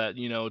bet so that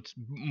it's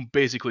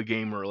basically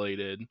game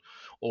related,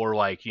 or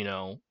like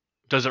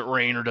does it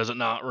rain or does it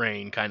not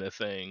rain kind of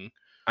thing?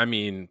 I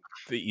mean,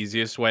 the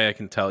easiest way I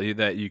can tell you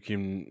that you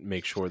can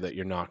make sure that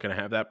you're not going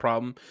to have that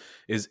problem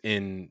is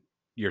in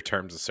your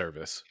terms of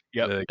service.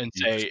 Yep, and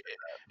say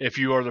if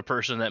you are the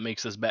person that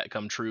makes this bet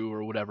come true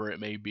or whatever it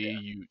may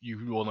be,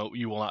 you will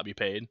not be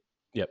paid.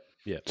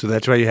 Yep. So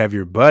that's why you have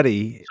your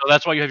buddy. So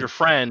that's why you have your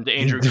friend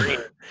Andrew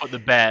Green put the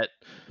bet.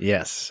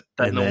 Yes,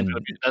 That and no then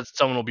that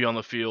someone will be on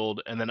the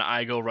field, and then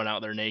I go run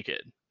out there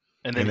naked,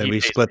 and then we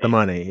split the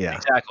money. Yeah,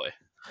 exactly.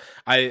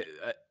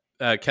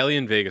 Kelly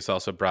in Vegas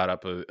also brought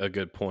up a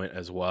good point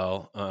as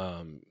well.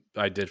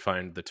 I did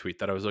find the tweet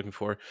that I was looking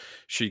for.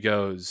 She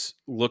goes,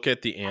 look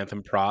at the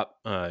Anthem prop.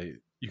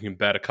 You can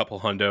bet a couple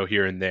hundo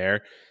here and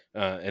there.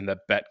 And the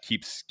bet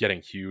keeps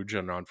getting huge.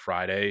 And on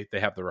Friday,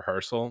 they have the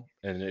rehearsal.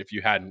 And if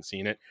you hadn't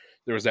seen it,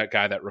 there was that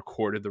guy that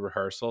recorded the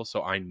rehearsal.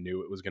 So I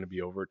knew it was going to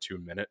be over 2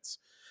 minutes.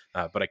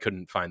 But I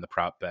couldn't find the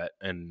prop bet,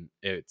 and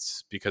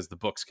it's because the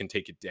books can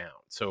take it down.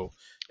 So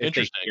if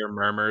they hear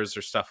murmurs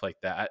or stuff like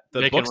that,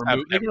 they can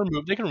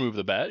remove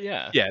the bet.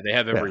 Yeah, they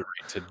have every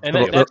right to. And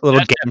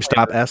little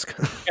GameStop-esque.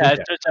 Yeah,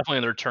 it's definitely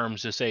in their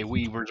terms to say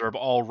we reserve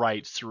all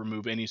rights to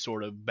remove any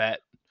sort of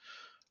bet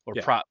or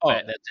prop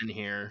bet that's in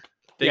here.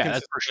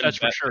 That's for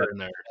sure in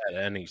there at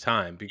any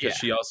time,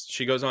 because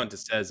she goes on to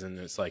says, and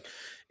it's like,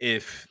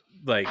 if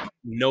like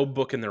no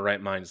book in their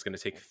right mind is going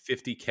to take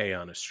 $50K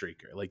on a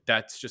streaker, like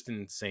that's just an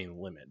insane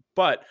limit.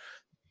 But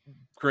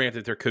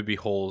granted, there could be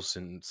holes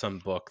in some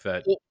book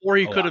that, or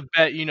you could have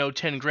bet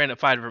 $10,000 at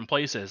 5 different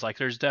places. Like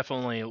there's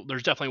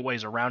definitely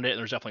ways around it, and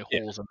there's definitely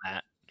holes in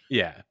that.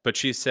 Yeah, but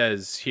she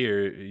says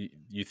here,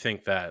 you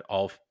think that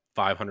all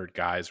 500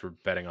 guys were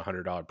betting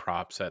 $100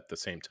 props at the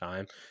same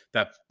time,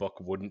 that book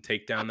wouldn't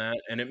take down that.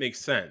 And it makes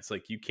sense.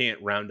 Like you can't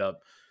round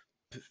up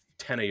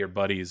 10 of your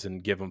buddies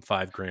and give them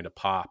 $5,000 a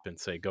pop and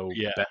say, go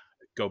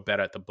bet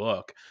at the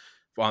book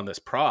on this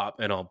prop,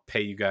 and I'll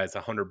pay you guys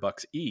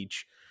 $100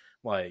 each.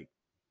 Like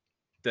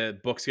the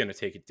book's going to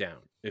take it down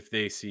if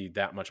they see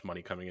that much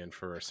money coming in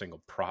for a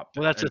single prop.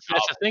 Well, that's the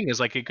thing,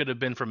 is like it could have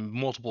been from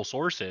multiple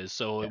sources,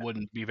 so it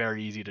wouldn't be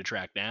very easy to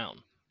track down.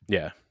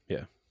 Yeah.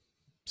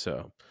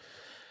 So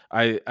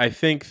I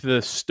think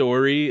the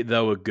story,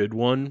 though a good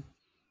one,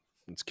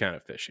 it's kind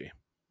of fishy.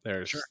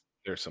 There's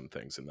some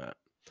things in that.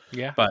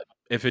 Yeah. But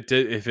if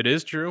it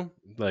is true,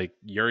 like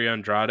Yuri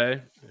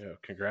Andrade,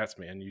 congrats,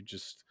 man. You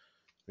just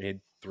made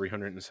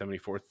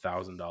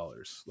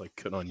 $374,000. Like,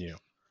 good on you.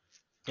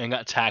 And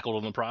got tackled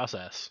in the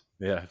process.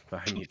 Yeah,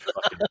 I need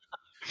fucking.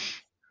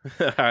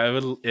 I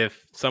would,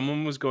 if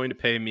someone was going to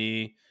pay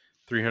me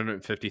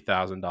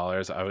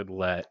 $350,000, I would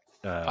let.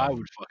 I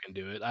would fucking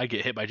do it. I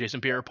get hit by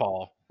Jason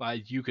Pierre-Paul.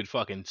 You could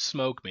fucking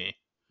smoke me.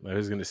 I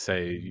was gonna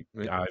say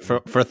for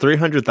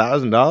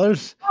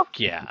 $300,000. Fuck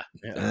yeah!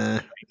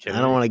 I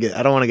don't want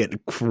to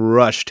get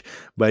crushed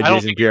by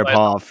Jason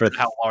Pierre-Paul for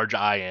how large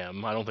I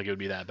am. I don't think it would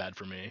be that bad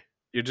for me.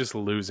 You're just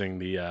losing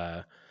the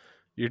air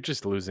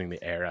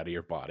out of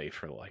your body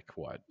for like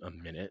what, a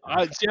minute?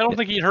 I don't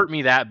think he'd hurt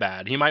me that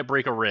bad. He might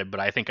break a rib, but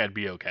I think I'd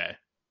be okay.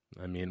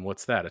 I mean,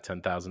 what's that? A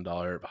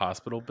 $10,000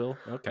 hospital bill?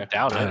 Okay,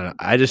 I don't know.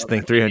 I just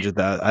think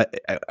 300,000.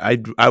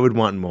 I would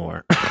want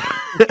more.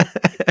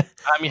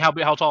 I mean,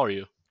 how tall are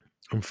you?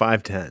 I'm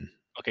 5'10".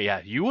 Okay,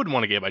 yeah, you wouldn't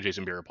want to get by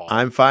Jason Pierre-Paul.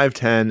 I'm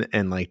 5'10"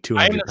 and like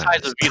 200. I am the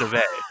size of Vita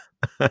Vey.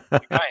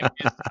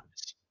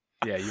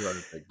 Yeah, you are a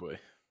big boy.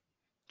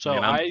 So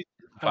I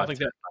don't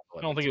think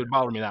it would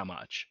bother me that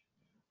much.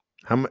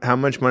 How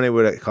much money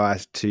would it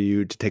cost to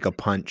you to take a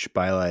punch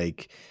by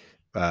like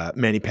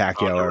Manny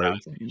Pacquiao or Ronda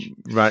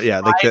right, yeah,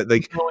 like the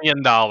 $5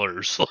 million.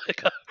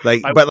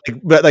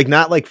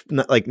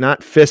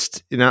 not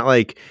fist,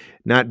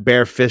 not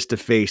bare fist to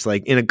face,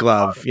 like in a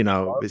glove.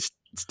 It's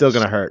still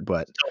gonna hurt,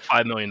 but Still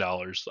 $5 million.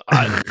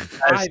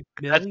 $5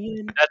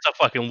 million? That's a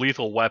fucking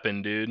lethal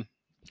weapon, dude.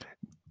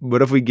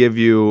 what if we give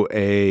you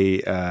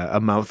a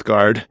mouth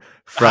guard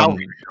from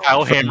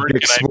How hammered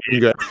Dick can I be?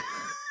 Swinga?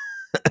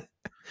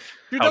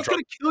 Dude, How that's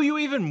gonna kill you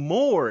even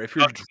more if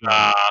you're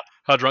drunk.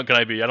 How drunk can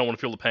I be? I don't want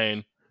to feel the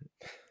pain.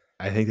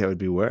 I think that would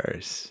be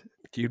worse.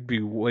 You'd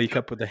be wake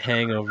up with a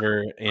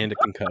hangover and a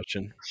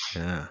concussion.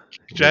 Yeah.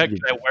 Jack, can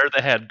I wear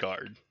the head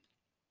guard?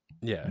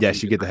 Yeah.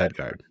 Yes, you get the head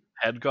guard.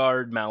 Head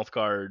guard, mouth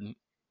guard,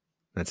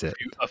 That's it.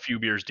 a few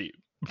beers deep.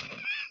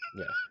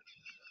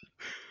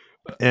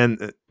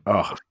 And at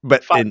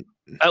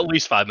At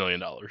least $5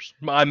 million.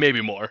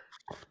 Maybe more.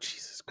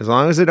 Jesus. as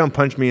long as they don't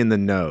punch me in the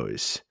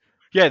nose.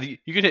 Yeah,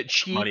 you can hit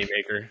cheek.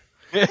 Moneymaker.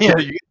 Yeah,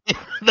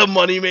 the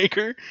money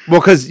maker. Well,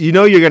 because you're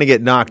going to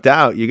get knocked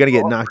out. You're going to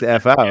get knocked the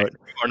F out.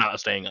 Or not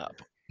staying up.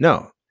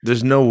 No,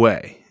 there's no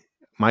way.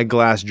 My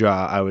glass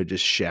jaw, I would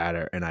just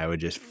shatter and I would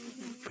just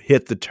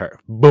hit the turf.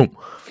 Boom.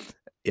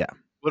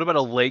 What about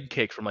a leg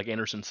kick from like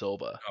Anderson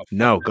Silva? Oh,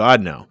 No,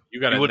 God, no. You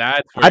got You to would-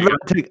 that.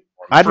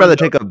 I'd rather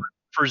take a.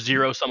 For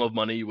zero sum of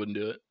money, you wouldn't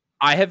do it.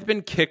 I have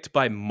been kicked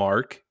by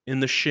Mark in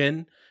the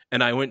shin,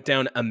 and I went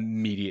down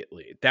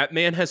immediately. That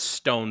man has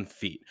stone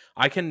feet.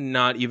 I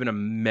cannot even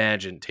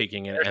imagine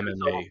taking an Anderson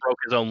Silva MMA. broke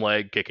his own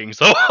leg kicking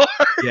so hard.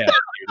 Yeah,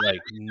 dude,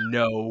 like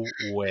no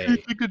way. He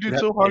kicked a dude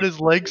so hard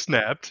his leg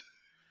snapped.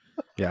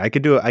 Yeah, I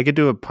could do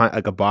a punch,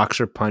 like a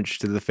boxer punch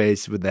to the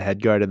face with the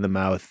head guard and the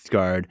mouth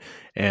guard,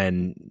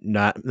 and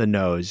not the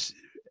nose,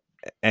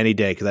 any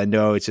day, because I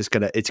know it's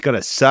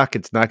gonna suck.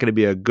 It's not gonna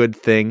be a good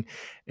thing.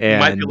 You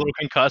might be And a little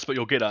concussed, but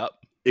you'll get up.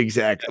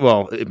 exactly.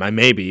 Well, it might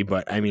maybe,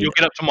 but I mean, You'll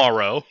get up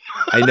tomorrow.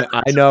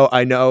 I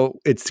know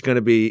it's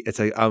gonna be. It's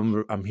like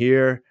I'm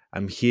here,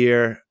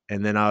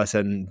 and then all of a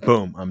sudden,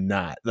 boom, I'm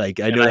not. Like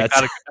I know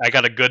that's. I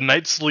got a good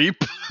night's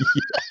sleep.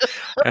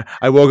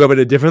 I woke up at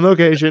a different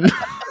location.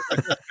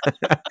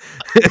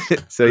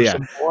 So There's yeah,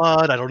 some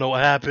blood. I don't know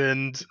what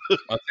happened.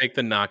 I'll take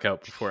the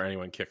knockout before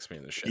anyone kicks me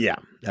in the shin. yeah,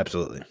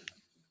 absolutely.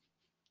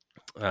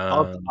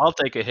 I'll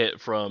take a hit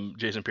from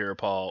Jason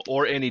Pierre-Paul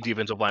or any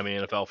defensive lineman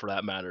in the NFL for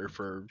that matter.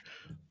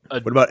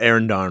 What about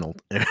Aaron Darnold?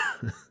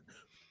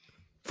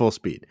 Full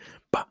speed.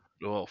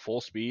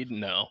 Full speed?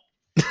 No.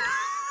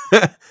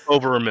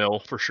 Over a mil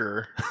for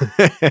sure.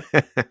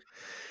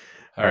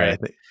 All right.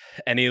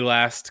 Any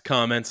last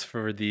comments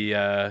for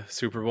the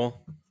Super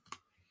Bowl?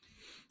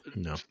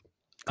 No.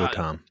 Go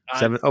Tom.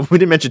 We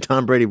didn't mention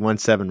Tom Brady won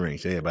 7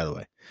 rings. Yeah, by the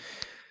way.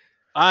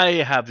 I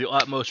have the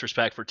utmost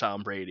respect for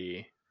Tom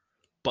Brady,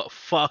 but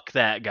fuck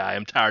that guy.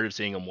 I'm tired of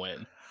seeing him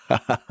win.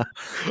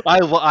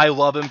 I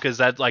love him because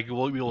that's like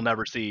we will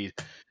never see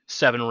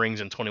 7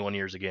 rings in 21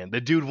 years again.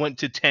 The dude went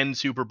to 10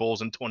 Super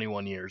Bowls in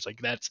 21 years.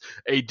 Like that's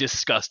a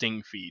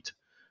disgusting feat.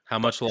 How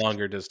much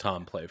longer does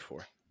Tom play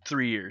for?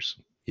 3 years.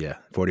 Yeah,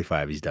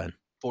 45. He's done.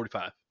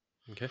 45.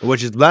 Okay.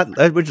 Which is less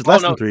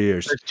than 3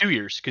 years. It's 2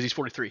 years because he's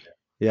 43.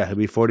 Yeah, he'll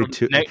be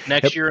 42.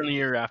 Next year and the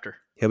year after.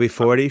 He'll be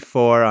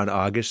 44 on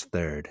August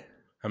 3rd.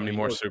 How many He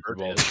more knows Super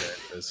birthday Bowls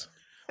there is?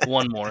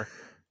 One more.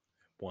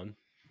 One.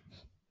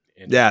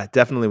 Yeah,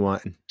 definitely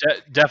one.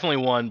 Definitely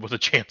one with a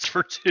chance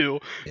for 2.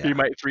 Yeah. He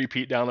might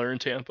three-peat down there in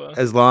Tampa.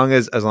 As long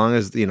as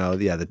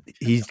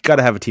he's got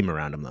to have a team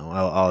around him though.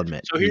 I'll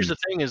admit. So here's the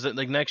thing: is that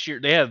like next year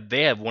they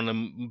have one of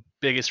the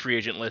biggest free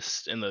agent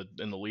lists in the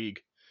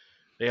league.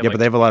 But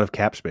they have a lot of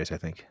cap space. I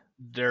think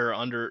they're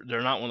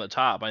not one of the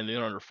top. I mean,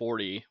 they're under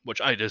 40,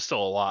 which is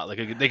still a lot.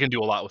 Like they can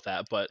do a lot with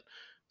that, but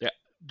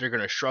they're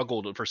going to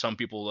struggle for some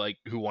people like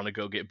who want to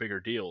go get bigger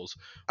deals.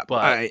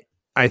 But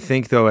I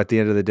think though at the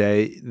end of the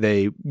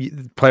day,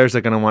 players that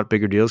are going to want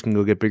bigger deals can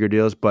go get bigger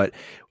deals. But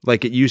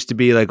like it used to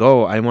be like,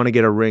 oh, I want to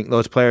get a ring.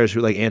 Those players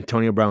who like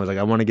Antonio Brown was like,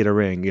 I want to get a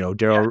ring.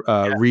 Daryl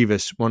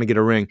Revis want to get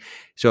a ring.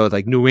 So it's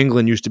like New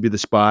England used to be the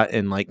spot,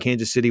 and like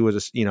Kansas City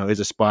was is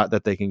a spot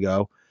that they can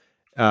go.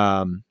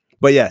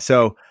 But yeah,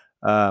 so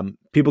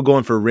people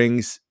going for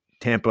rings.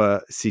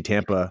 Tampa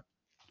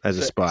as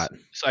a spot.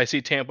 So I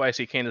see Tampa, I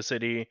see Kansas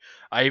City,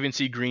 I even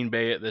see Green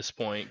Bay at this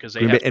point because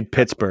and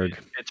Pittsburgh.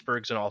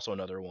 Pittsburgh's and also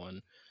another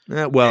one.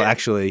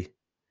 Actually,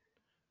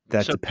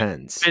 that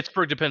depends.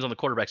 Pittsburgh depends on the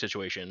quarterback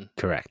situation.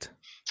 Correct.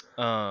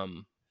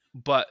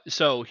 But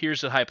so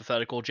here's the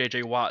hypothetical: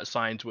 J.J. Watt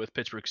signs with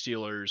Pittsburgh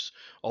Steelers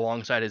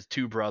alongside his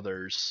 2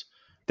 brothers.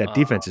 That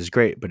defense is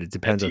great, but it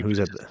depends on who's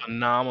at the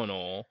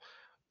phenomenal.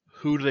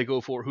 Who do they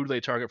go for? Who do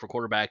they target for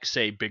quarterback?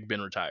 Say Big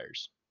Ben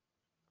retires.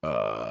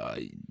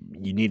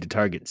 You need to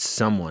target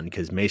someone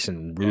because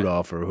Mason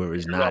Rudolph or whoever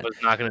is not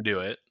going to do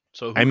it.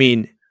 So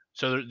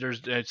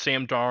there's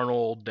Sam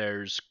Darnold,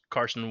 there's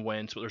Carson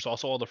Wentz, but there's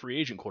also all the free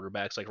agent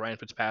quarterbacks like Ryan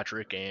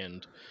Fitzpatrick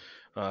and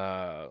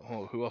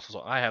who else is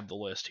on? I have the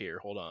list here.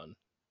 Hold on.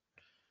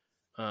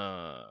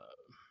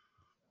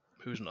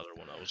 Who's another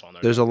one that was on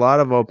there? There's a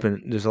lot of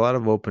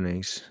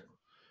openings.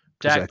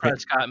 'Cause Dak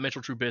Prescott,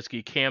 Mitchell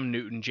Trubisky, Cam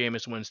Newton,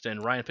 Jameis Winston,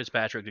 Ryan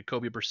Fitzpatrick,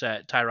 Jacoby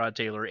Brissett, Tyrod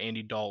Taylor,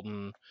 Andy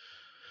Dalton.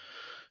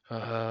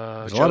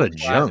 There's a Joe lot of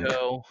junk.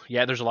 Flacco.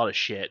 Yeah, there's a lot of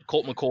shit.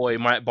 Colt McCoy,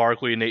 Matt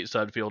Barkley, Nate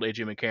Sudfeld,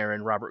 AJ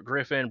McCarron, Robert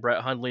Griffin,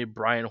 Brett Hundley,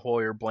 Brian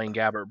Hoyer, Blaine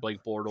Gabbert,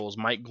 Blake Bortles,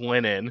 Mike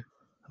Glennon,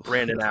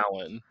 Brandon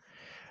Allen.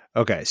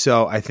 Okay,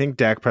 so I think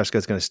Dak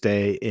Prescott's going to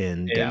stay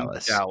in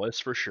Dallas. Dallas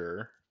for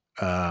sure.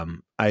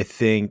 I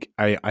think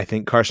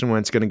Carson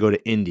Wentz is going to go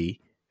to Indy.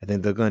 I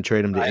think they're going to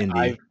trade him to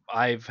Indy.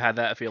 I've had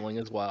that feeling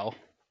as well.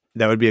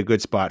 That would be a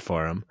good spot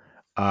for him.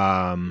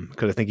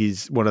 Because I think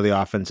he's one of the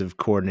offensive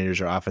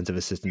coordinators or offensive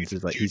assistants.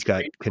 Is like he's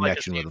got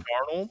connection with him.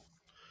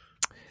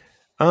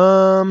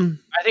 Darnold?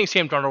 I think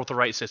Sam Darnold with the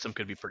right system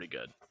could be pretty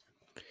good.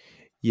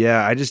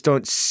 Yeah, I just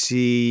don't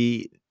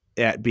see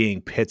it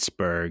being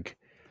Pittsburgh.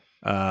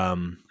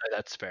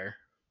 That's fair.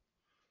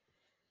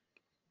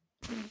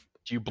 Do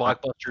you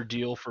blockbuster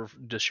deal for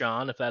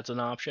Deshaun if that's an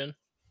option?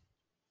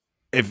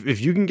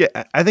 If you can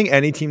get, I think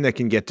any team that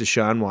can get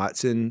Deshaun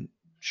Watson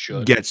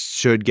should get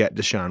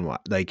Deshaun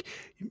Watson. Like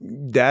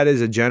that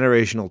is a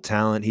generational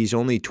talent. He's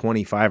only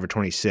 25 or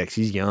 26.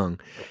 He's young.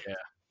 Yeah.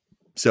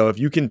 So if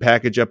you can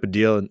package up a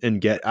deal and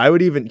get, I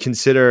would even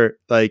consider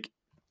like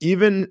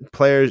even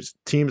players,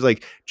 teams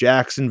like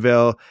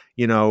Jacksonville,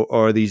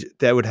 or these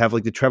that would have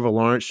like the Trevor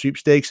Lawrence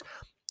sweepstakes.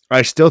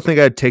 I still think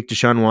I'd take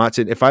Deshaun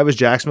Watson. If I was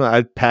Jacksonville,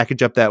 I'd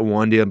package up that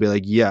one deal and be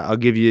like, yeah, I'll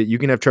give you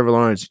can have Trevor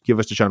Lawrence, give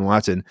us Deshaun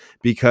Watson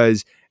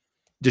because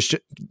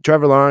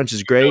Trevor Lawrence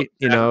is great.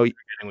 With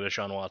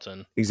Deshaun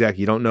Watson. Exactly.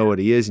 You don't know what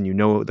he is and you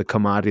know the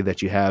commodity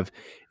that you have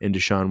in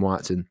Deshaun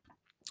Watson.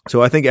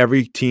 So I think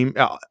every team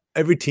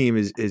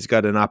is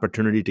got an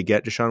opportunity to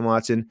get Deshaun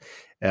Watson.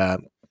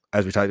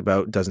 As we talked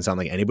about, doesn't sound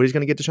like anybody's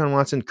going to get Deshaun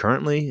Watson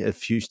currently.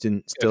 If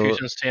Houston still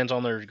Houston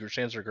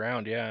stands their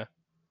ground, yeah.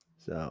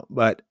 So,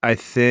 but I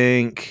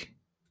think,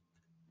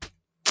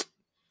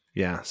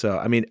 yeah. So,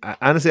 I mean,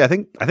 honestly, I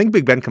think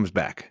Big Ben comes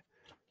back.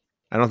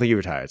 I don't think he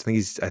retires.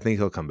 I think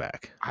he'll come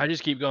back. I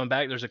just keep going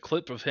back. There's a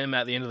clip of him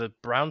at the end of the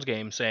Browns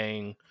game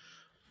saying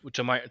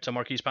to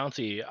Marquise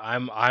Pouncey,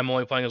 "I'm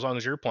only playing as long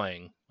as you're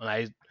playing,"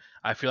 and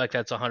I feel like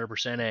that's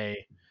 100%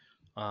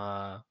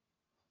 a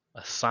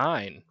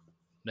sign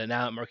that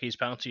now that Marquise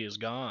Pouncey is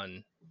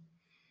gone,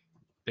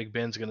 Big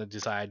Ben's going to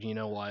decide, you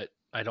know what,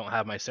 I don't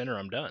have my center,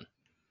 I'm done.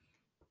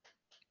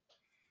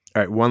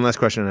 All right, one last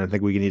question, and I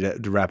think we need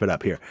to wrap it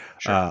up here.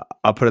 Sure.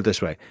 I'll put it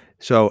this way.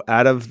 So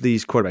out of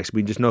these quarterbacks,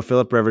 we just know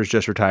Phillip Rivers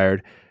just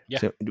retired. Yeah.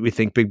 So do we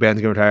think Big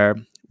Ben's going to retire?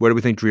 Where do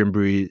we think Drew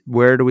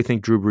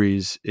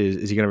Brees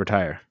is he going to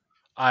retire?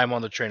 I'm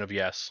on the train of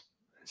yes.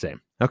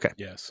 Same. Okay.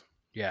 Yes.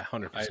 Yeah.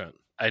 100%.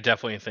 I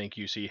definitely think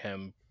you see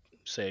him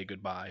say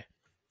goodbye.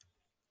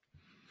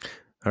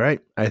 All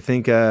right. I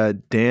think,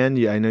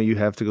 Dan, I know you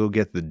have to go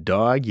get the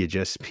dog. You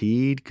just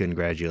peed.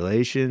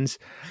 Congratulations.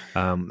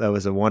 That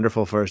was a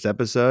wonderful first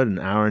episode, an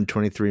hour and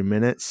 23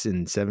 minutes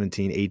and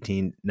 17,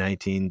 18,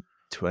 19,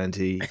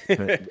 20.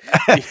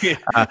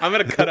 I'm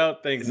going to cut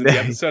out things. The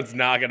episode's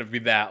not going to be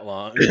that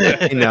long.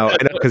 I know,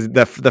 because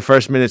the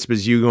first minutes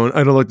was you going,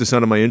 I don't like the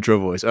sound of my intro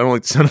voice. I don't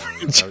like the sound of my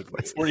intro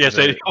voice. Yes,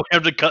 I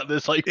have to cut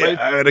this. I'm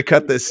going to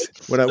cut this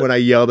when I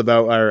yelled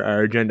about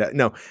our agenda.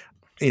 No.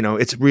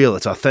 It's real.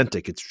 It's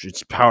authentic.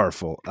 It's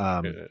powerful.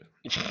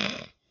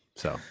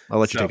 So I'll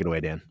let you take it away,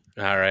 Dan.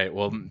 All right.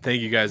 Well,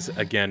 thank you guys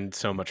again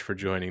so much for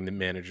joining the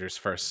Manager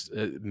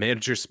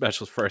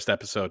Special's first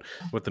episode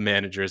with the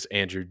managers,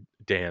 Andrew,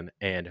 Dan,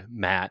 and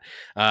Matt.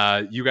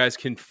 You guys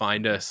can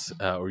find us,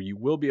 or you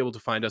will be able to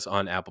find us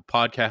on Apple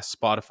Podcasts,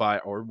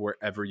 Spotify, or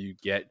wherever you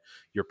get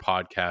your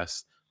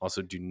podcasts.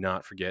 Also, do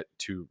not forget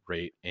to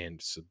rate and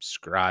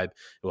subscribe.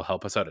 It will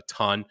help us out a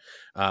ton.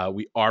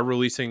 We are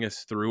releasing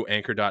this through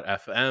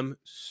Anchor.fm,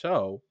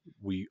 so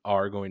we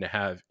are going to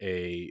have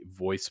a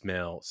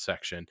voicemail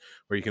section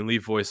where you can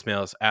leave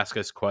voicemails, ask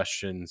us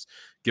questions,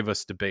 give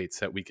us debates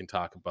that we can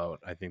talk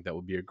about. I think that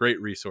will be a great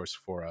resource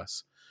for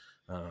us.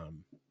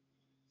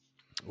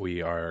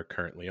 We are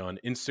currently on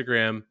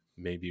Instagram.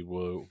 Maybe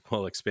we'll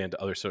expand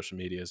to other social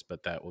medias,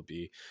 but that will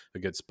be a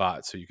good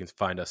spot. So you can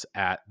find us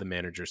at the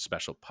Manager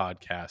Special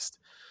Podcast.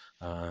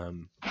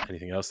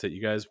 Anything else that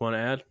you guys want to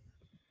add?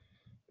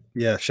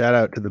 Yeah, shout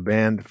out to the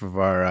band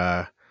for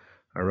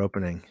our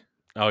opening.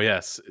 Oh,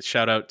 yes.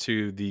 Shout out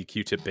to the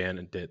Q-Tip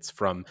Bandits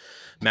from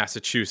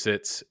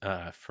Massachusetts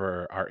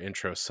for our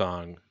intro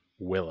song,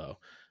 Willow.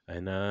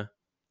 And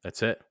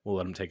that's it. We'll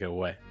let them take it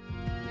away.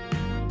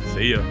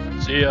 See ya.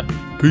 See ya.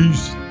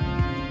 Peace.